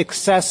says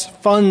excess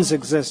funds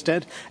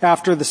existed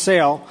after the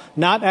sale,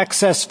 not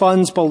excess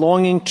funds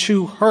belonging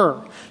to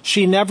her.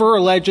 She never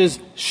alleges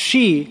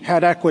she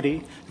had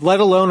equity, let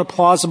alone a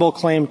plausible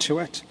claim to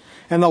it.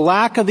 And the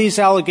lack of these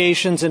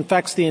allegations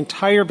infects the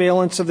entire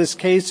balance of this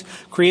case,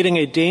 creating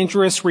a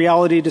dangerous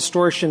reality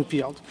distortion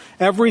field.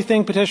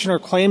 Everything petitioner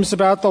claims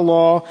about the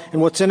law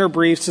and what's in her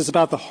briefs is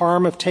about the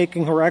harm of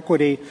taking her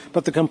equity,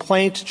 but the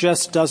complaint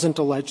just doesn't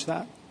allege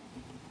that.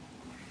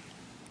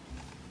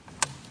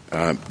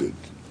 I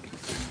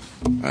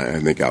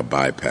think I'll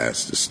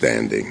bypass the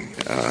standing.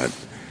 I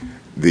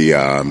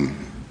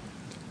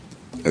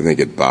think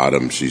at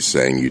bottom she's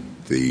saying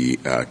the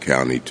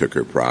county took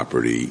her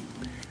property,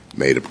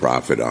 made a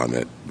profit on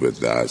it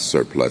with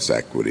surplus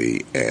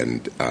equity,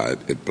 and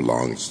it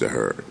belongs to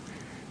her.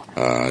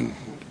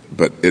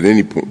 But at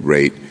any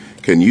rate,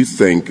 can you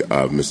think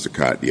of, Mr.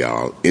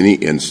 Katyal, any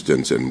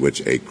instance in which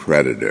a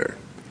creditor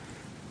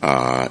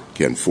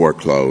can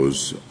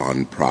foreclose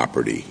on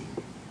property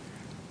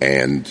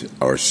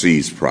or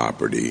seize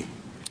property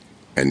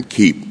and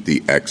keep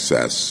the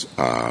excess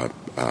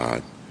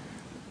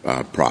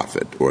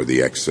profit or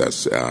the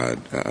excess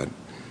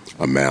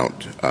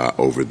amount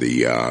over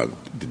the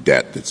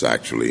debt that's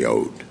actually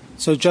owed?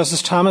 So,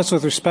 Justice Thomas,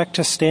 with respect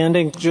to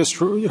standing, just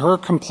her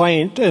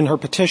complaint and her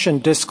petition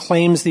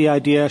disclaims the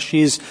idea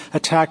she's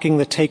attacking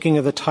the taking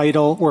of the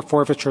title or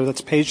forfeiture.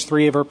 That's page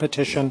 3 of her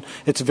petition.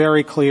 It's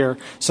very clear.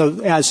 So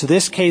as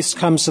this case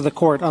comes to the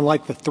court,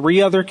 unlike the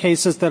 3 other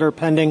cases that are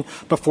pending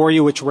before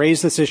you which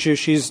raise this issue,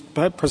 she's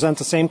presents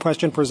the same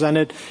question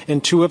presented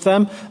in 2 of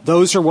them.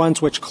 Those are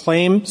ones which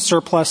claim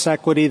surplus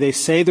equity. They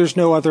say there's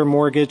no other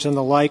mortgage and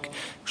the like.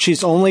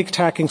 She's only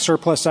attacking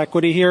surplus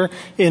equity here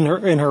in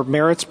her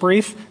merits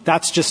brief.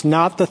 That's just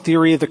not the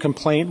theory of the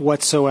complaint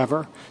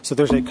whatsoever. So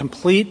there's a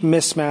complete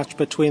mismatch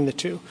between the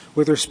two.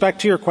 With respect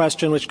to your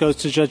question, which goes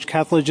to Judge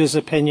Kethledge's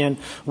opinion,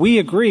 we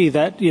agree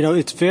that,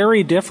 it's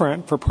very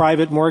different for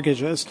private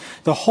mortgages.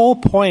 The whole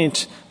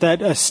point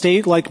that a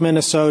state like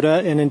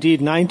Minnesota and indeed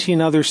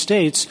 19 other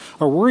states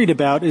are worried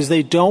about is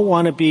they don't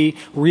want to be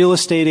real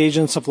estate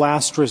agents of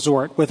last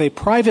resort. With a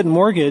private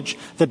mortgage,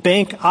 the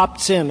bank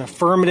opts in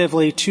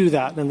affirmatively to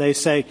that, and they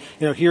say,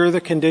 here are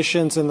the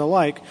conditions and the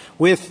like.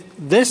 With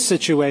this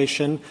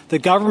situation, the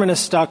government is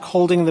stuck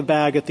holding the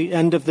bag at the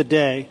end of the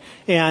day,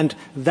 and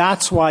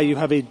that's why you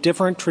have a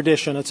different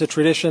tradition. It's a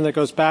tradition that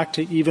goes back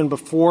to even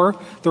before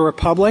the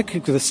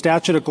Republic, the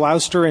Statute of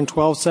Gloucester in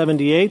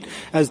 1278,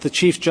 as the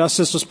Chief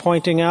Justice was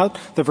pointing out,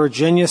 the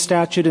Virginia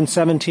Statute in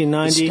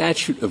 1790. The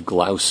Statute of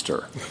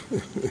Gloucester.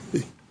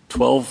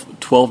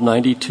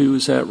 1292,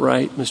 is that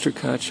right, Mr.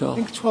 Kotshaw? I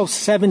think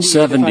 1270,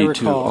 72, if I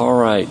recall. All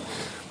right.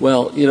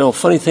 Well,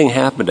 funny thing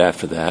happened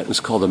after that. It was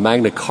called the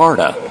Magna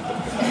Carta.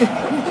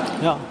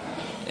 Yeah.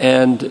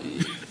 And,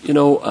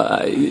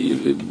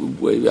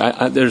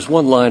 there's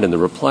one line in the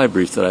reply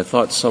brief that I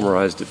thought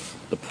summarized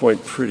the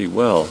point pretty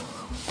well.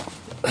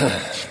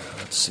 Let's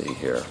see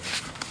here.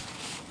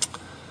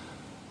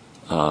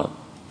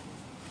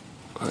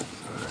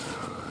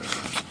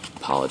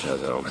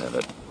 Apologize, I don't have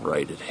it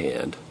right at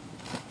hand.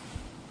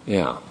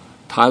 Yeah.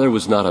 Tyler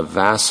was not a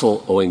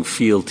vassal owing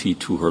fealty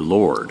to her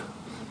lord,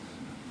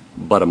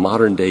 but a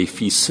modern-day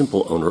fee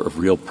simple owner of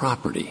real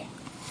property.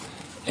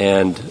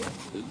 And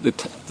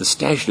the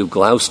Statute of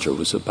Gloucester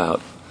was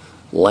about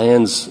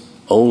lands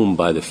owned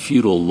by the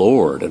feudal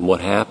lord and what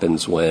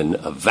happens when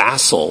a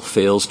vassal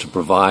fails to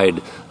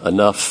provide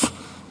enough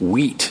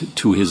wheat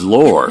to his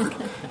lord,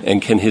 and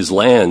can his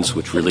lands,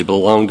 which really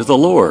belong to the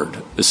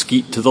lord,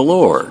 escape to the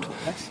lord.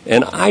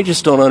 And I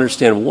just don't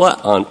understand what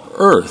on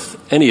earth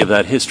any of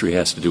that history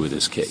has to do with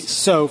this case.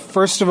 So,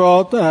 first of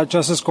all,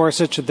 Justice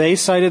Gorsuch, they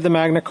cited the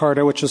Magna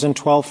Carta, which was in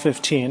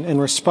 1215. In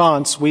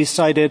response, we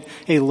cited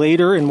a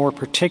later and more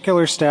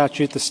particular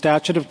statute, the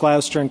Statute of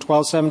Gloucester in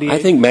 1278.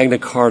 I think Magna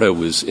Carta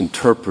was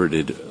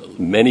interpreted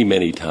many,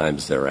 many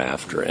times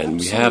thereafter, and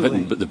we have it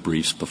in the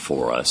briefs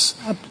before us.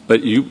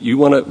 But you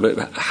want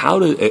to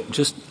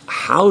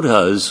how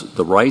does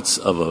the rights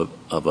of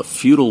a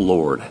feudal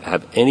lord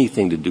have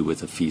anything to do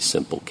with a fee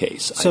simple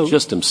case? I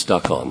just am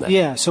stuck on that.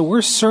 Yeah, so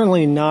we're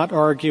certainly not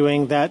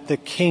arguing that the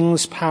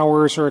king's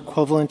powers are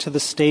equivalent to the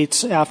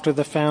state's after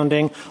the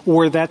founding,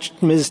 or that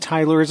Ms.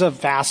 Tyler is a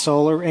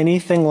vassal or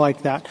anything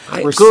like that.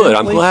 Good.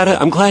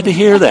 I'm glad to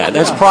hear that.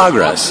 That's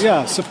progress.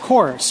 Yes, of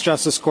course,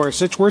 Justice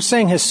Gorsuch. We're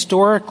saying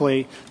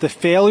historically the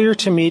failure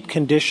to meet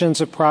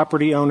conditions of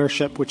property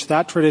ownership, which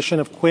that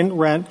tradition of quint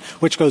rent,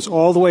 which goes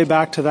all the way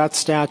back to that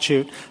statute,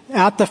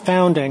 at the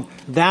founding,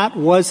 that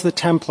was the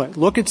template.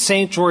 Look at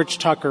St. George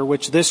Tucker,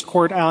 which this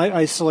court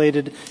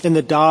isolated in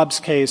the Dobbs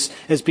case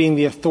as being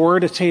the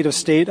authoritative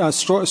state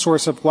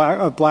source of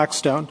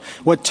Blackstone.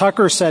 What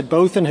Tucker said,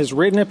 both in his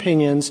written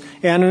opinions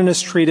and in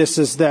his treatise,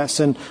 is this.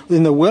 And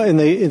in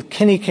the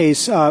Kinney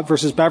case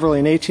versus Beverly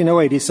in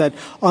 1808, he said,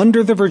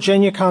 under the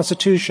Virginia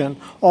Constitution,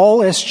 all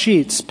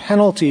escheats,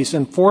 penalties,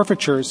 and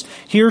forfeitures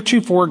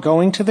heretofore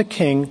going to the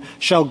king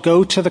shall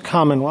go to the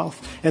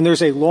Commonwealth. And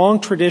there's a long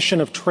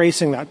tradition of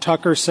tracing that.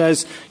 Tucker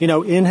says,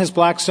 in his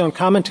Blackstone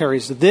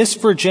commentaries, this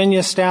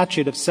Virginia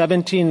statute of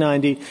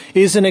 1790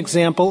 is an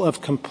example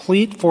of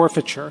complete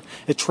forfeiture.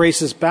 It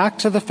traces back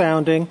to the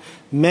founding.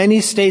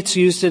 Many states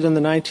used it in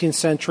the 19th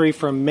century,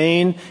 from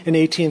Maine in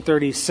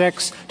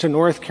 1836 to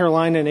North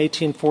Carolina in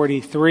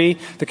 1843.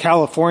 The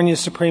California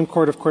Supreme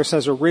Court, of course,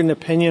 has a written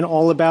opinion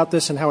all about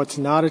this and how it's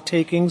not a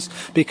takings,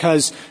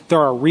 because there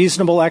are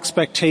reasonable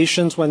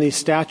expectations when these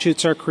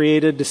statutes are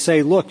created to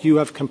say, look, you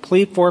have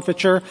complete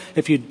forfeiture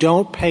if you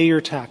don't pay your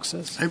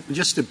taxes.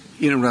 Just to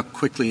interrupt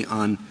quickly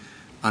on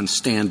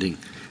standing.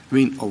 I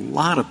mean, a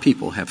lot of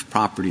people have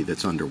property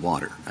that's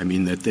underwater. I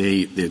mean, that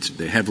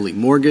they're heavily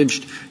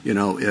mortgaged,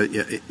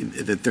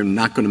 that they're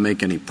not going to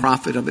make any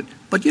profit of it.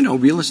 But,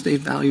 real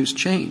estate values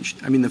changed.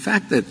 I mean, the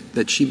fact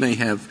that she may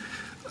have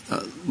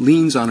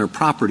liens on her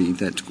property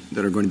that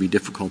are going to be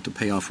difficult to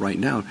pay off right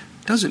now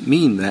doesn't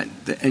mean that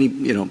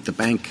the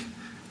bank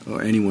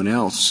or anyone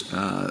else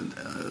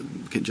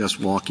can just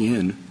walk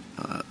in.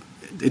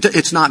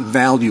 It's not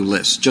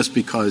valueless just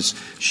because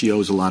she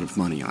owes a lot of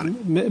money on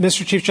it.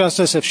 Mr. Chief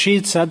Justice, if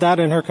she'd said that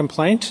in her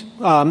complaint,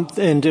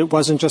 and it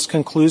wasn't just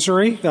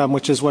conclusory,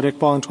 which is what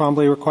Iqbal and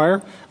Twombly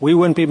require, we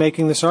wouldn't be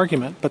making this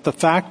argument. But the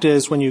fact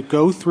is, when you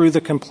go through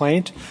the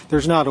complaint,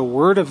 there's not a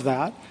word of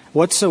that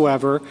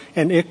whatsoever,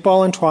 and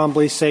Iqbal and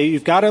Twombly say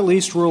you've got to at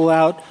least rule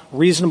out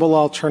reasonable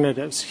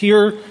alternatives.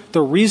 Here,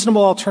 the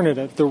reasonable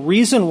alternative, the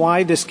reason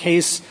why this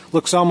case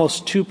looks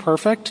almost too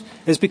perfect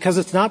is because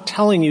it's not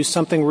telling you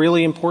something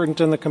really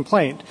important in the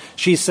complaint.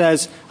 She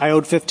says, I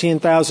owed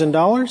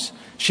 $15,000.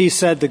 She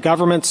said the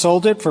government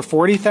sold it for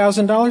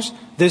 $40,000.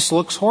 This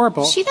looks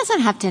horrible. She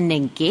doesn't have to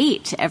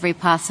negate every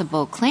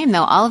possible claim,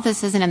 though. All of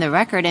this isn't in the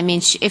record. I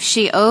mean, if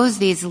she owes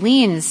these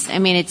liens, I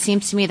mean, it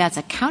seems to me that's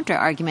a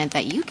counter-argument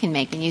that you can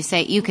make. And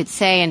you could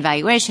say in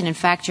valuation, in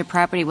fact, your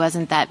property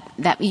wasn't that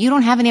you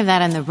don't have any of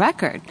that on the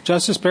record.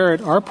 Justice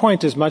Barrett, our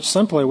point is much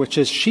simpler, which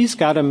is she's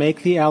got to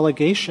make the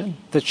allegation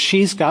that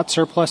she's got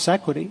surplus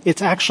equity.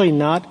 It's actually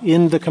not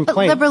in the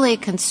complaint. But liberally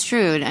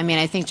construed, I mean,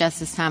 I think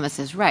Justice Thomas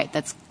is right.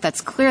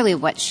 That's clearly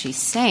what she's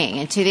saying.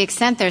 And to the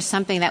extent there's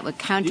something that would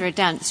counter it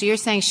down. So you're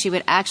saying she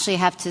would actually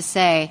have to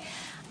say,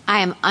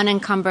 I am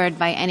unencumbered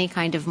by any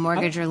kind of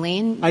mortgage or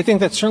lien? I think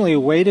that's certainly a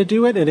way to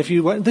do it. And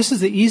this is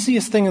the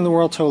easiest thing in the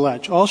world to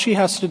allege. All she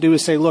has to do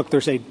is say, look,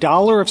 there's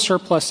 $1 of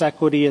surplus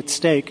equity at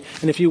stake.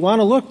 And if you want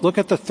to look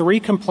at the 3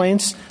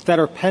 complaints that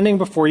are pending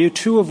before you,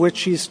 2 of which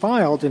she's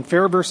filed. In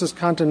Fair versus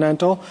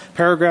Continental,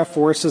 paragraph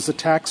 4 says the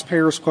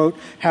taxpayers, quote,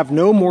 have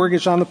no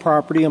mortgage on the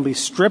property and be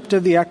stripped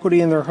of the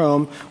equity in their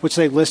home, which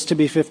they list to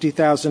be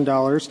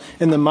 $50,000.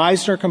 In the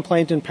Meisner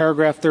complaint in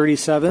paragraph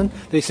 37,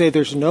 they say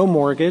there's no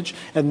mortgage,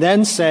 and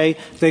then say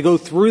they go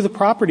through the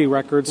property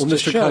records to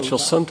Mr. show. Cottrell,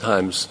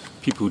 sometimes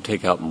people who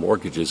take out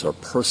mortgages are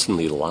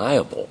personally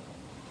liable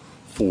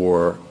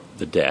for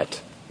the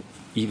debt,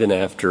 even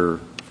after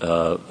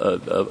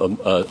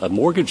a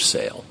mortgage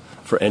sale,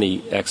 for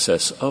any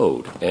excess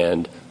owed.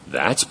 And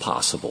that's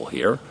possible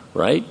here,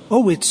 right?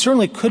 Oh, it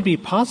certainly could be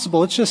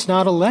possible. It's just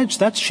not alleged.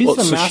 She's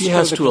the master of the complaint. So she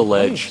has to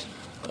allege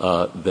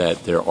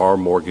that there are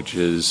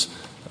mortgages,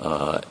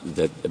 but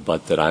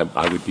that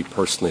I would be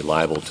personally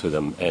liable to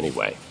them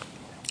anyway.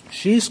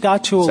 She's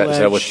got to allege. Is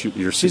that what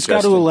you're she's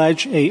got to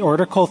allege a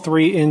Article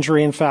 3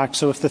 injury in fact.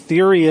 So if the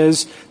theory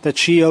is that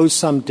she owes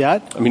some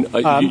debt, I mean,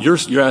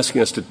 you're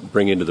asking us to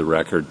bring into the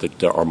record that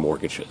there are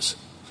mortgages,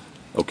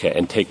 okay,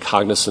 and take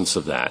cognizance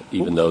of that,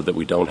 even though that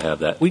we don't have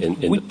that in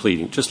the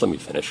pleading. Just let me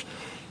finish.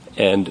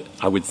 And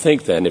I would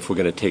think then, if we're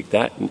going to take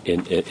that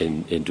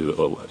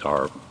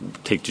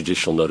take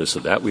judicial notice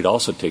of that, we'd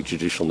also take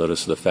judicial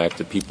notice of the fact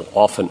that people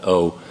often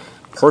are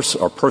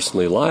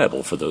personally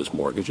liable for those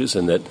mortgages,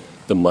 and that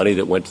the money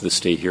that went to the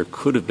state here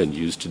could have been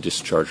used to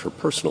discharge her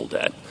personal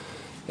debt.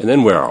 And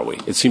then where are we?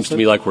 It seems to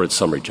me like we're at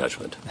summary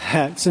judgment.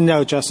 So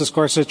no, Justice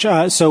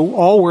Gorsuch. So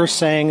all we're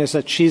saying is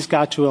that she's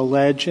got to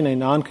allege in a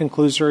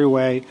non-conclusory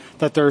way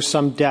that there's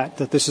some debt,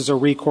 that this is a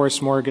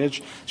recourse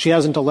mortgage. She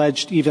hasn't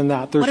alleged even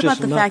that. There's what about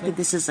just the fact that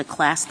this is a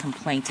class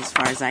complaint, as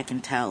far as I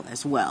can tell,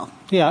 as well?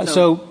 Yeah,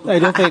 so I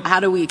don't think... How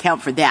do we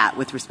account for that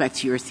with respect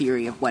to your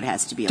theory of what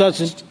has to be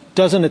alleged?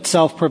 Doesn't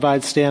itself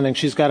provide standing.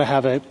 She's got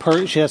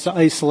to she has to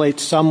isolate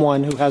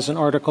someone who has an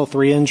Article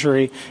 3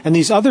 injury. And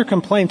these other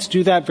complaints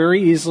do that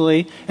very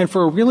easily, and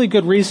for a really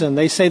good reason.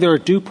 They say there are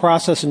due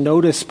process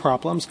notice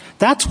problems.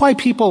 That's why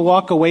people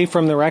walk away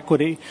from their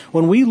equity.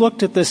 When we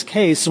looked at this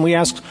case and we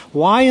asked,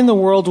 why in the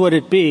world would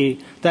it be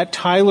that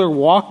Tyler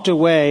walked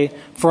away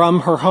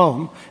from her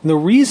home? And the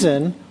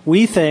reason,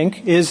 we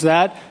think, is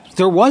that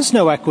there was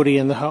no equity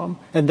in the home,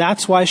 and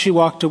that's why she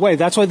walked away.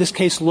 That's why this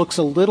case looks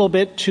a little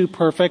bit too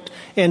perfect.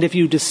 And if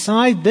you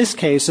decide this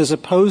case as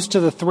opposed to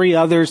the 3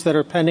 others that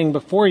are pending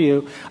before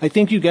you, I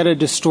think you get a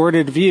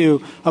distorted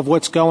view of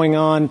what's going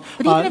on.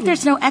 But even if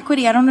there's no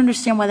equity, I don't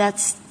understand why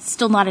that's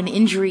still not an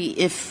injury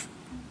if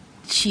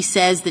she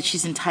says that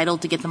she's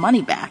entitled to get the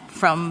money back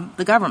from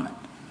the government.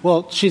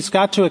 Well, she's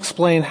got to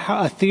explain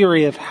a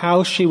theory of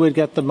how she would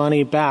get the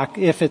money back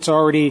if it's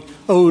already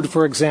owed,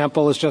 for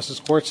example, as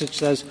Justice Gorsuch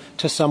says,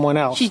 to someone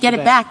else. She'd get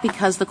it back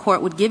because the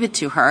court would give it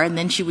to her, and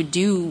then she would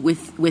do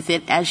with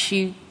it as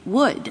she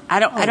would.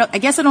 I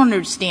guess I don't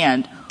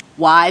understand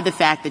why the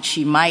fact that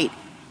she might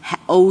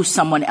owe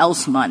someone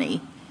else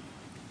money,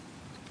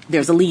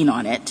 there's a lien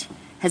on it,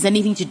 has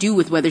anything to do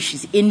with whether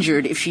she's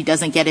injured if she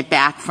doesn't get it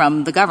back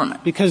from the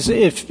government. Because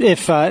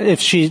if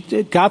she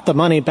got the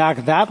money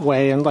back that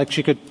way, and like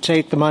she could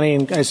take the money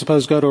and I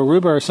suppose go to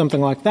Aruba or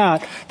something like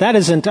that, that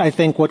isn't, I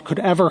think, what could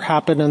ever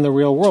happen in the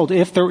real world.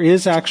 If there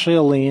is actually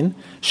a lien,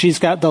 she's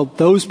got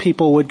those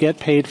people would get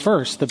paid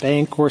first, the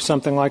bank or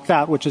something like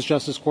that, which is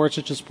Justice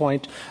Gorsuch's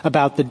point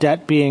about the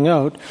debt being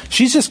owed.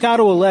 She's just got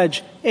to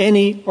allege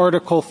any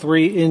Article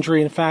 3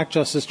 injury in fact,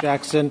 Justice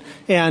Jackson,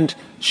 and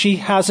she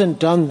hasn't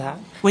done that.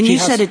 When you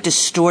said it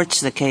distorts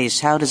the case,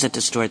 how does it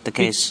distort the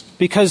case?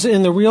 Because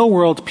in the real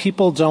world,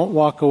 people don't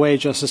walk away,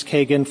 Justice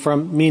Kagan,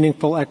 from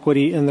meaningful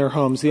equity in their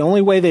homes. The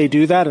only way they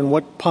do that, and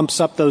what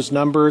pumps up those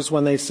numbers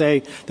when they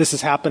say this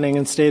is happening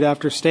in state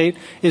after state,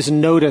 is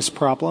notice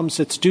problems.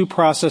 It's due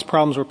process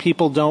problems where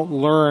people don't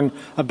learn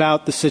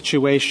about the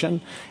situation.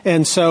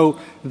 And so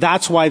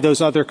that's why those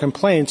other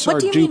complaints are due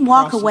process. What do you mean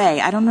walk away?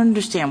 I don't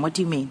understand. What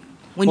do you mean?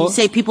 When you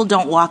say people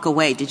don't walk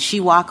away, did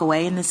she walk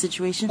away in this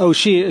situation? Oh,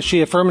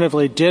 she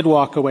affirmatively did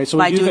walk away. So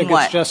we do think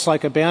it's just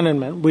like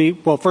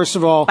abandonment. Well, first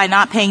of all, by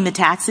not paying the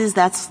taxes,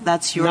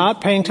 that's your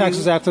not paying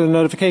taxes after the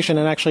notification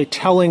and actually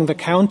telling the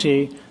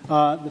county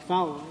the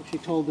following. She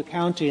told the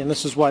county, and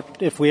this is what,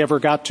 if we ever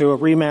got to a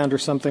remand or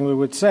something, we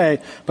would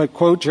say, but,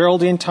 quote,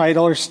 Geraldine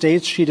Titler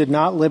states she did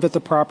not live at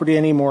the property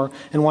anymore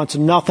and wants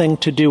nothing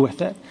to do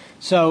with it.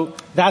 So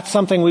that's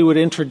something we would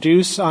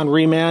introduce on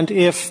remand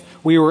if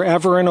we were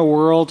ever in a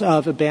world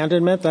of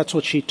abandonment. That's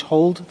what she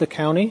told the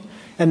county.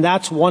 And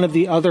that's one of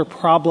the other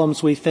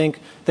problems we think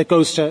that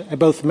goes to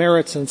both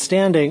merits and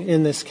standing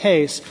in this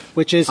case,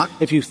 which is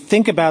if you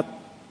think about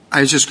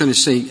I was just going to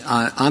say,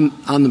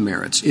 on the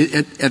merits,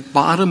 at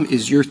bottom,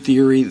 is your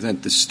theory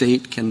that the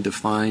state can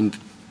define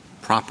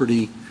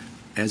property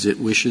as it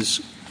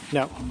wishes?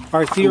 No.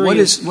 Our theory what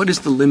is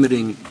the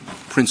limiting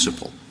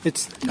principle?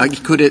 Isn't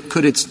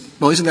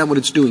that what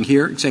it's doing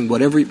here? It's saying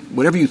whatever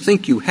you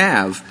think you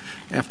have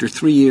after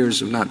 3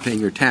 years of not paying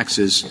your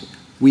taxes,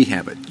 we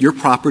have it. Your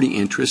property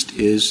interest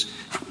is,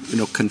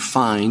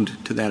 confined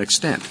to that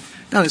extent.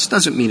 Now, this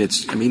doesn't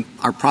mean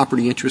our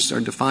property interests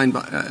are defined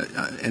by,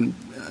 and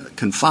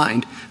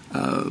confined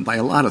by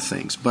a lot of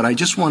things. But I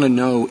just want to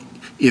know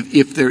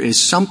if there is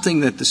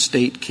something that the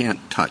state can't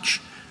touch.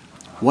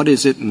 What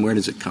is it and where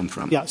does it come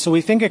from? Yeah, so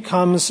we think it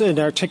comes and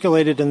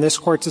articulated in this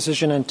court's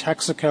decision in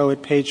Texaco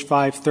at page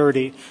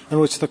 530, in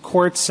which the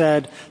court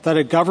said that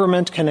a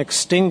government can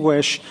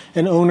extinguish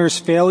an owner's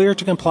failure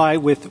to comply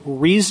with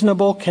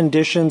reasonable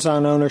conditions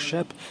on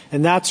ownership.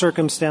 In that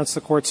circumstance,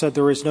 the court said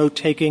there is no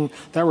taking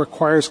that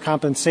requires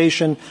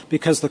compensation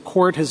because the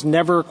court has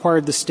never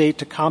required the state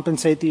to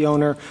compensate the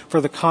owner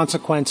for the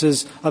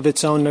consequences of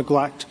its own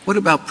neglect. What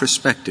about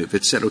perspective?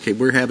 It said, okay,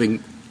 we're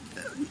having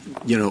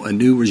a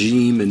new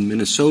regime in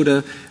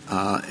Minnesota,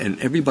 and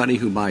everybody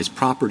who buys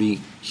property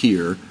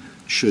here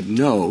should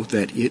know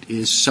that it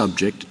is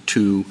subject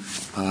to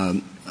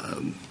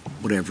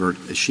whatever,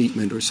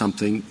 escheatment or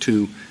something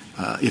to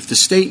if the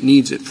state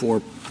needs it for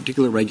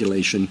particular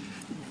regulation,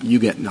 you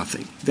get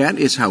nothing. That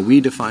is how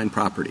we define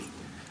property.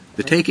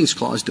 The takings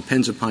clause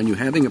depends upon you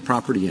having a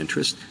property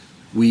interest.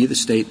 We, the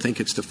state, think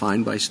it's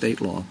defined by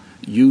state law.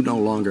 You no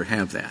longer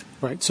have that.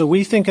 Right. So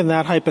we think in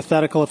that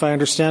hypothetical, if I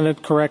understand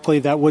it correctly,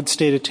 that would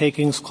state a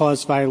takings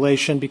clause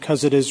violation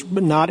because it is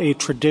not a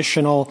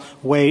traditional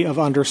way of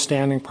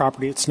understanding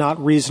property. It's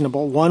not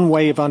reasonable. One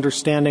way of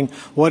understanding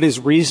what is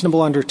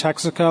reasonable under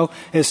Texaco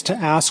is to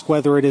ask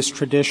whether it is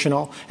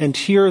traditional. And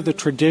here the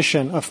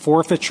tradition of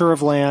forfeiture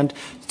of land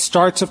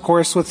starts, of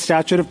course, with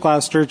Statute of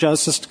Gloucester,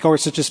 Justice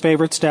Gorsuch's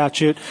favorite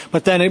statute,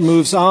 but then it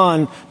moves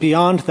on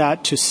beyond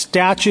that to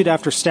statute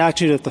after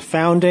statute at the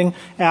founding,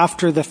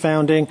 after the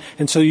founding,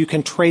 and so you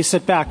can trace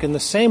it back in the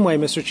same way,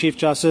 Mr. Chief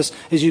Justice,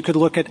 as you could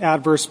look at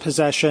adverse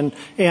possession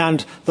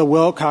and the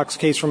Wilcox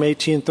case from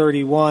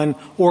 1831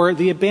 or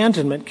the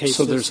abandonment cases.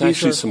 So there's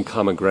actually some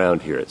common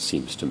ground here, it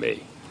seems to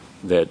me,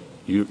 that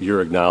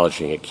you're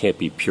acknowledging it can't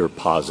be pure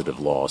positive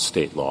law,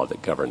 state law,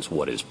 that governs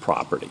what is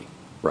property,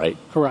 right?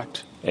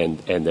 Correct. And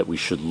that we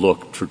should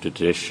look to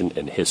tradition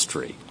and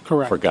history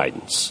for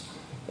guidance.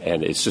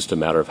 And it's just a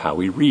matter of how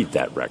we read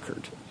that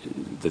record.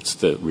 That's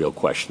the real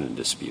question and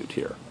dispute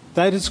here.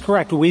 That is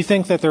correct. We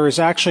think that there is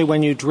actually,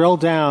 when you drill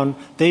down,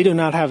 they do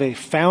not have a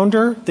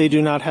founder. They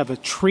do not have a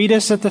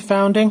treatise at the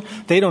founding.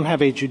 They don't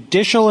have a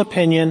judicial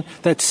opinion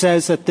that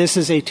says that this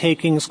is a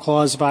takings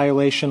clause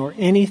violation or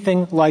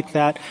anything like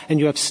that. And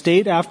you have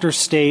state after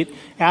state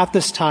at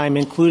this time,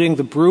 including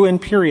the Bruin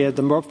period,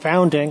 the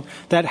founding,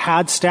 that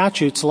had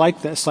statutes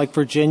like this, like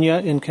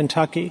Virginia and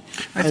Kentucky.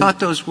 I thought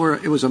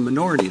it was a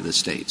minority of the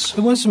states.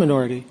 It was a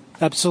minority.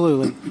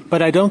 Absolutely.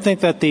 But I don't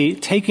think that the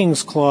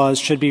takings clause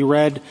should be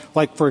read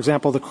like, for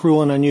example, the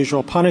cruel and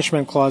unusual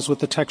punishment clause with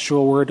the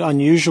textual word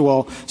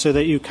unusual so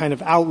that you kind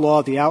of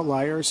outlaw the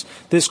outliers.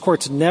 This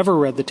Court's never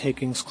read the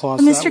takings clause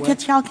that way. Mr.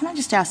 Kitchell, can I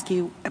just ask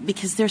you,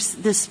 because there's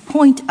this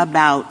point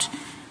about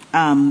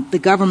the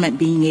government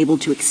being able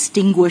to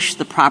extinguish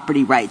the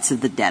property rights of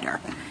the debtor.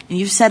 And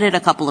you've said it a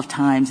couple of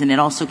times, and it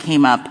also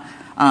came up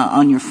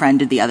on your friend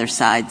at the other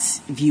side's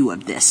view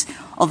of this.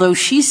 Although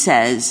she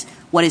says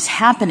what is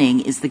happening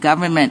is the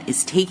government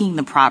is taking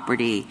the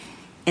property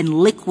and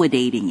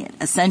liquidating it,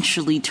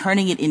 essentially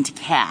turning it into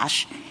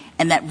cash,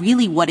 and that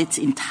really what it's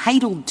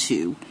entitled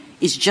to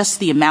is just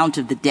the amount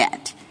of the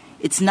debt.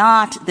 It's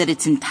not that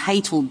it's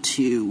entitled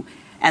to,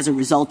 as a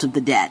result of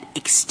the debt,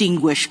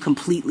 extinguish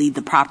completely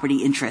the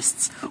property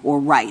interests or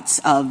rights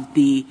of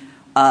the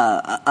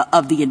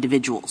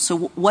individual. So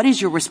what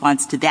is your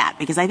response to that?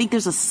 Because I think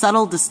there's a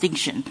subtle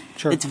distinction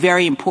that's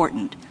very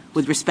important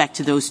with respect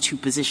to those two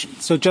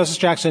positions. So, Justice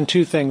Jackson,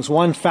 two things.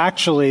 One,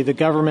 factually, the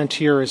government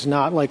here is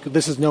not like,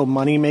 this is no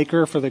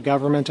moneymaker for the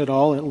government at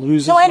all. It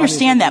loses money. No, I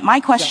understand that.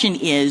 My question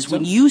is,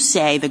 when you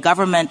say the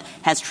government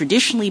has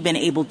traditionally been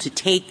able to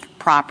take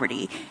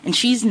property, and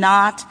she's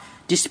not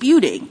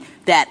disputing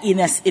that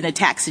in a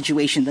tax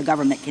situation the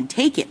government can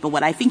take it, but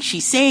what I think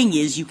she's saying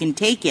is you can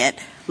take it,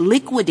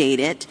 liquidate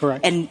it,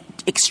 and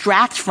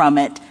extract from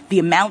it the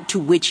amount to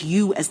which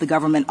you as the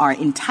government are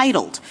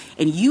entitled.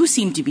 And you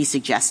seem to be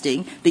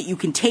suggesting that you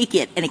can take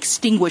it and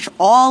extinguish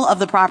all of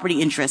the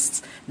property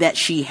interests that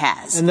she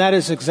has. And that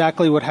is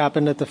exactly what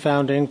happened at the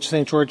founding.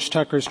 St. George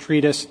Tucker's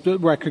treatise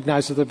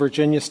recognizes the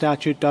Virginia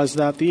statute does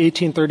that. The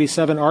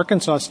 1837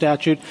 Arkansas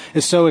statute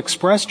is so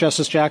expressed,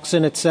 Justice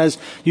Jackson, it says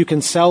you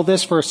can sell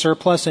this for a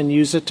surplus and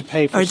use it to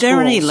pay for schools. Are there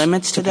any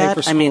limits to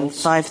that? I mean,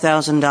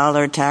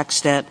 $5,000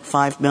 tax debt,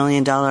 $5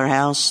 million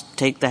house,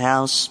 take the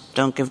house,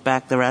 don't give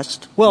back the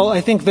rest? Well, Well,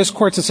 I think this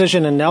court's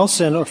decision in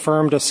Nelson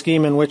affirmed a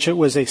scheme in which it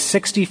was a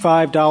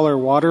 $65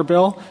 water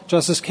bill,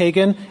 Justice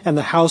Kagan, and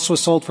the house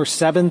was sold for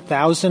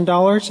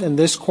 $7,000, and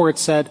this court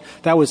said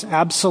that was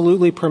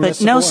absolutely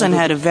permissible. But Nelson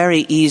had a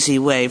very easy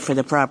way for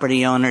the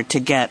property owner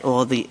to get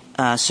all the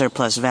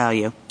surplus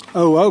value.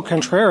 Au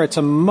contraire, it's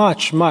a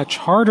much, much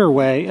harder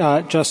way,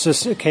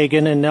 Justice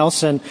Kagan and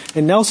Nelson.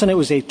 In Nelson, it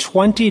was a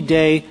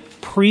 20-day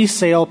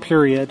pre-sale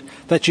period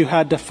that you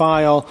had to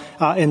file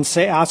and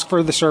ask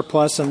for the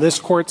surplus, and this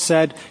court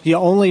said you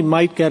only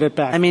might get it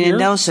back. I mean, in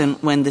Nelson,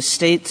 when the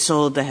state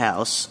sold the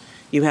house,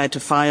 you had to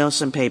file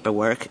some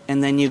paperwork,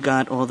 and then you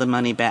got all the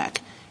money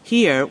back.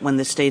 Here, when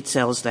the state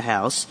sells the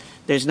house,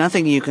 there's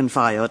nothing you can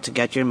file to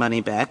get your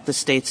money back. The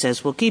state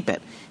says we'll keep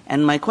it.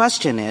 And my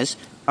question is,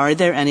 are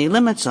there any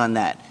limits on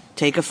that?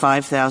 Take a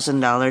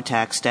 $5,000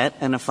 tax debt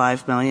and a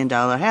 $5 million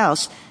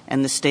house,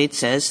 and the state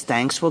says,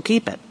 thanks, we'll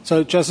keep it.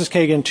 So, Justice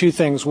Kagan, two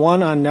things.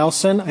 One, on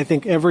Nelson, I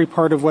think every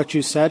part of what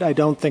you said I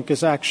don't think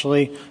is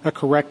actually a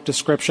correct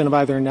description of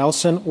either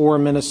Nelson or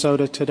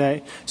Minnesota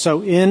today.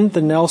 So in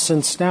the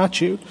Nelson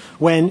statute,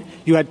 when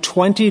you had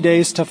 20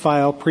 days to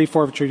file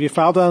pre-forfeiture, if you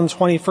filed on the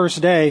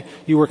 21st day,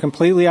 you were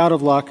completely out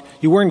of luck.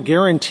 You weren't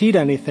guaranteed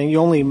anything. You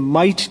only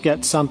might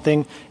get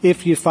something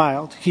if you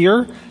filed.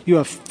 Here, you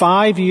have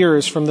 5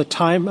 years from the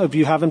time of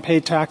you haven't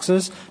paid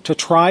taxes to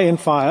try and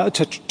file,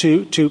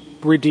 to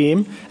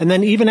redeem. And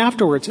then even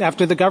afterwards,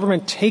 after the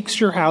government takes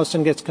your house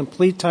and gets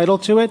complete title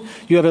to it,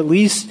 you have at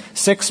least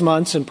 6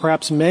 months and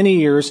perhaps many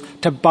years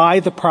to buy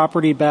the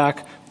property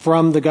back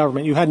from the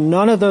government. You had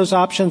none of those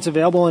options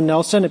available in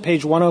Nelson at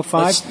page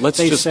 105. Let's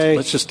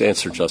just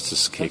answer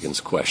Justice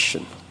Kagan's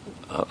question.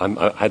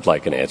 I'd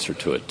like an answer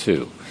to it,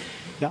 too.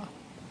 Yeah.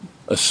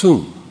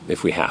 Assume,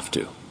 if we have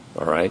to,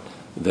 all right,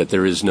 that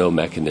there is no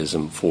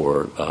mechanism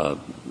for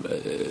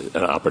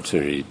an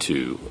opportunity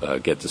to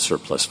get the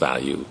surplus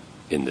value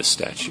in this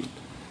statute.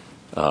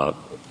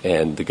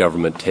 And the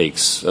government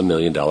takes $1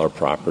 million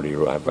property,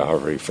 or I've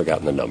already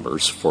forgotten the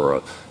numbers,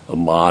 for a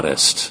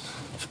modest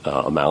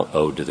amount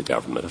owed to the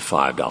government, a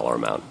 $5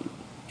 amount.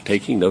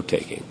 Taking, no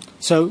taking.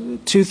 So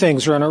two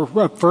things, Your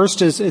Honor.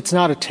 First is it's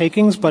not a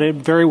takings, but it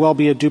very well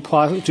be a due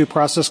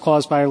process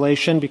clause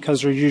violation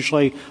because there's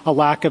usually a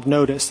lack of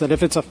notice. That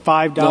if it's a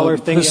 $5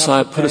 thing,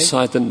 put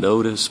aside the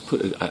notice.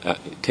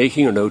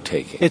 Taking or no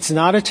taking? It's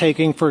not a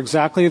taking for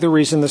exactly the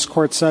reason this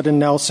court said in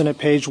Nelson at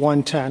page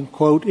 110.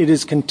 Quote, it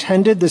is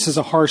contended this is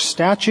a harsh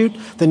statute.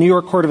 The New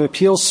York Court of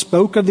Appeals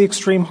spoke of the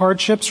extreme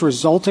hardships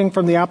resulting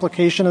from the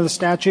application of the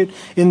statute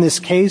in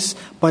this case,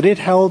 but it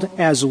held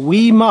as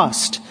we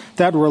must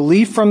that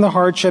relief from the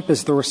hardship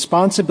is the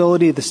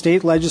responsibility of the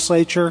state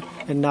legislature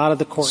and not of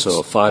the courts.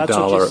 So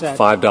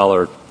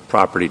 $5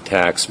 property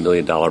tax, $1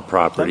 million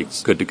property,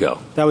 good to go.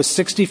 That was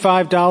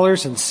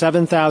 $65 and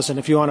 $7,000.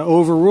 If you want to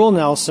overrule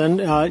Nelson,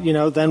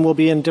 then we'll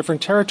be in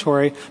different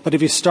territory. But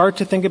if you start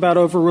to think about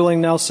overruling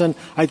Nelson,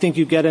 I think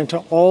you get into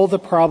all the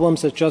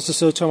problems that Justice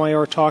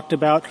Sotomayor talked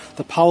about,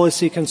 the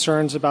policy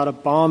concerns about a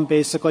bomb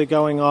basically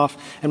going off.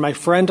 And my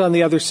friend on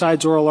the other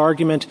side's oral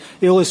argument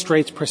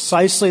illustrates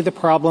precisely the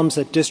problems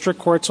that district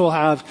courts will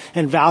have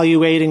in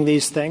evaluating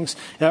these things.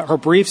 Her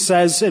brief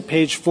says at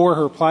page 4,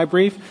 her reply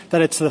brief,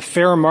 that it's the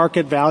fair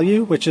market value,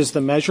 which is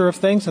the measure of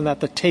things, and that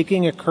the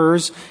taking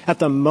occurs at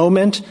the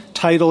moment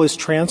title is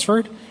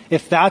transferred.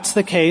 If that's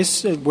the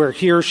case, where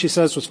here she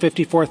says was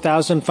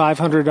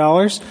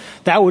 $54,500,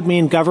 that would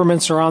mean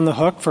governments are on the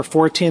hook for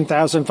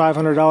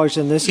 $14,500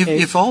 in this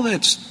case. If all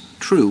that's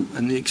true,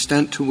 and the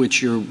extent to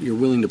which you're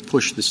willing to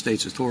push the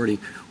state's authority,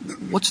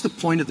 what's the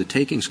point of the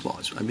takings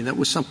clause? I mean, that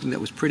was something that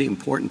was pretty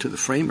important to the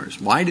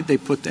framers. Why did they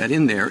put that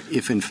in there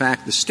if, in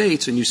fact, the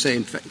states, and you say,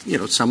 in fact,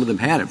 some of them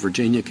had it,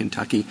 Virginia,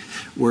 Kentucky,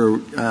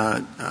 were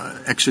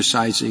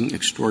exercising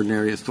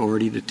extraordinary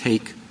authority to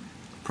take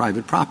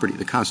private property?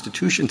 The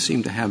Constitution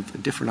seemed to have a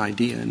different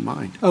idea in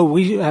mind.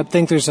 We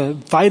think there's a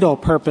vital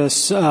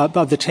purpose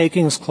of the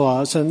takings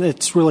clause, and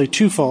it's really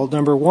twofold.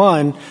 Number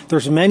one,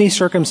 there's many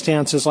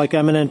circumstances like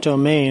eminent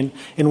domain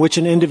in which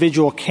an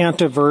individual can't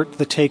avert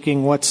the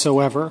taking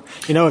whatsoever.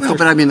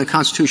 But I mean, the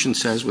Constitution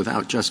says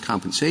without just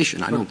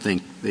compensation. I don't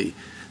think the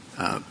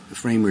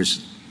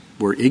framers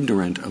were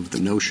ignorant of the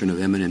notion of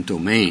eminent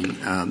domain,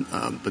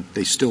 but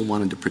they still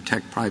wanted to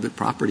protect private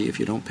property if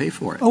you don't pay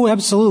for it. Oh,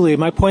 absolutely.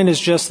 My point is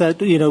just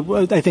that,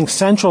 I think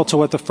central to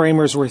what the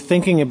framers were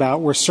thinking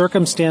about were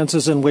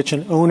circumstances in which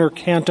an owner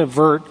can't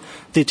avert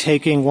the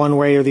taking one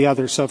way or the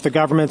other. So if the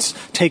government's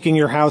taking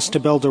your house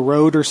to build a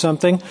road or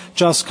something,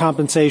 just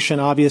compensation,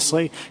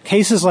 obviously.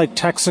 Cases like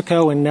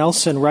Texaco and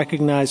Nelson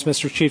recognize,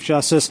 Mr. Chief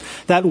Justice,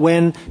 that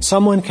when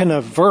someone can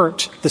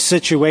avert the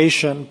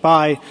situation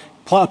by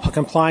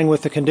complying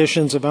with the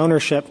conditions of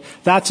ownership,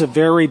 that's a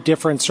very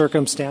different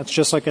circumstance,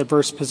 just like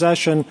adverse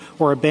possession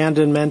or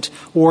abandonment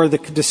or the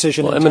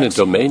decision. Well, eminent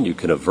domain you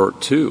can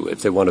avert too.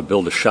 If they want to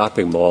build a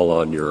shopping mall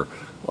on your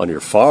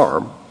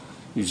farm,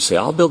 you just say,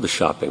 I'll build a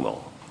shopping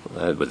mall.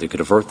 But they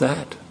could avert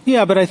that.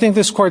 Yeah, but I think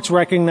this court's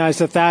recognized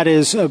that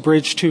is a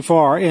bridge too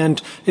far.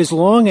 And as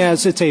long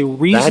as it's a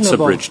reasonable... That's a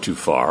bridge too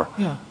far.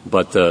 Yeah.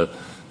 But the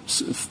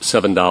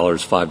 $7,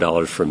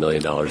 $5 for $1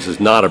 million is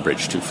not a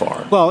bridge too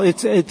far. Well,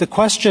 the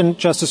question,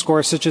 Justice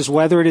Gorsuch, is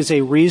whether it is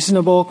a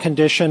reasonable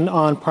condition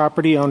on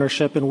property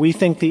ownership, and we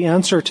think the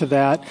answer to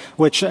that,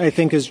 which I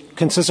think is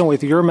consistent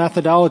with your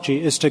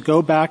methodology, is to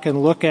go back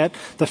and look at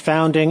the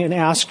founding and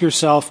ask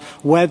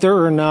yourself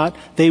whether or not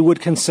they would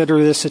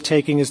consider this a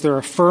taking. Is there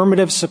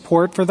affirmative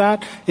support for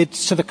that?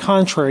 It's to the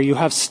contrary. You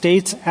have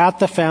states at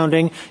the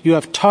founding. You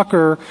have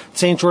Tucker,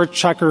 St. George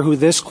Tucker, who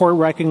this court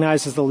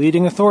recognized as the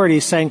leading authority,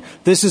 saying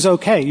this is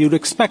okay. You'd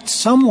expect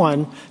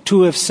someone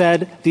to have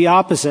said the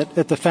opposite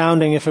at the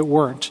founding if it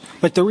weren't.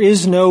 But there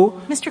is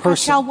no Mr.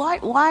 person. Castell,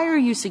 why are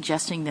you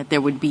suggesting that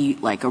there would be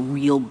like a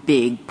real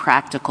big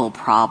practical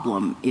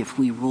problem if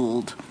we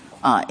ruled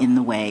in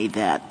the way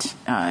that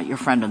your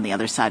friend on the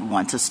other side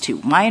wants us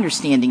to? My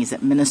understanding is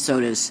that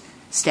Minnesota's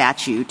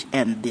statute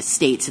and the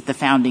states at the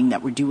founding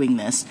that were doing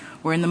this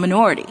were in the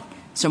minority.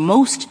 So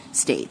most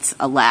states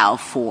allow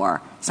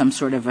for some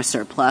sort of a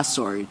surplus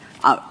or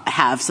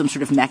have some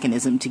sort of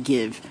mechanism to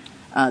give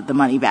the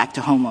money back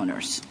to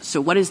homeowners. So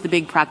what is the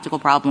big practical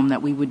problem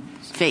that we would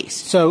face?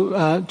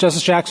 So,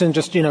 Justice Jackson,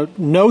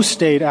 no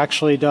state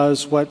actually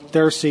does what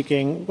they're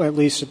seeking, at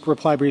least at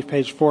reply brief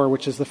page 4,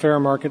 which is the fair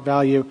market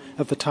value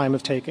at the time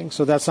of taking.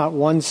 So that's not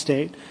one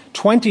state.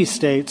 20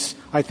 states,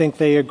 I think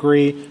they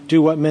agree,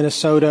 do what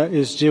Minnesota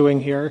is doing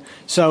here.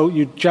 So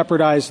you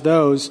jeopardize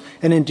those.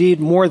 And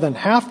indeed, more than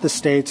half the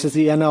states, as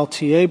the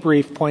NLTA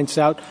brief points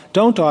out,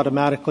 don't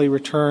automatically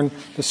return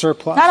the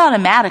surplus. Not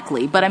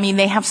automatically, but I mean,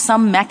 they have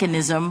some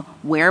mechanism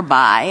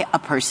whereby a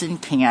person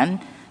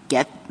can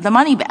get the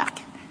money back.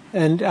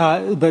 And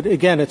but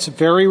again, it's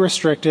very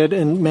restricted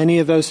in many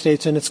of those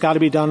states, and it's got to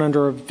be done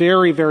under a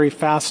very, very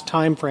fast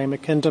time frame,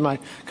 akin to my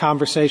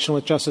conversation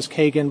with Justice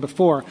Kagan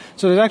before.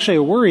 So there's actually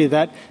a worry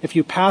that if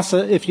you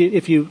if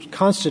you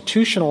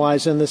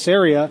constitutionalize in this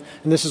area,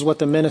 and this is what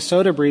the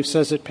Minnesota brief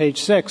says at page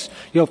 6,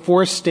 you'll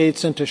force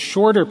states into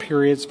shorter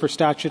periods for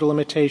statute of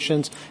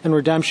limitations and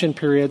redemption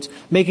periods,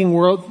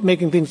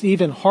 making things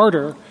even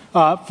harder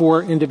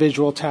for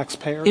individual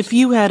taxpayers. If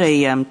you had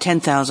a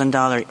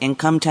 $10,000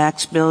 income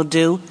tax bill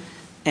due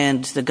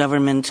and the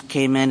government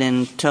came in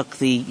and took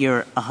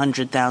your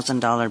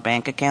 $100,000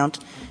 bank account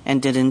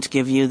and didn't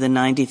give you the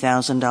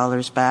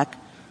 $90,000 back,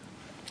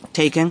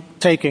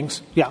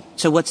 Takings, yeah.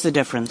 So what's the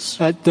difference?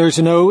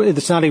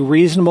 It's not a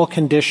reasonable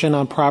condition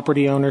on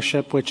property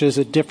ownership, which is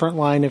a different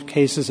line of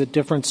cases, a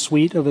different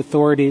suite of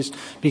authorities,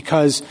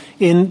 because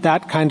in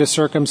that kind of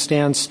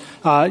circumstance,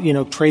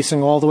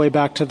 tracing all the way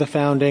back to the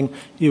founding,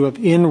 you have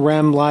in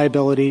rem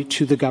liability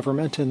to the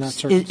government in that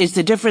circumstance. Is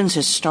the difference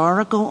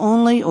historical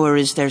only, or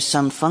is there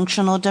some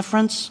functional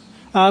difference?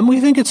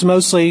 We think it's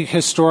mostly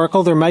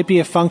historical. There might be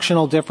a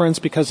functional difference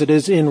because it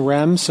is in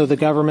rem, so the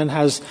government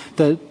has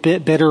the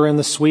bidder in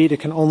the suite. It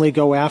can only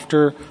go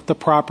after the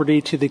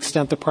property to the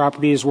extent the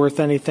property is worth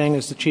anything.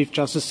 As the Chief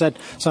Justice said,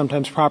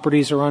 sometimes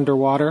properties are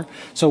underwater.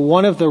 So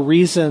one of the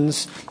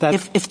reasons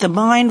that... If the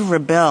mind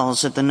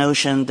rebels at the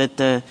notion that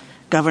the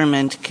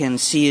government can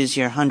seize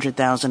your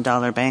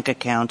 $100,000 bank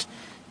account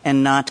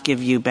and not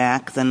give you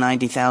back the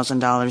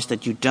 $90,000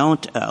 that you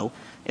don't owe,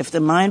 if the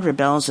mind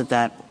rebels at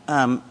that...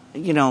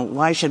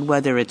 why should,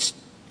 whether it's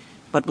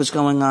what was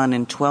going on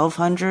in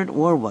 1200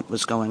 or what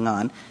was going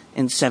on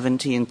in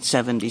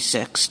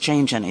 1776,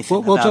 change anything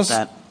about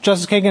that?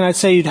 Justice Kagan, I'd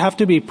say you'd have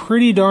to be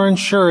pretty darn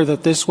sure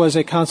that this was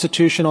a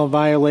constitutional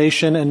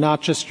violation and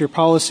not just your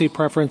policy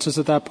preferences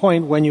at that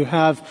point when you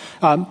have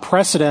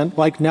precedent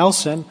like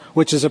Nelson,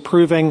 which is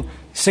approving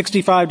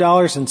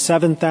 $65 and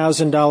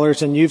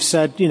 $7,000, and you've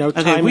said, time and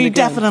again. We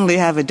definitely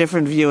have a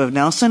different view of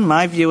Nelson.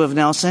 My view of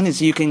Nelson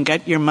is you can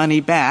get your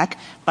money back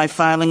by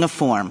filing a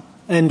form.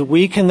 And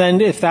we can then,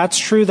 if that's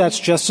true, that's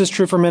just as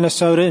true for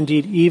Minnesota,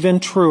 indeed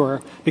even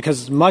truer,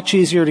 because it's much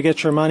easier to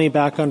get your money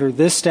back under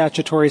this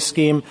statutory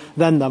scheme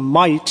than the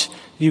might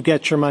you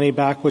get your money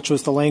back, which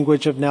was the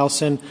language of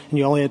Nelson, and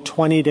you only had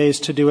 20 days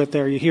to do it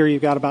there. Here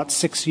you've got about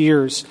 6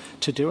 years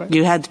to do it.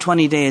 You had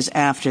 20 days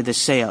after the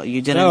sale.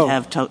 You didn't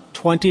have...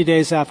 20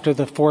 days after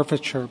the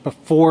forfeiture,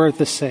 before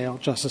the sale,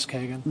 Justice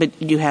Kagan. But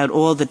you had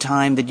all the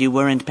time that you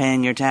weren't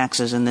paying your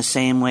taxes in the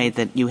same way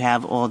that you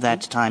have all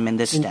that time in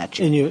this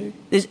statute.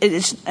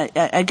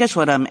 I guess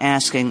what I'm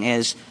asking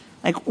is,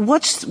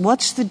 what's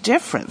the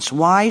difference?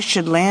 Why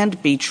should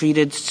land be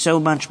treated so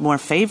much more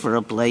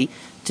favorably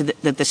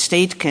that the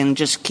state can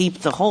just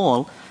keep the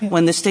whole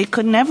when the state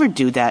could never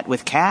do that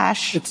with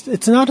cash?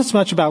 It's not as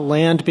much about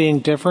land being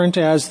different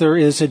as there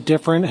is a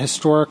different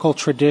historical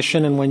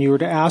tradition. And when you were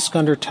to ask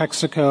under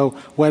Texaco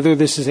whether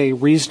this is a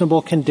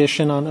reasonable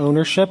condition on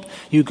ownership,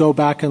 you go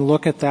back and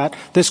look at that.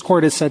 This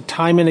court has said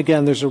time and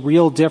again there's a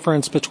real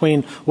difference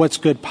between what's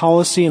good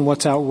policy and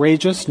what's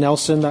outrageous.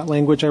 Nelson, that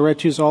language I read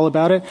to you is all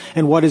about it,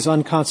 and what is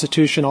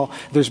unconstitutional.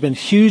 There's been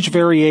huge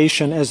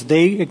variation, as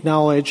they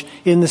acknowledge,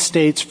 in the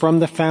states from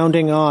the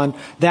founding on,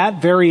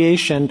 that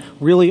variation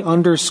really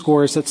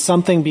underscores that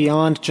something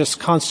beyond just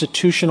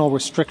constitutional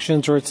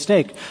restrictions are at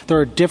stake. There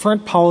are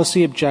different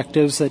policy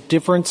objectives that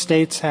different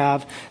states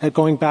have,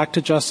 going back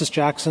to Justice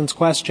Jackson's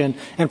question,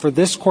 and for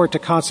this court to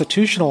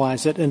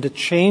constitutionalize it and to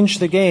change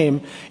the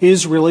game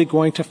is really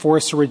going to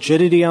force a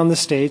rigidity on the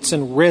states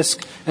and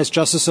risk, as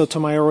Justice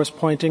Sotomayor was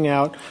pointing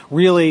out,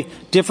 really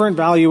different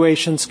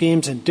valuation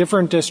schemes in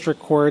different district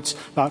courts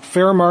about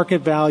fair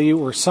market value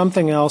or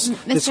something else.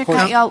 Mr.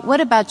 Katyal, what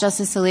about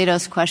Justice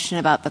Alito's question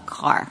about the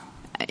car?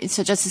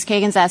 So Justice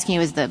Kagan's asking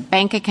you, is the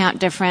bank account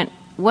different?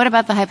 What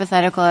about the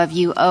hypothetical of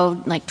you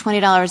owe like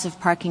 $20 of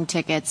parking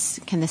tickets?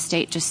 Can the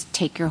state just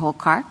take your whole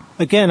car?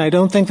 Again, I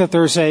don't think that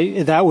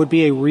that would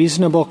be a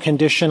reasonable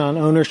condition on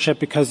ownership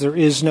because there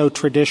is no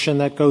tradition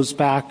that goes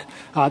back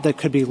that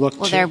could be looked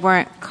to. Well, there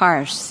weren't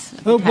cars.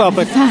 Well,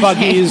 but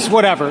buggies,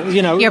 whatever.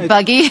 Your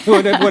buggy?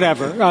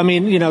 Whatever. I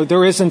mean,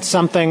 there isn't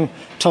something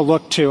to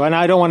look to. And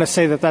I don't want to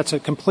say that that's a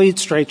complete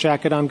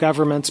straitjacket on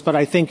governments, but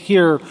I think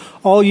here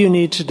all you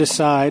need to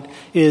decide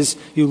is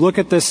you look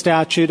at this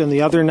statute and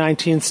the other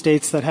 19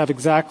 states that have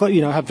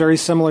have very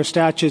similar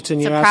statutes.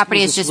 And so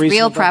property is just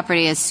real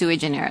property is sui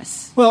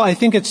generis. Well, I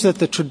think it's that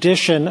the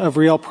tradition of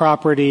real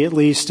property, at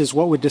least, is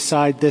what would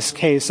decide this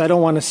case. I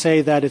don't want to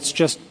say that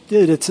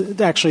it's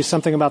actually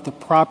something about the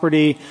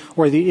property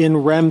or the in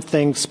rem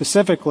thing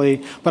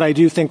specifically, but I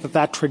do think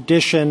that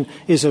tradition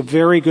is a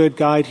very good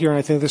guide here, and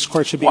I think this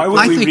court should be.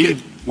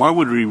 Why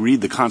would we read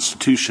the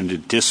Constitution to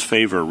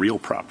disfavor real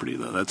property,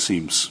 though? That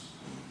seems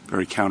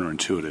very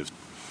counterintuitive.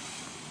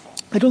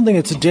 I don't think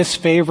it's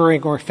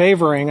disfavoring or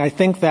favoring. I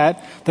think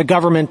that the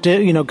government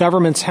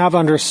governments have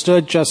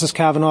understood, Justice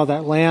Kavanaugh,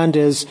 that land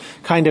is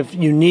kind of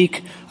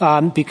unique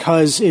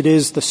because it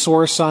is the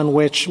source on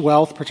which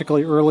wealth,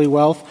 particularly early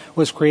wealth,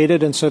 was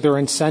created, and so there are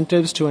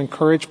incentives to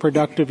encourage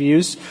productive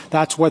use.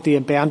 That's what the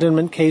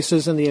abandonment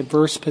cases and the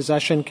adverse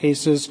possession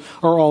cases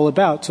are all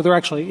about. So there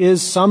actually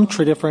is some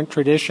different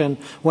tradition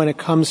when it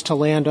comes to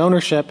land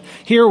ownership.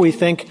 Here we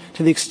think,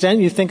 to the extent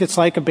you think it's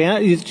like to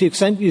the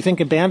extent you think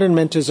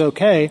abandonment is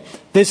okay,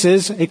 this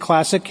is a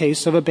classic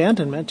case of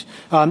abandonment.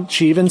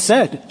 She even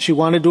said she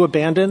wanted to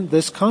abandon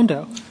this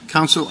condo.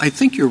 Counsel, I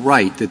think you're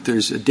right that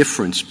there's a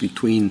difference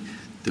between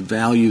the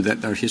value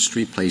that our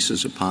history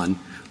places upon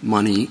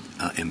money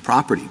and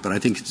property, but I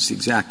think it's the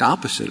exact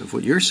opposite of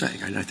what you're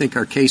saying. And I think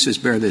our cases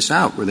bear this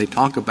out, where they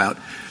talk about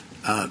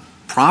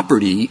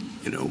property,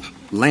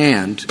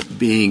 land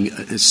being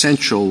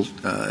essential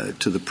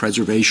to the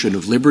preservation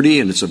of liberty,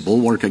 and it's a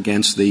bulwark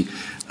against the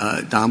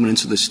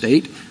dominance of the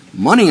state.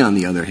 Money, on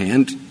the other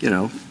hand,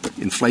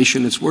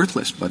 inflation is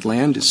worthless, but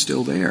land is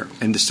still there.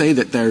 And to say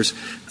that there's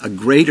a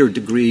greater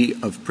degree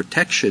of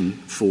protection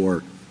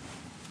for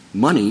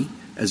money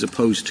as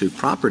opposed to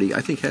property, I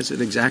think has it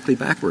exactly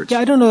backwards. Yeah,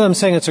 I don't know that I'm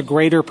saying it's a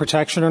greater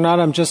protection or not.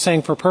 I'm just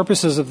saying for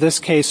purposes of this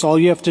case, all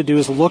you have to do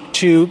is look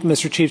to,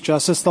 Mr. Chief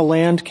Justice, the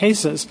land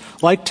cases.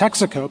 Like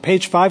Texaco.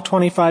 Page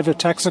 525 of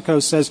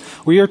Texaco says,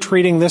 we are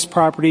treating this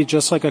property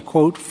just like a,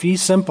 quote, fee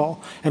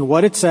simple. And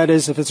what it said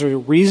is if it's a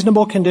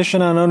reasonable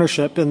condition on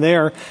ownership, and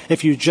there,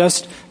 if you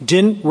just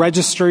didn't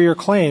register your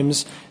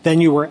claims, then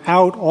you were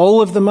out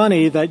all of the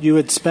money that you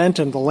had spent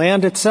in the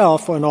land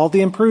itself and all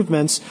the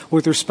improvements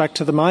with respect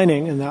to the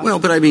mining. And that. Well,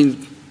 but I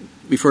mean,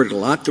 we've heard it a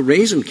lot, the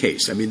raisin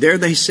case. I mean, there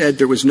they said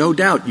there was no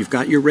doubt you've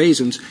got your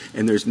raisins,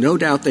 and there's no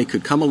doubt they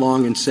could come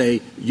along and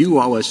say, you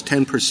owe us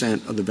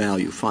 10% of the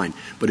value. Fine.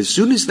 But as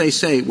soon as they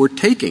say, we're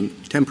taking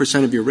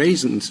 10% of your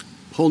raisins,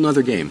 whole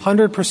nother game.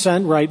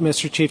 100% right,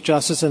 Mr. Chief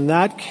Justice. In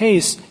that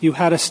case, you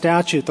had a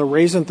statute, the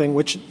raisin thing,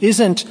 which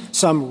isn't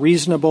some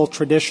reasonable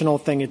traditional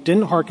thing. It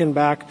didn't hearken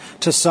back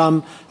to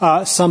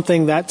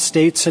something that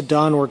states had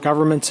done or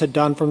governments had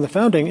done from the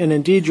founding. And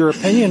indeed, your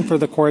opinion for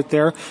the court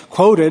there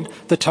quoted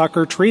the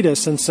Tucker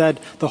Treatise and said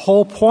the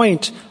whole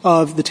point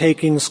of the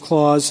takings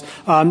clause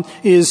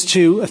is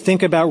to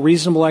think about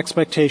reasonable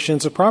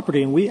expectations of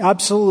property. And we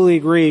absolutely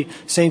agree.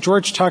 St.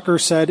 George Tucker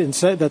said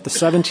that the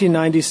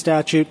 1790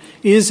 statute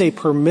is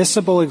a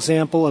permissible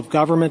example of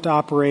government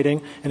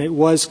operating, and it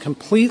was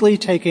completely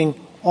taking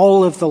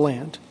all of the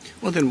land.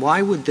 Well, then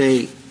why would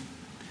they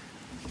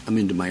 – I'm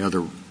into my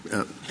other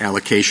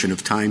allocation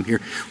of time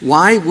here.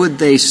 Why would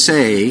they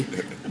say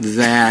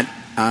that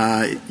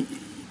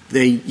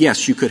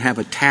yes, you could have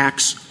a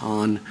tax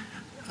on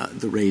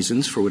the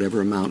raisins for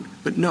whatever amount,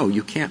 but no,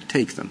 you can't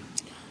take them?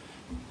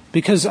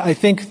 Because I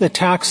think the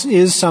tax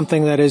is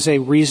something that is a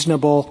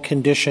reasonable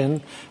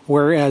condition,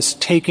 whereas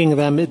taking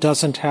them, it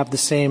doesn't have the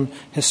same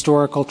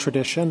historical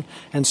tradition.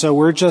 And so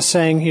we're just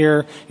saying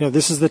here,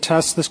 this is the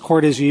test this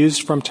court has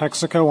used from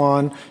Texaco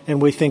on,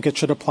 and we think it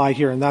should apply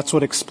here. And that's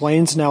what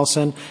explains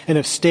Nelson. And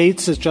if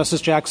states, as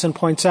Justice Jackson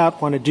points out,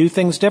 want to do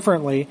things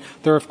differently,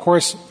 they're, of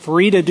course,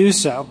 free to do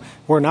so.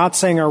 We're not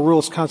saying our rule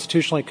is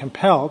constitutionally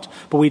compelled,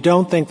 but we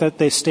don't think that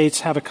the states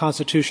have a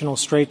constitutional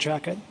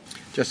straitjacket.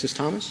 Justice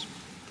Thomas?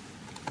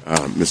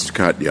 Mr.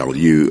 Katyal,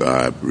 you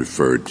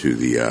referred to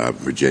the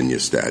Virginia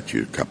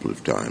statute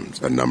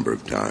a number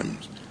of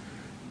times.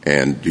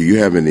 And do you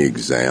have any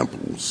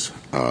examples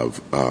of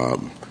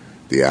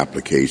the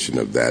application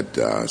of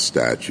that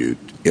statute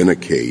in a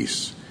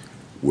case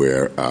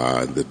where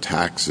the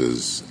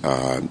taxes,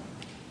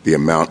 the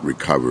amount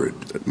recovered,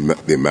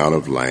 the amount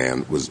of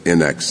land was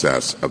in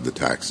excess of the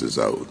taxes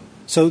owed?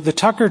 So the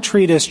Tucker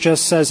Treatise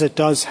just says it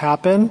does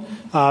happen.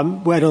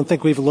 I don't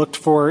think we've looked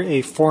for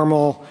a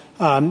formal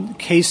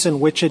case in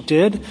which it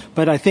did.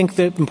 But I think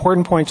the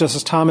important point,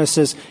 Justice Thomas,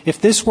 is if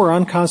this were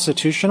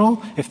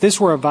unconstitutional, if this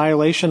were a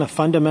violation of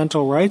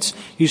fundamental rights,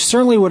 you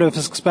certainly would have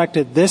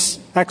expected this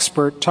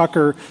expert,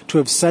 Tucker, to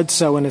have said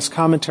so in his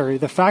commentary.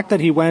 The fact that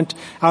he went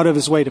out of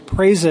his way to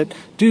praise it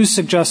do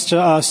suggest to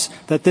us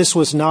that this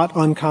was not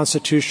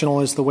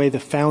unconstitutional as the way the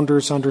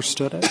founders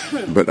understood it.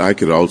 But I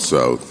could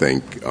also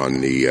think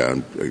on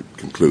the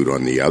conclude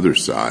on the other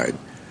side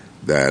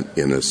that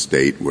in a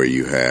state where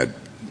you had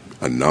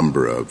a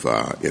number of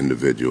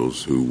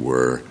individuals who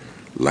were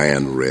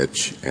land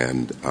rich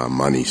and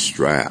money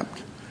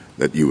strapped,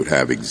 that you would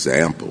have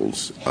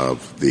examples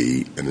of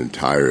an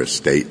entire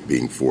estate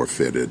being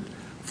forfeited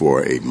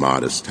for a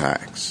modest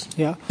tax.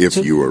 Yeah. If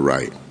you were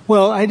right.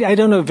 Well, I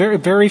don't know. Very,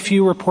 very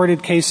few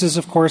reported cases,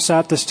 of course,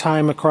 at this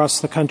time across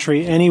the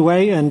country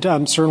anyway, and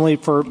certainly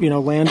for,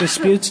 land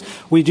disputes.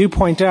 We do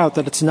point out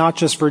that it's not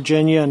just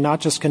Virginia and not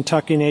just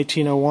Kentucky in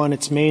 1801.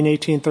 It's Maine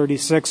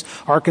 1836,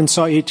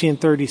 Arkansas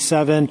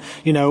 1837,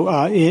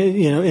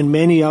 in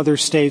many other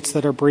states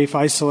that are brief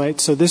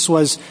isolates. So this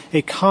was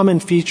a common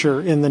feature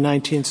in the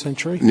 19th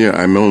century. Yeah,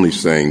 I'm only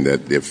saying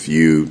that if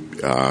you,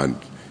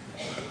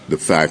 the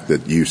fact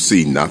that you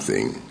see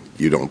nothing,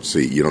 you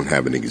don't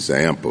have an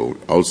example,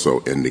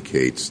 also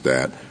indicates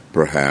that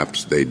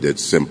perhaps they did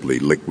simply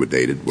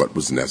liquidated what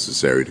was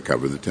necessary to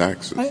cover the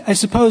taxes. I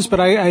suppose, but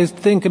I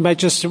think it might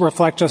just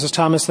reflect, Justice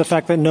Thomas, the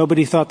fact that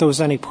nobody thought there was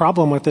any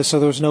problem with this, so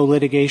there was no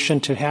litigation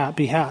to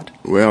be had.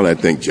 Well, I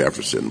think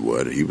Jefferson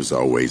would. He was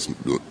always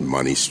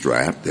money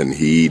strapped, and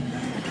he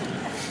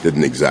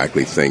didn't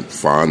exactly think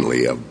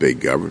fondly of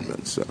big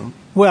government, so.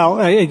 Well,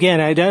 again,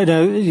 I don't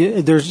know.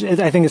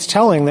 I think it's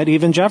telling that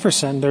even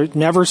Jefferson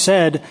never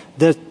said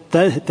that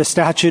the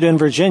statute in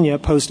Virginia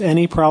posed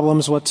any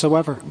problems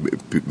whatsoever.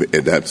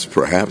 That's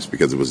perhaps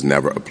because it was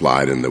never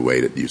applied in the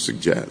way that you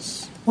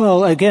suggest.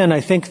 Well, again,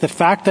 I think the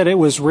fact that it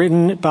was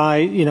written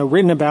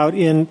about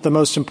in the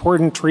most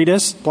important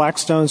treatise,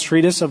 Blackstone's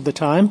treatise of the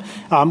time,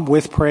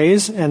 with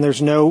praise, and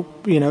there's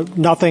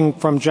nothing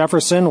from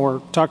Jefferson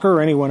or Tucker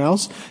or anyone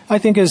else, I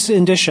think is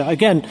indicia.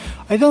 Again,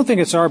 I don't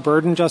think it's our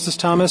burden, Justice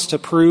Thomas, to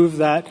prove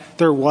that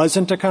there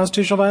wasn't a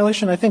constitutional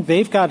violation. I think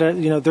they've got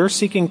to, they're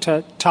seeking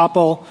to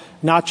topple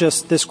not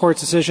just this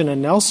court's decision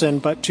in Nelson,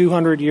 but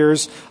 200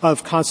 years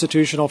of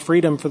constitutional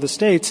freedom for the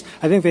states.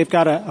 I think they've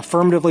got to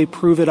affirmatively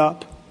prove it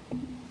up.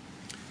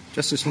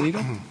 Justice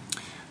Alito?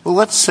 Well,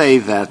 let's say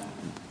that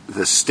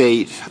the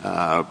state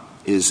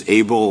is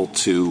able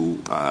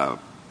to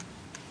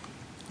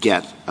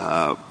get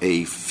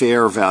a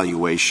fair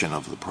valuation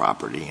of the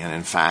property, and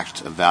in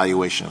fact, a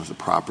valuation of the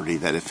property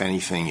that, if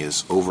anything,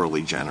 is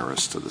overly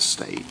generous to the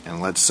state.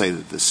 And let's say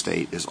that the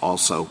state is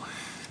also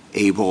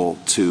able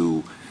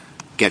to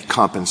get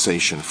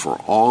compensation for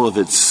all of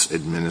its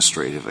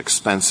administrative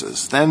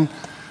expenses. Then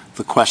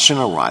the question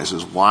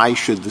arises, why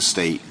should the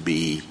state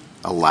be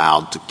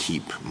allowed to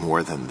keep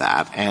more than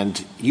that?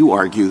 And you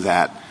argue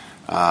that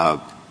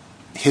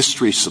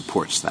history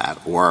supports that,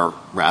 or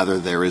rather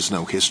there is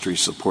no history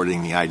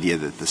supporting the idea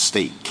that the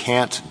state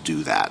can't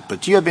do that.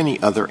 But do you have any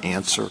other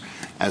answer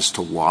as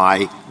to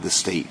why the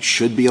state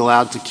should be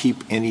allowed to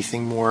keep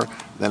anything more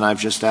than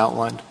I've just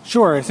outlined?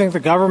 Sure. I think the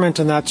government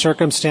in that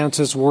circumstance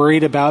is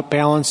worried about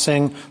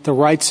balancing the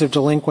rights of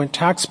delinquent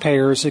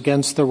taxpayers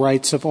against the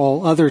rights of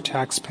all other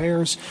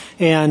taxpayers.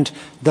 And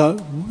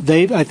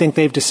I think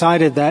they've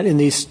decided that in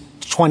these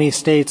 20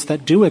 states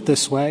that do it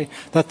this way,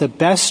 that the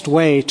best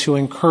way to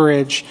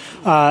encourage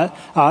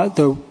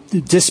the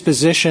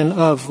disposition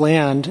of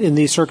land in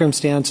these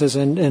circumstances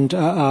and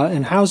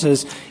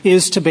houses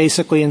is to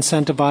basically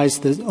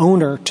incentivize the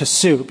owner to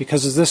sue.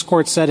 Because as this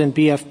court said in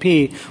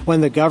BFP,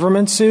 when the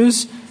government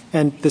sues,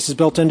 and this is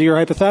built into your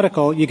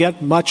hypothetical, you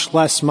get much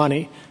less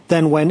money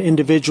than when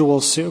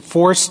individuals sue.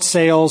 Forced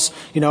sales,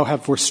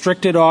 have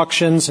restricted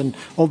auctions, and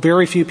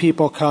very few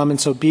people come,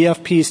 and so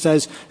BFP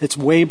says it's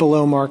way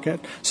below market.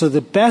 So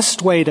the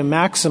best way to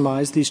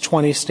maximize, these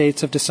 20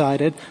 states have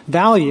decided,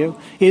 value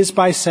is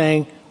by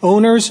saying,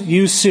 owners,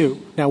 you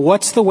sue. Now,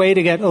 what's the way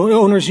to get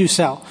owners, you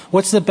sell?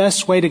 What's the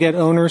best way to get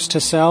owners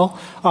to sell?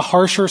 A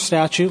harsher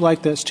statute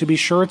like this. To be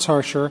sure, it's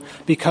harsher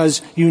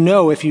because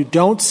if you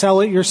don't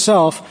sell it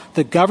yourself,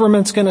 the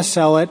government's going to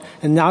sell it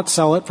and not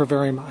sell it for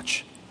very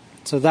much.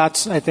 So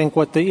that's, I think,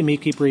 what the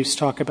amici briefs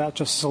talk about,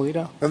 Justice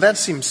Alito. Well, that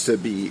seems to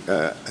be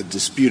a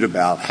dispute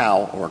about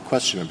or a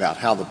question about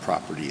how the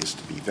property is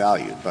to be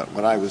valued. But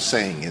what I was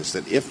saying is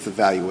that if the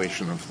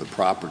valuation of the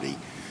property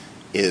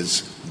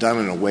is done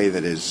in a way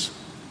that is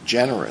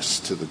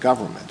generous to the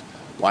government,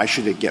 why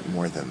should it get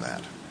more than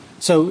that?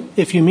 So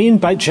if you mean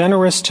by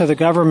generous to the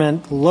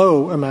government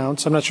low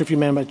amounts, I'm not sure if you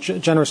mean by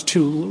generous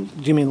do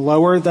you mean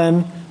lower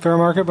than fair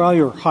market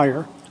value or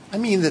higher? I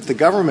mean that the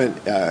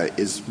government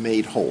is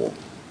made whole.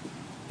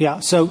 Yeah,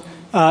 so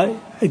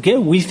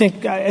again, we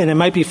think, and it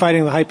might be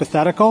fighting the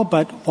hypothetical,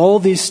 but all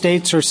these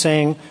states are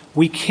saying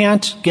we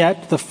can't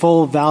get the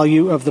full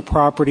value of the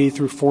property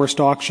through forced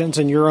auctions,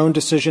 and your own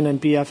decision in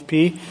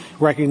BFP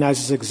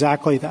recognizes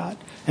exactly that.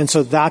 And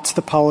so that's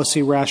the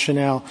policy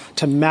rationale,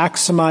 to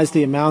maximize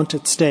the amount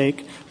at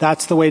stake.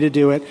 That's the way to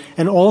do it.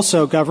 And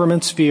also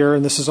governments fear,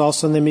 and this is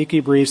also in the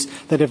amici briefs,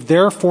 that if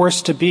they're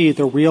forced to be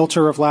the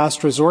realtor of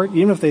last resort,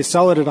 even if they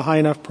sell it at a high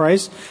enough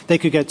price, they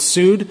could get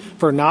sued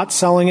for not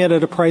selling it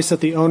at a price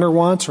that the owner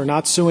wants or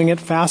not suing it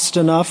fast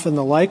enough and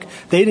the like.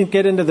 They didn't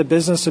get into the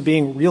business of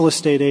being real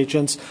estate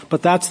agents,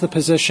 but that's the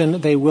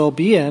position they will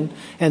be in.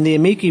 And the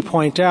amici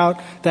point out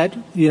that,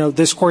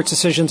 this court's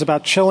decisions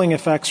about chilling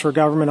effects for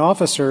government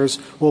officers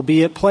will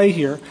be at play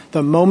here.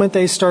 The moment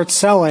they start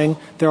selling,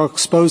 they'll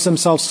expose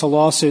themselves to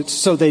lawsuits,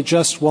 so they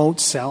just won't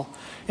sell.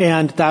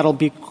 And that'll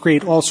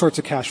create all sorts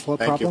of cash flow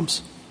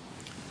problems.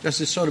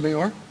 Justice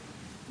Sotomayor?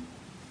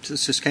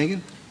 Justice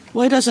Kagan?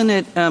 Why doesn't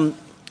it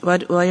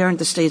why aren't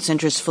the state's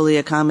interests fully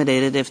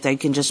accommodated if they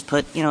can just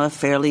put, a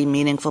fairly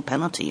meaningful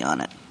penalty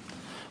on it?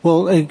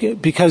 Well,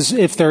 because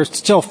if they're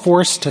still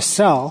forced to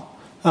sell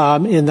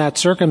in that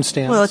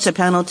circumstance. Well, it's a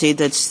penalty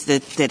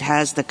that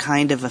has the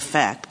kind of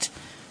effect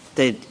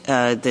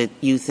that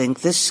you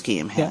think this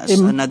scheme has.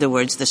 Yeah, in other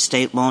words, the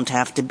state won't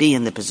have to be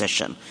in the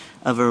position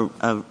of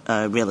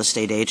a real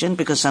estate agent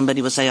because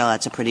somebody will say, oh,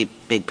 that's a pretty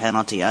big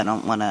penalty. I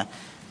don't want to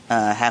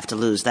have to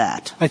lose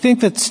that. I think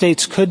that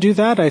states could do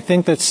that. I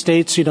think that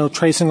states,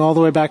 tracing all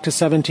the way back to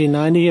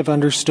 1790, have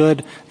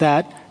understood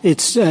that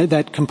it's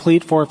that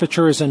complete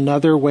forfeiture is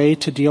another way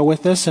to deal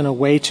with this and a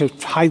way to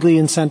highly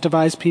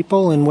incentivize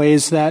people in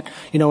ways that,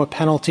 a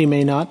penalty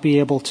may not be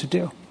able to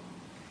do.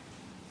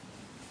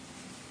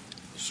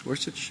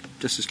 Gorsuch,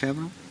 Justice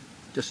Kavanaugh,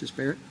 Justice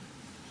Barrett,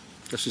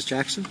 Justice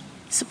Jackson.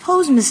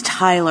 Suppose Ms.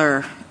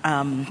 Tyler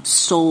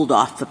sold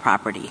off the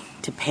property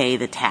to pay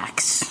the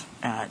tax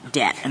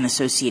debt and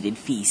associated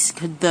fees.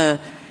 Could the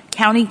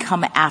county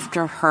come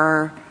after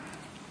her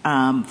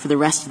for the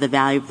rest of the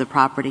value of the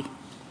property?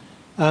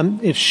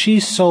 If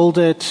she sold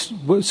it,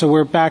 so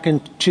we're back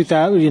in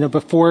 2000,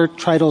 before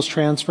title's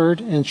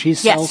transferred, and she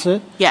sells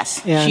it?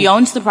 Yes. She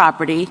owns the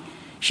property.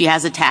 She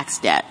has a tax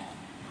debt.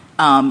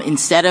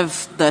 Instead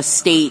of the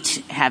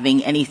state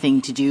having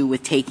anything to do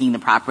with taking the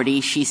property,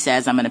 she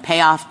says, I'm going to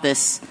pay off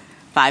this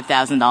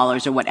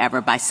 $5,000 or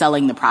whatever by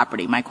selling the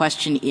property. My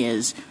question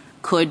is,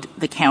 could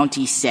the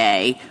county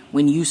say,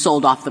 when you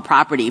sold off the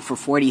property for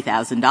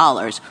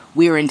 $40,000,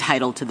 we're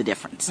entitled to the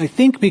difference? I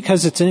think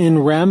because it's an in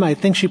rem, I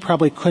think she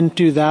probably couldn't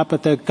do that,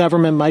 but the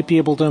government might be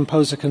able to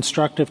impose a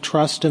constructive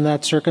trust in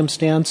that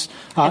circumstance.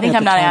 I think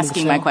I'm not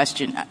asking my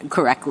question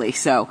correctly,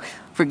 so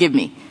forgive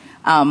me.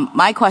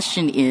 My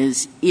question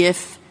is,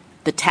 if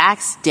the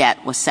tax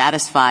debt was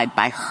satisfied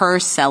by her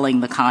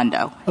selling the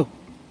condo,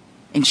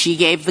 and she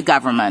gave the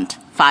government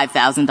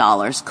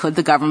 $5,000, could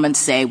the government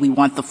say, we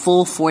want the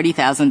full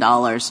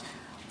 $40,000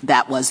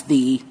 that was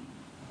the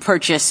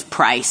purchase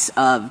price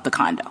of the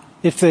condo?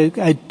 If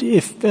I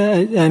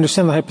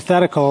understand the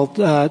hypothetical,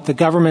 the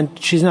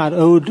government, she's not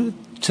owed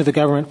to the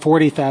government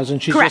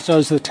 $40,000. She just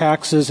owes the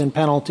taxes and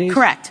penalties.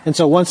 Correct. And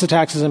so once the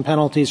taxes and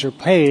penalties are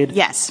paid,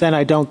 then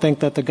I don't think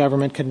that the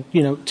government can,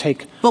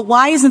 take. But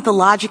why isn't the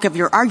logic of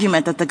your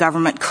argument that the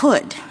government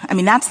could? I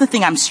mean, that's the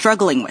thing I'm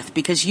struggling with,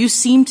 because you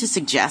seem to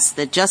suggest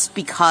that just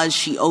because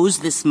she owes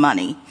this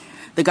money,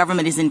 the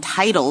government is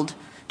entitled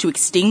to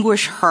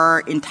extinguish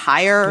her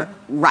entire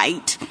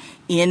right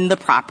in the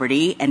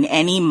property and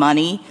any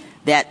money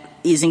that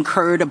is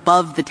incurred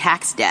above the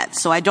tax debt.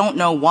 So I don't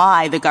know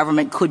why the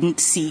government couldn't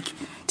seek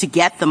to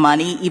get the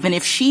money, even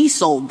if she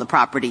sold the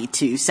property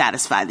to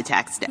satisfy the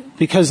tax debt.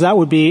 Because that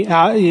would be,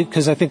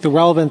 because I think the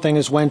relevant thing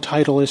is when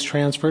title is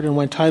transferred, and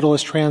when title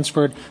is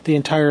transferred, the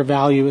entire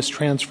value is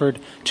transferred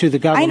to the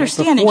government. I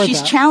understand, and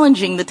she's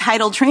challenging the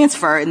title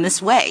transfer in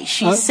this way.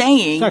 She's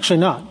saying...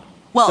 Actually not.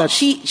 Well,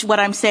 what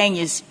I'm saying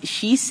is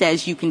she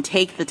says you can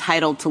take the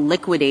title to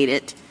liquidate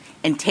it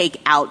and take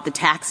out the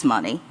tax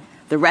money,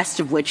 the rest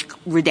of which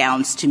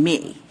redounds to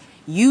me.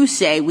 You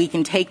say we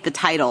can take the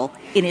title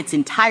in its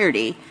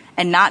entirety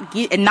and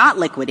not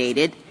liquidate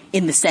it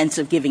in the sense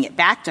of giving it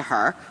back to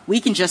her. We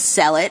can just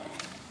sell it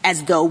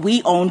as though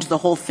we owned the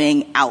whole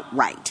thing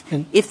outright.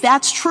 If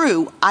that's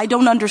true, I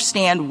don't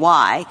understand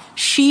why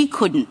she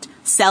couldn't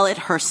sell it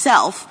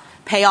herself,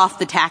 pay off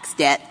the tax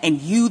debt, and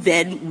you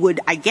then would,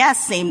 I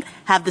guess,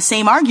 have the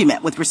same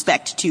argument with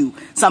respect to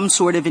some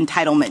sort of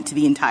entitlement to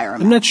the entire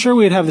amount. I'm not sure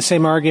we'd have the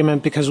same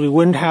argument because we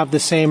wouldn't have the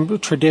same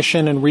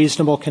tradition and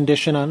reasonable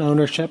condition on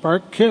ownership.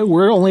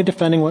 We're only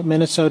defending what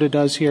Minnesota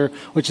does here,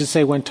 which is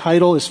say when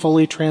title is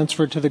fully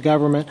transferred to the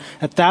government,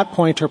 at that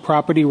point her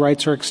property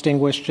rights are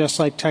extinguished, just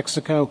like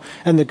Texaco,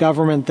 and the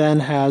government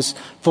then has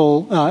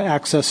full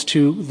access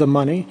to the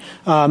money.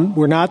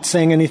 We're not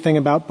saying anything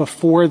about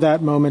before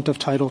that moment of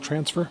title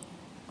transfer.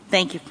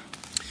 Thank you.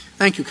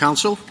 Thank you,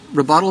 counsel.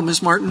 Rebuttal,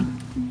 Ms.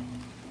 Martin.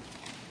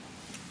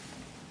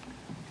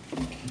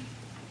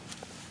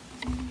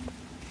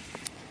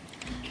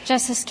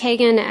 Justice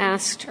Kagan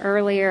asked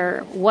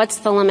earlier, what's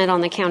the limit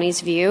on the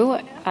county's view?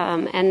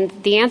 And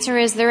the answer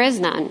is there is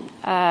none.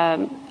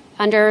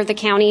 under the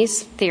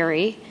county's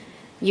theory,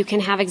 you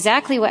can have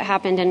exactly what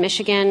happened in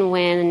Michigan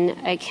when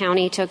a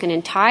county took an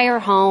entire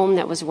home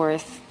that was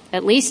worth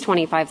at least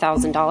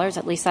 $25,000,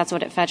 at least that's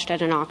what it fetched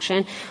at an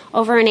auction,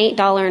 over an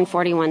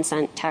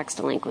 $8.41 tax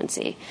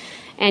delinquency.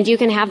 And you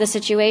can have the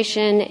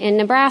situation in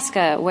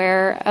Nebraska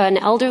where an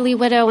elderly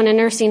widow in a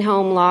nursing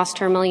home lost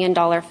her $1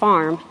 million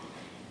farm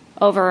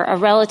over a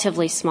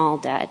relatively small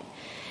debt.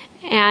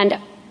 And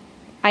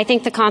I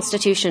think the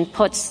Constitution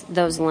puts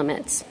those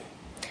limits.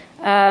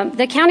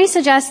 The county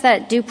suggests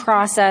that due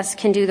process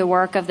can do the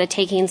work of the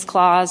takings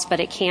clause, but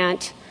it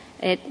can't.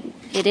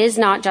 It is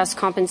not just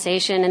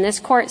compensation. And this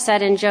court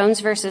said in Jones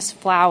versus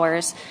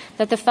Flowers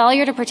that the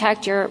failure to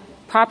protect your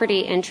property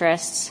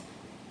interests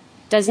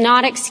does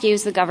not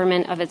excuse the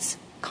government of its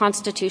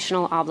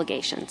constitutional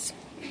obligations.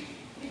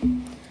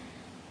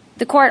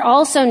 The court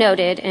also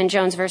noted in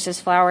Jones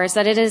versus Flowers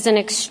that it is an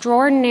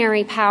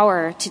extraordinary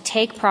power to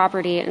take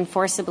property and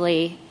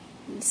forcibly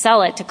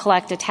sell it to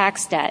collect a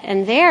tax debt.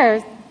 And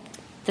there,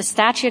 the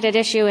statute at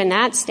issue in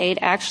that state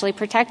actually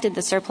protected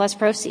the surplus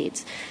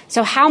proceeds.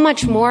 So how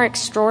much more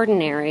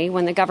extraordinary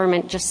when the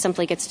government just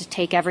simply gets to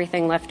take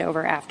everything left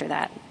over after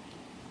that?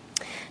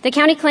 The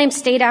county claims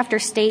state after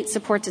state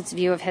supports its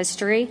view of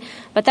history,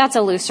 but that's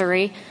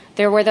illusory.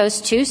 There were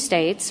those 2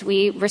 states.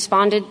 We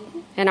responded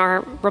in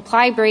our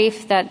reply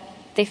brief that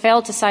they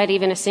failed to cite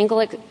even a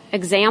single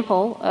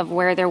example of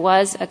where there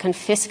was a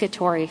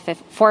confiscatory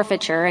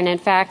forfeiture. And in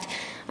fact,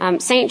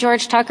 St.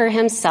 George Tucker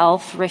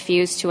himself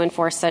refused to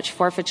enforce such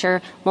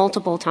forfeiture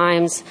multiple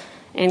times,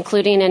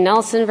 including in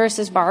Nelson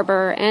versus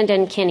Barber and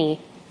in Kinney.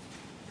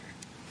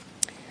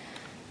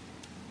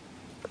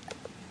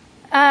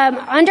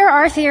 Under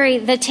our theory,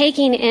 the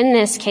taking in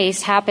this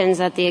case happens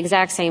at the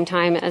exact same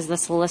time as the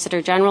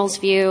Solicitor General's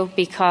view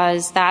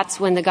because that's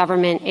when the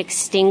government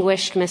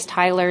extinguished Ms.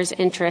 Tyler's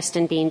interest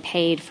in being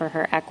paid for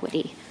her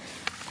equity.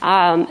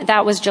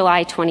 That was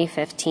July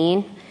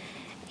 2015.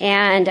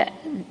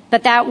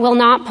 But that will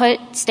not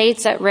put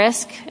states at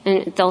risk,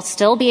 and they'll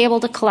still be able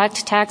to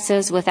collect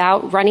taxes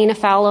without running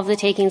afoul of the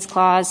takings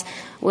clause.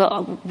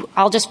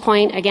 I'll just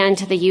point again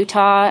to the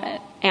Utah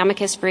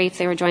amicus brief.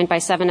 They were joined by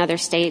 7 other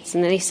states,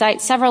 and they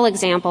cite several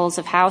examples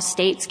of how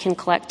states can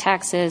collect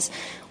taxes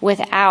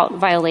without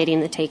violating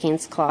the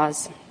takings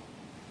clause.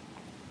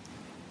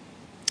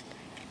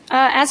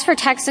 As for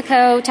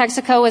Texaco,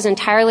 Texaco was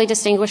entirely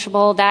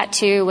distinguishable. That,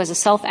 too, was a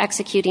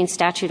self-executing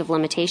statute of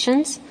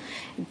limitations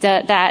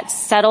that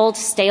settled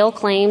stale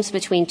claims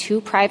between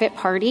 2 private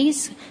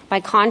parties.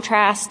 By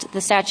contrast, the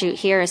statute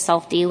here is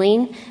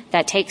self-dealing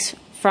that takes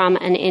from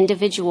an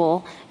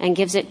individual and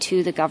gives it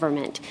to the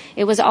government.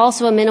 It was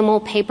also a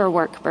minimal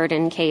paperwork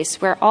burden case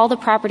where all the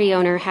property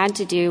owner had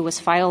to do was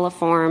file a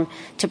form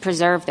to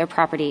preserve their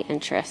property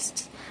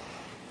interests.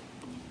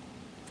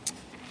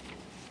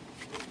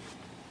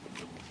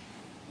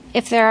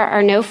 If there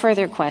are no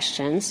further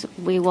questions,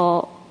 we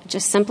will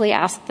just simply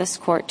ask this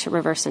court to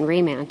reverse and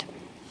remand.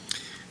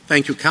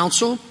 Thank you,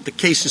 counsel. The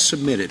case is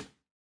submitted.